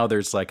oriented, but now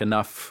there's like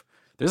enough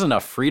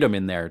freedom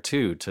in there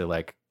too to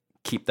like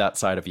keep that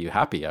side of you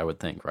happy, I would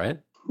think, right?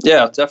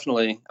 Yeah,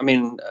 definitely. I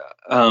mean,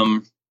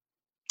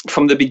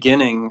 from the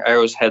beginning, I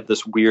always had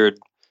this weird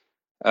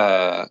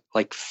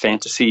like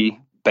fantasy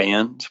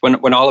band.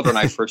 When Oliver and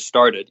I first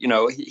started, you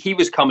know, he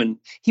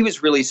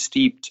was really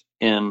steeped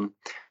in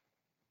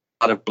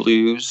a lot of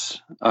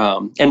blues,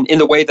 and in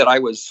the way that I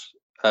was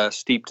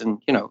steeped in,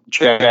 you know,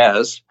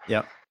 jazz.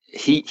 Yeah.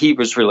 He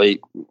was really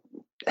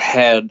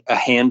had a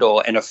handle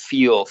and a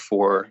feel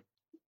for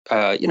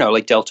you know,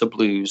 like Delta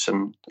blues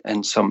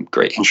and some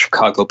great in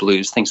Chicago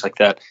blues, things like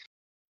that.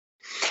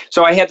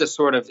 So I had to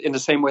sort of, in the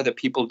same way that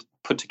people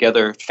put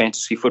together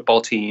fantasy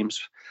football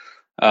teams,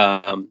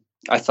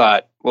 I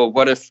thought, well,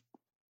 what if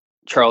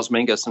Charles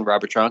Mingus and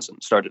Robert Johnson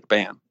started a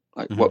band?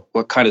 Like,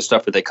 what kind of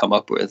stuff would they come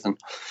up with? And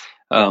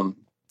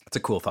it's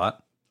a cool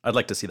thought. I'd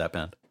like to see that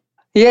band.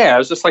 Yeah, it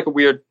was just like a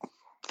weird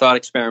thought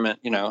experiment.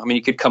 You know, I mean,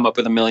 you could come up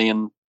with a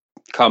million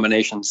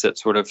combinations that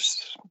sort of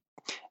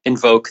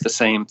invoke the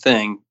same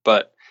thing,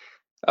 but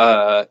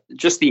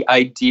just the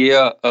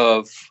idea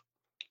of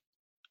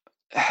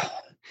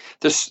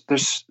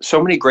there's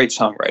so many great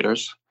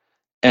songwriters,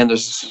 and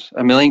there's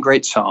a million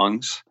great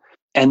songs,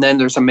 and then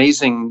there's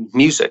amazing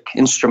music,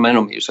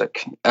 instrumental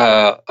music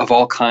of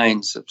all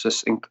kinds. It's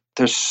just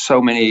there's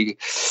so many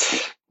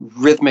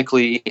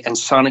rhythmically and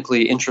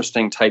sonically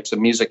interesting types of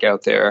music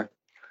out there.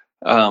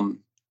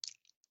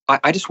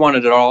 I just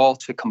wanted it all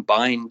to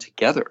combine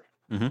together.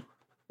 Mm-hmm.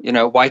 You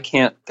know, why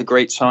can't the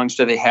great songs,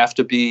 do they have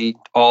to be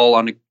all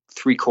on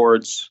 3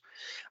 chords?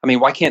 I mean,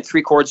 why can't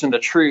 3 chords into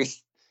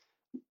Truth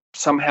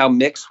somehow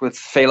mix with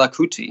Fela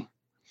Kuti?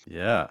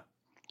 Yeah.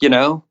 You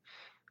know,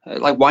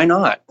 like, why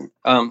not?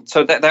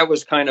 So that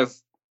was kind of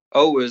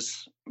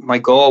always my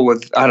goal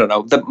with, I don't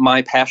know,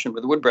 my passion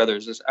with the Wood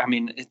Brothers is, I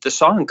mean, the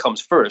song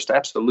comes first,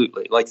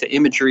 absolutely. Like the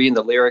imagery and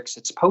the lyrics,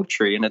 it's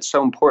poetry and it's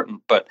so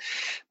important. But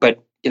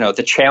you know,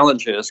 the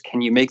challenge is, can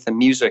you make the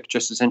music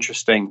just as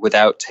interesting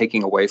without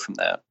taking away from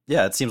that?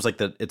 Yeah, it seems like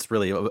that it's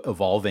really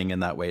evolving in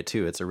that way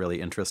too. It's a really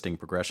interesting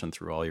progression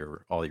through all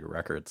your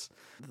records.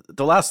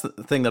 The last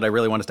thing that I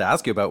really wanted to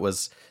ask you about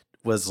was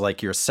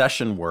like your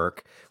session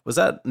work. Was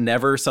that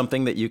never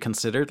something that you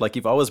considered? Like,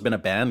 you've always been a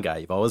band guy,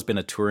 you've always been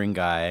a touring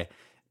guy.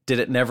 Did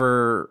it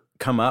never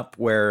come up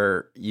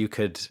where you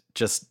could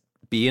just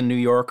be in New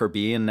York or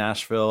be in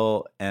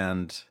Nashville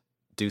and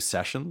do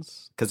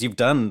sessions? Because you've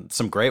done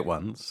some great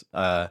ones,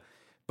 but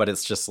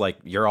it's just like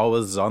you're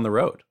always on the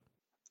road.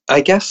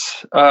 I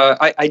guess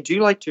I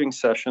do like doing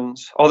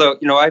sessions, although,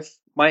 you know,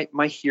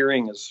 my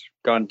hearing has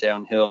gone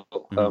downhill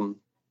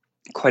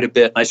quite a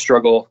bit. I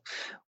struggle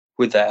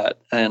with that,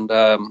 and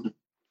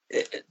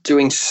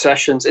doing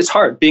sessions, it's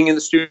hard. Being in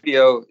the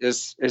studio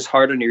is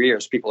hard on your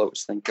ears. People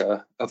always think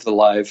of the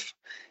live,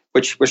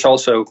 which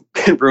also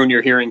can ruin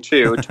your hearing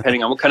too,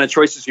 depending on what kind of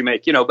choices you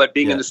make, you know, but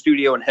being in the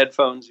studio and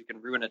headphones, you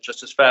can ruin it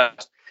just as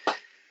fast.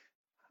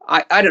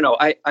 I don't know.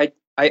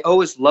 I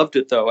always loved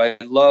it though. I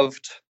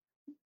loved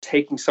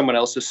taking someone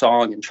else's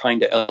song and trying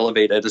to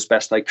elevate it as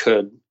best I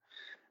could.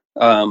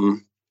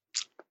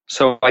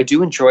 So I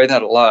do enjoy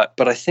that a lot,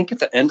 but I think at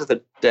the end of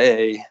the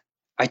day,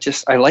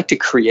 I like to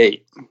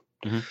create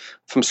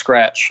from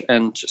scratch,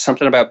 and just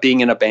something about being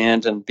in a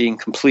band and being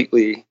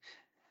completely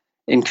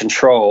in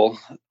control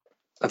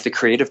of the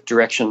creative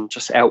direction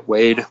just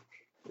outweighed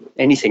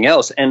anything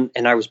else. And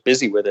I was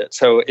busy with it.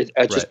 So it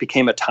just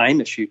became a time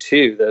issue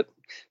too, that,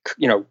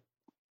 you know,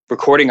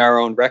 recording our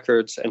own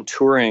records and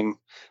touring,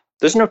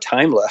 there's no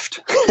time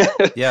left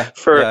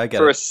for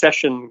a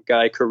session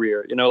guy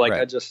career, you know, like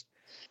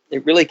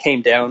it really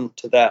came down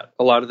to that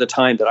a lot of the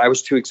time, that I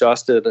was too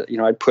exhausted. You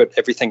know, I'd put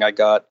everything I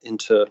got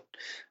into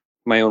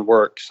my own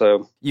work.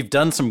 So you've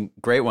done some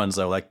great ones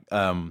though. Like,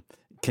 can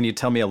you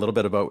tell me a little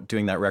bit about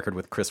doing that record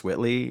with Chris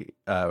Whitley?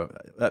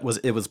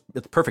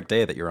 It's Perfect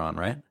Day that you're on,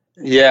 right?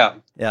 Yeah.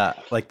 Yeah.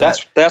 Like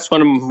that's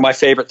one of my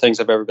favorite things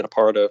I've ever been a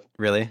part of.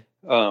 Really?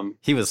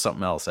 He was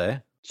something else, eh?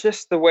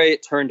 Just the way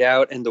it turned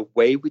out and the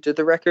way we did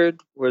the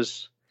record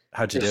was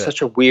How'd you do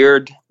such a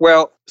weird,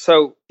 well,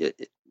 so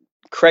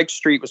Craig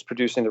Street was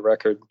producing the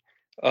record.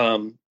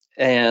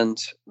 And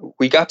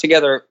we got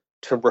together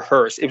to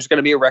rehearse. It was going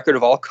to be a record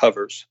of all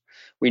covers.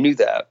 We knew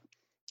that.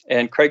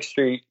 And Craig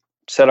Street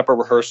set up a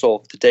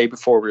rehearsal the day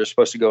before we were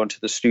supposed to go into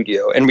the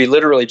studio. And we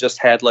literally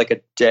just had like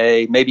a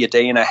day, maybe a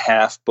day and a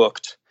half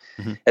booked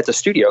at the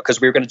studio,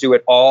 because we were going to do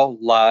it all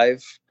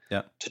live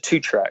to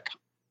 2-track.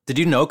 Did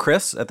you know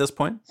Chris at this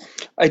point?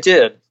 I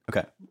did.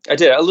 Okay. I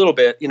did a little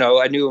bit. You know,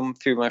 I knew him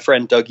through my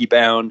friend Dougie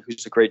Bound,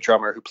 who's a great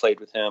drummer who played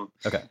with him.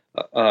 Okay.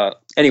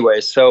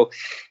 Anyway, so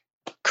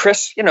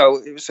Chris, you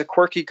know, he was a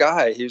quirky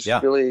guy. He was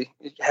really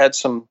had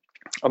some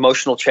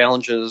emotional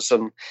challenges,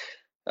 and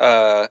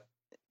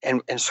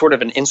sort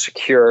of an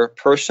insecure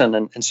person.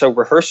 And so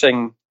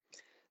rehearsing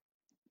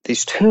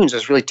these tunes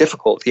is really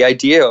difficult. The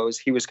idea was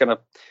he was going to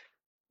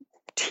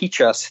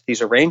teach us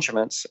these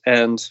arrangements,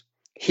 and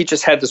he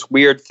just had this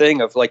weird thing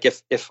of like,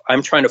 if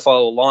I'm trying to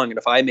follow along and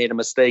if I made a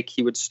mistake,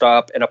 he would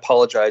stop and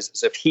apologize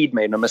as if he'd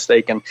made a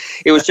mistake. And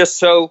it was just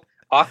so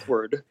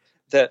awkward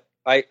that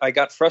I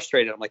got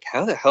frustrated. I'm like,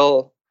 how the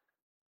hell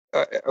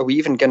are we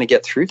even going to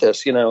get through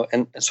this?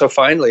 And so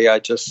finally I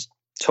just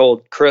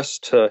told Chris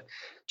to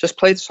just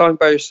play the song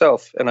by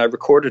yourself. And I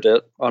recorded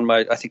it on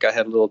I think I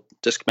had a little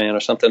Discman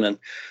or something.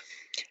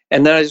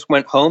 And then I just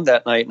went home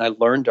that night and I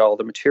learned all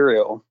the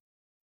material.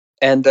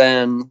 And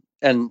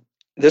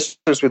this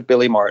was with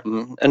Billy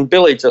Martin, and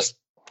Billy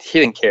he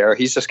didn't care.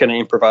 He's just going to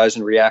improvise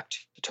and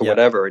react to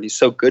whatever. And he's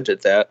so good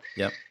at that.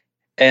 Yep.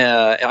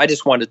 And I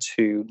just wanted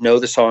to know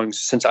the songs.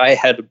 Since I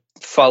had to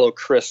follow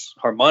Chris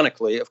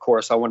harmonically, of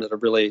course, I wanted to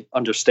really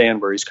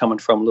understand where he's coming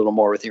from a little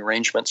more with the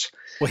arrangements.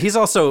 Well, he's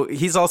also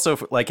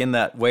like in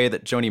that way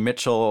that Joni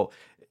Mitchell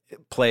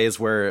plays,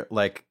 where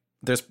like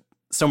there's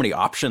so many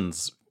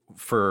options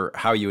for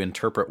how you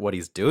interpret what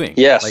he's doing.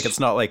 Yes. Like it's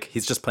not like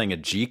he's just playing a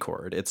G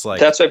chord. It's like,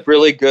 that's a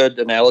really good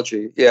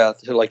analogy. Yeah.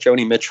 To like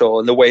Joni Mitchell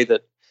and the way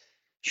that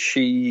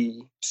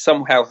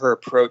somehow her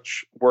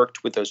approach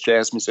worked with those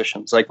jazz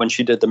musicians. Like when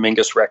she did the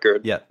Mingus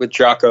record with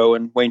Jaco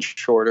and Wayne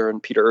Shorter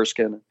and Peter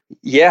Erskine.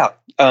 Yeah.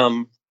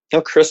 No,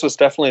 Chris was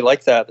definitely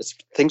like that.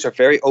 Things are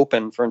very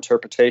open for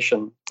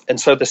interpretation. And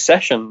so the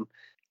session,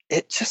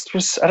 it just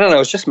was, I don't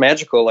know, it's just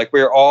magical. Like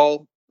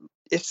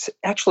it's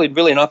actually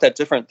really not that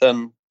different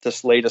than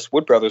this latest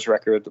Wood Brothers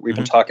record that we've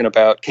been talking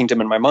about,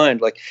 Kingdom in My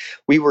Mind. Like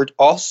we were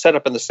all set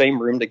up in the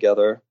same room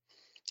together.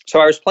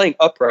 So I was playing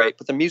upright,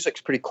 but the music's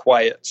pretty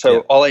quiet. So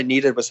all I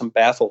needed was some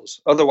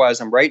baffles.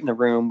 Otherwise, I'm right in the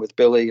room with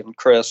Billy and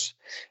Chris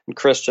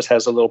just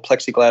has a little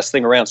plexiglass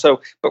thing around.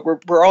 So, but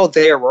we're all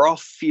there. We're all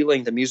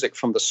feeling the music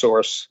from the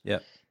source. Yeah.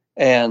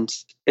 And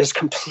it's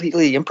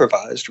completely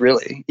improvised,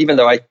 really, even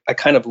though I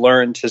kind of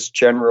learned his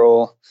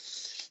general,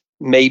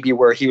 maybe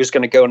where he was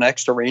going to go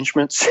next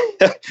arrangements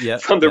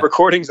from the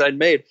recordings I'd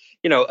made,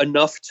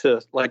 enough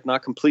to like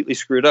not completely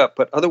screw it up.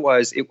 But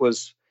otherwise it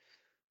was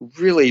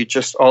really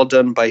just all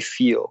done by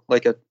feel,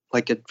 like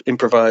an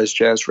improvised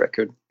jazz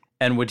record.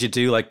 And would you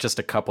do like just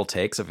a couple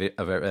takes of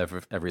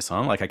every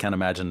song? Like I can't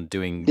imagine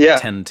doing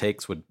 10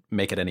 takes would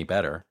make it any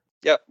better.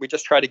 Yeah, we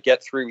just try to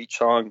get through each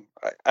song.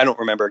 I don't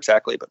remember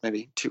exactly, but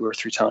maybe 2 or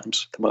 3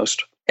 times the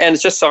most. And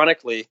it's just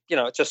sonically,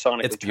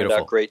 it's turned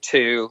out great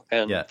too.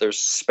 And there's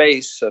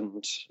space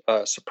and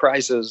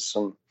surprises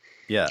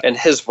and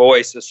his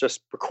voice is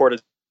just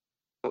recorded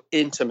so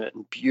intimate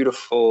and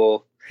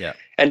beautiful. Yeah.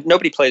 And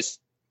nobody plays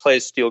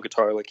steel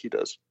guitar like he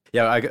does.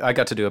 Yeah, I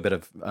got to do a bit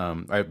of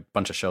a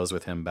bunch of shows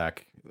with him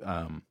back.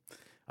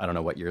 I don't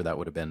know what year that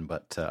would have been,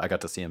 but I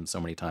got to see him so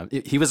many times.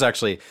 He was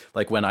actually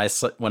like when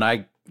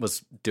I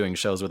was doing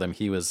shows with him,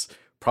 he was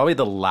probably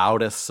the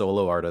loudest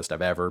solo artist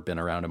I've ever been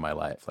around in my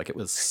life. Like it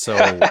was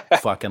so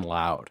fucking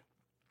loud.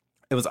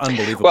 It was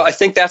unbelievable. Well, I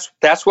think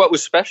that's what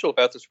was special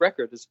about this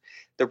record. Is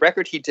the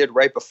record he did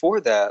right before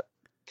that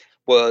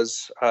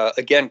was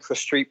again Chris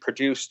Street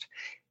produced,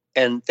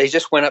 and they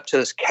just went up to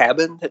this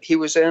cabin that he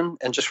was in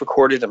and just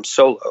recorded him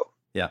solo.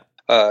 Yeah.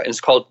 And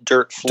it's called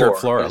Dirt Floor. Dirt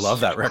Floor. I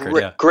love that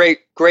record. Great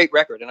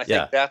record. And I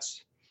think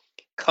that's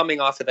coming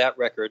off of that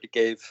record. It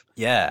gave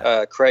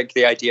Craig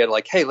the idea to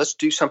like, hey, let's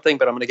do something,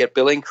 but I'm going to get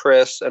Billy and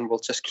Chris and we'll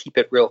just keep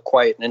it real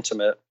quiet and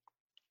intimate.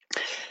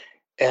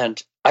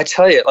 And I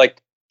tell you,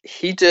 like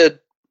he did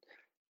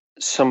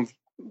some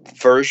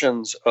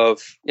versions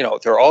of,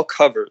 they're all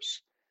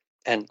covers.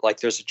 And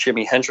like there's a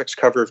Jimi Hendrix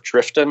cover of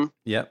Driftin'.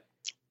 Yeah.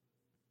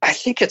 I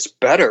think it's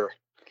better.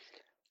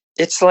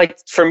 It's like,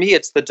 for me,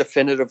 it's the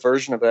definitive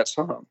version of that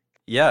song.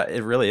 Yeah,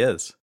 it really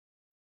is.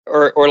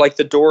 Or like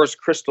the Doors'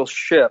 Crystal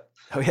Ship.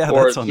 Oh yeah,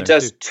 or that's on he there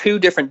does too. 2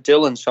 different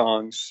Dylan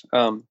songs.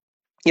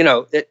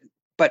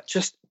 But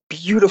just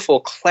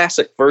beautiful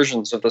classic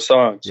versions of the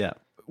songs. Yeah.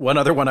 One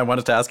other one I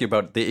wanted to ask you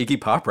about, the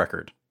Iggy Pop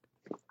record.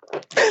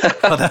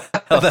 How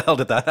the hell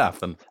did that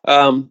happen?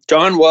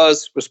 Don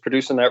was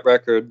producing that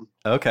record.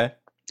 Okay.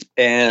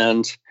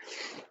 And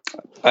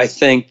I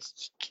think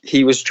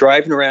he was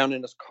driving around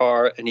in his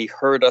car and he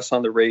heard us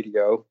on the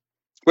radio,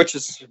 which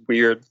is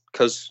weird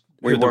because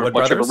we weren't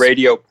much of a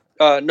radio.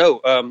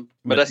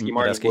 Medeski,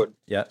 Martin Wood.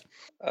 Yeah.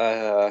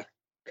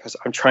 Because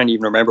I'm trying to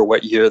even remember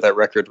what year that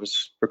record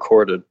was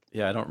recorded.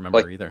 Yeah, I don't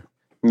remember either.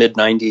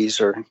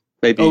 Mid-90s or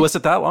maybe. Oh, was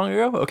it that long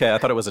ago? Okay, I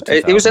thought it was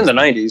It was in the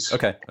 90s.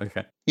 Okay.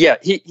 Yeah,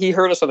 he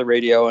heard us on the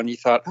radio and he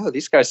thought, oh,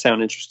 these guys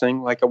sound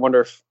interesting. Like, I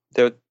wonder if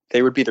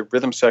they would be the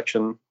rhythm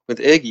section with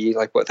Iggy,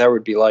 like what that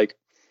would be like.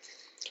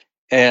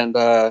 And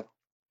so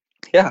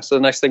the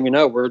next thing we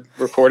know, we're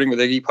recording with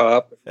Iggy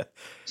Pop,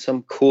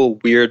 some cool,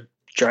 weird,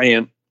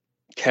 giant,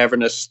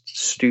 cavernous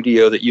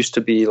studio that used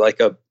to be like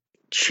a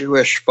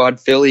Jewish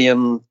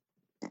vaudevillian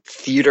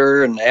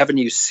theater in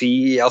Avenue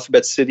C,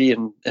 Alphabet City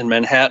in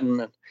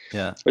Manhattan. And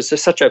it was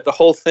just the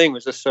whole thing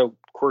was just so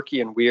quirky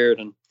and weird.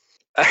 And,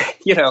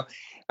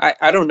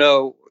 I don't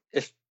know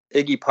if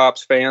Iggy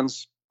Pop's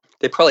fans,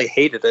 they probably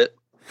hated it.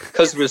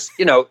 because it was,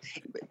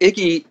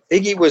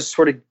 Iggy was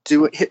sort of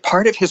doing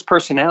part of his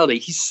personality.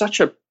 He's such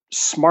a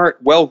smart,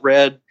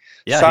 well-read,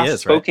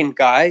 soft-spoken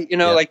guy,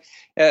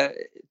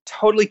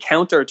 totally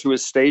counter to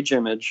his stage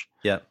image.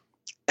 Yeah.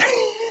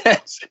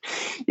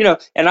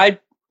 And I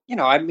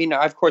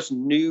of course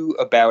knew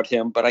about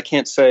him, but I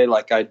can't say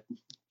like I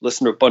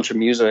listened to a bunch of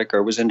music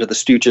or was into the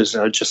Stooges.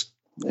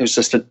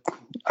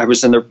 I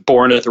was in there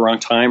born at the wrong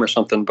time or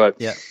something. But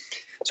yeah.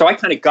 So I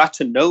kind of got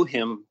to know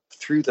him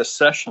through the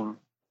session,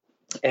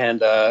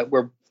 and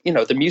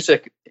the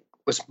music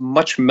was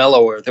much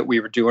mellower that we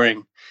were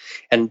doing,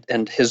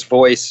 and his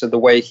voice and the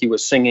way he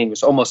was singing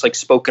was almost like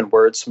spoken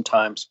words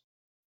sometimes.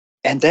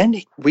 And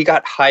then we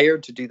got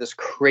hired to do this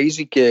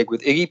crazy gig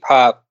with Iggy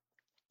Pop.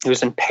 It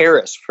was in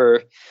Paris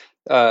for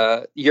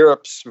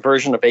Europe's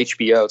version of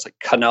HBO. It's like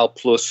Canal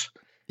Plus.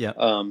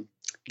 Yeah.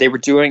 They were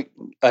doing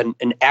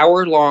an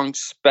hour-long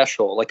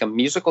special, like a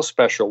musical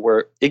special,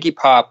 where Iggy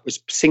Pop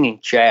was singing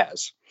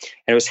jazz.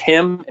 And it was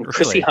him and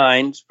Chrissie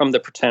Hynde from The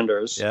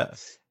Pretenders. Yeah.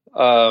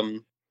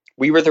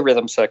 We were the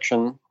rhythm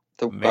section,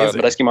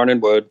 Medeski, Martin,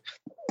 and Wood.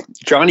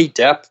 Johnny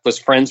Depp was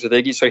friends with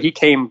Iggy, so he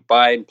came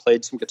by and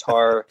played some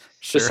guitar.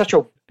 Sure. It was such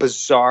a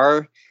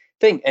bizarre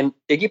thing. And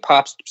Iggy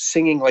Pop's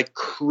singing like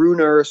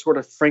crooner, sort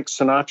of Frank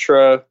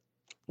Sinatra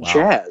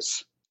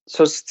jazz.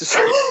 So it's just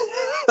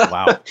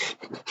wow.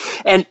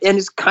 And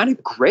it's kind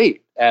of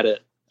great at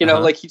it.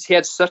 Like he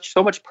had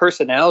so much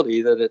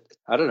personality that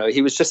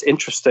he was just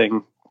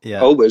interesting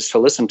always to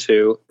listen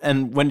to.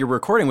 And when you're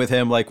recording with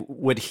him, like,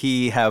 would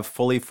he have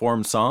fully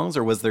formed songs,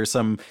 or was there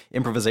some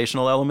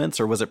improvisational elements,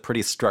 or was it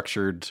pretty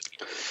structured?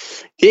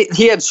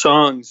 He had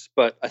songs,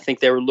 but I think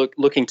they were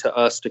looking to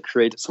us to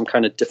create some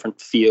kind of different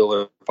feel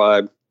or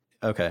vibe.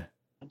 Okay.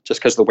 Just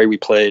because of the way we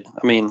played.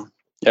 I mean,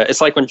 yeah,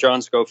 it's like when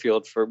John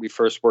Scofield, we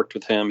first worked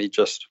with him,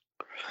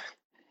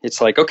 it's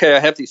like, okay, I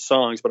have these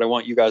songs, but I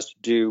want you guys to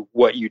do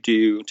what you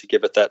do to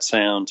give it that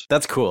sound.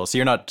 That's cool. So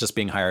you're not just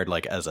being hired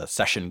like as a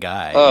session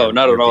guy. Oh,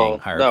 not at all.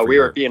 No, we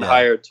were being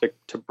hired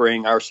to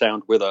bring our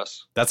sound with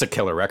us. That's a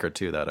killer record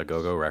too, a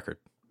go-go record.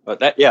 But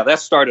that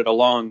started a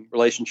long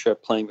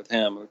relationship playing with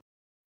him.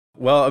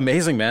 Well,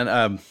 amazing,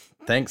 man.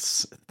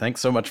 Thanks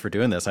so much for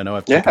doing this. I know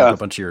I've taken up a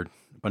bunch of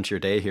your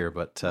day here,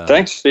 but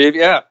thanks, Steve.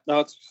 Yeah,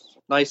 no, it's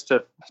nice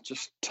to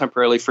just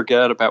temporarily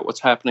forget about what's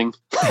happening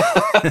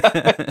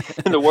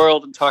in the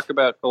world and talk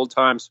about old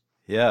times.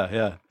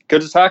 Yeah.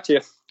 Good to talk to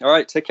you. All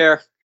right, take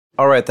care.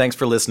 All right, thanks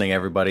for listening,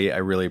 everybody. I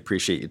really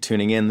appreciate you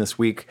tuning in this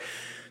week.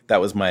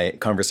 That was my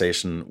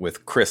conversation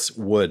with Chris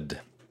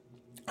Wood.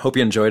 Hope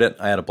you enjoyed it.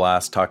 I had a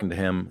blast talking to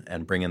him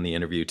and bringing the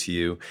interview to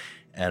you.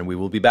 And we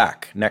will be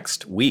back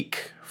next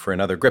week for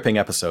another gripping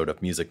episode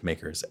of Music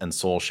Makers and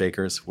Soul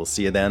Shakers. We'll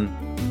see you then.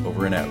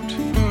 Over and out.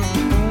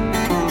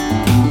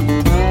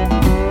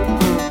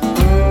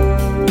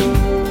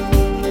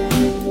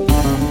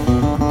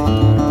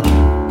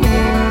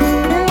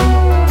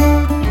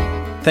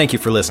 Thank you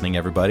for listening,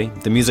 everybody.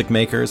 The Music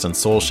Makers and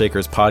Soul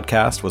Shakers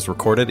podcast was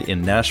recorded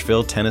in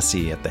Nashville,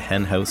 Tennessee at the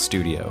Hen House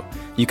Studio.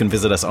 You can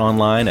visit us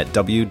online at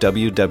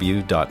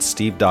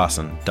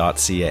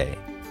www.stevedawson.ca.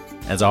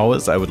 As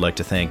always, I would like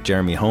to thank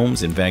Jeremy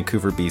Holmes in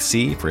Vancouver,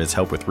 BC for his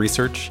help with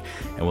research,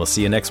 and we'll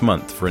see you next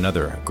month for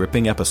another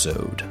gripping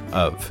episode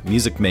of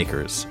Music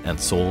Makers and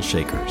Soul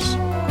Shakers.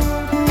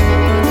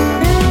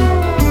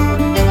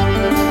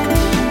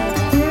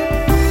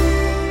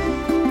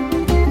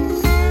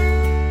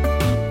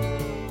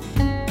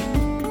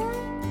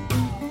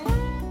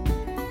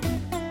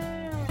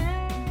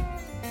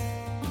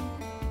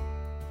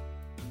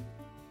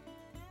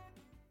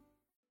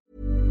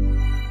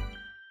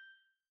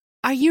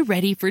 Are you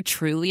ready for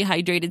truly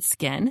hydrated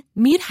skin?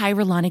 Meet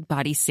Hyaluronic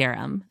Body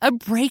Serum, a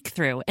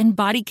breakthrough in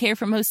body care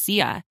from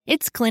Osea.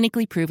 It's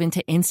clinically proven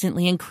to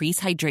instantly increase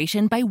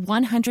hydration by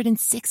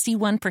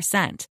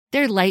 161%.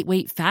 Their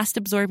lightweight,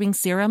 fast-absorbing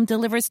serum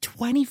delivers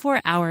 24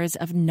 hours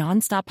of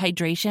nonstop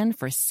hydration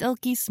for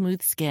silky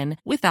smooth skin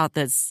without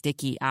the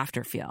sticky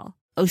afterfeel.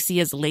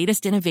 Osea's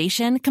latest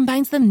innovation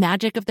combines the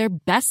magic of their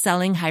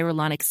best-selling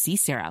Hyaluronic C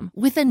Serum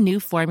with a new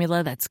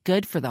formula that's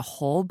good for the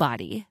whole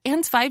body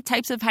and 5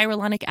 types of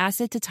hyaluronic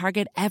acid to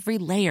target every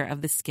layer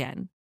of the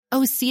skin.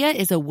 Osea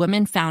is a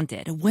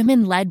women-founded,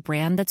 women-led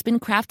brand that's been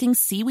crafting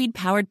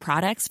seaweed-powered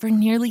products for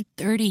nearly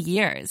 30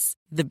 years.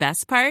 The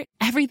best part?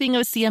 Everything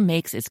Osea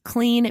makes is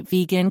clean,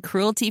 vegan,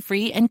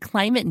 cruelty-free, and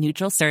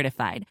climate-neutral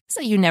certified,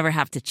 so you never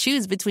have to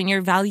choose between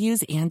your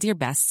values and your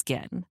best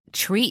skin.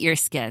 Treat your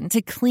skin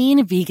to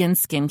clean, vegan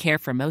skincare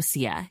from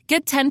Osea.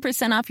 Get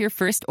 10% off your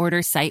first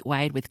order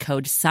site-wide with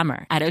code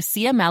SUMMER at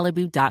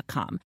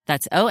OseaMalibu.com.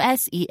 That's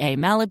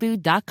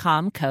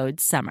OSEAMalibu.com,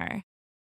 code SUMMER.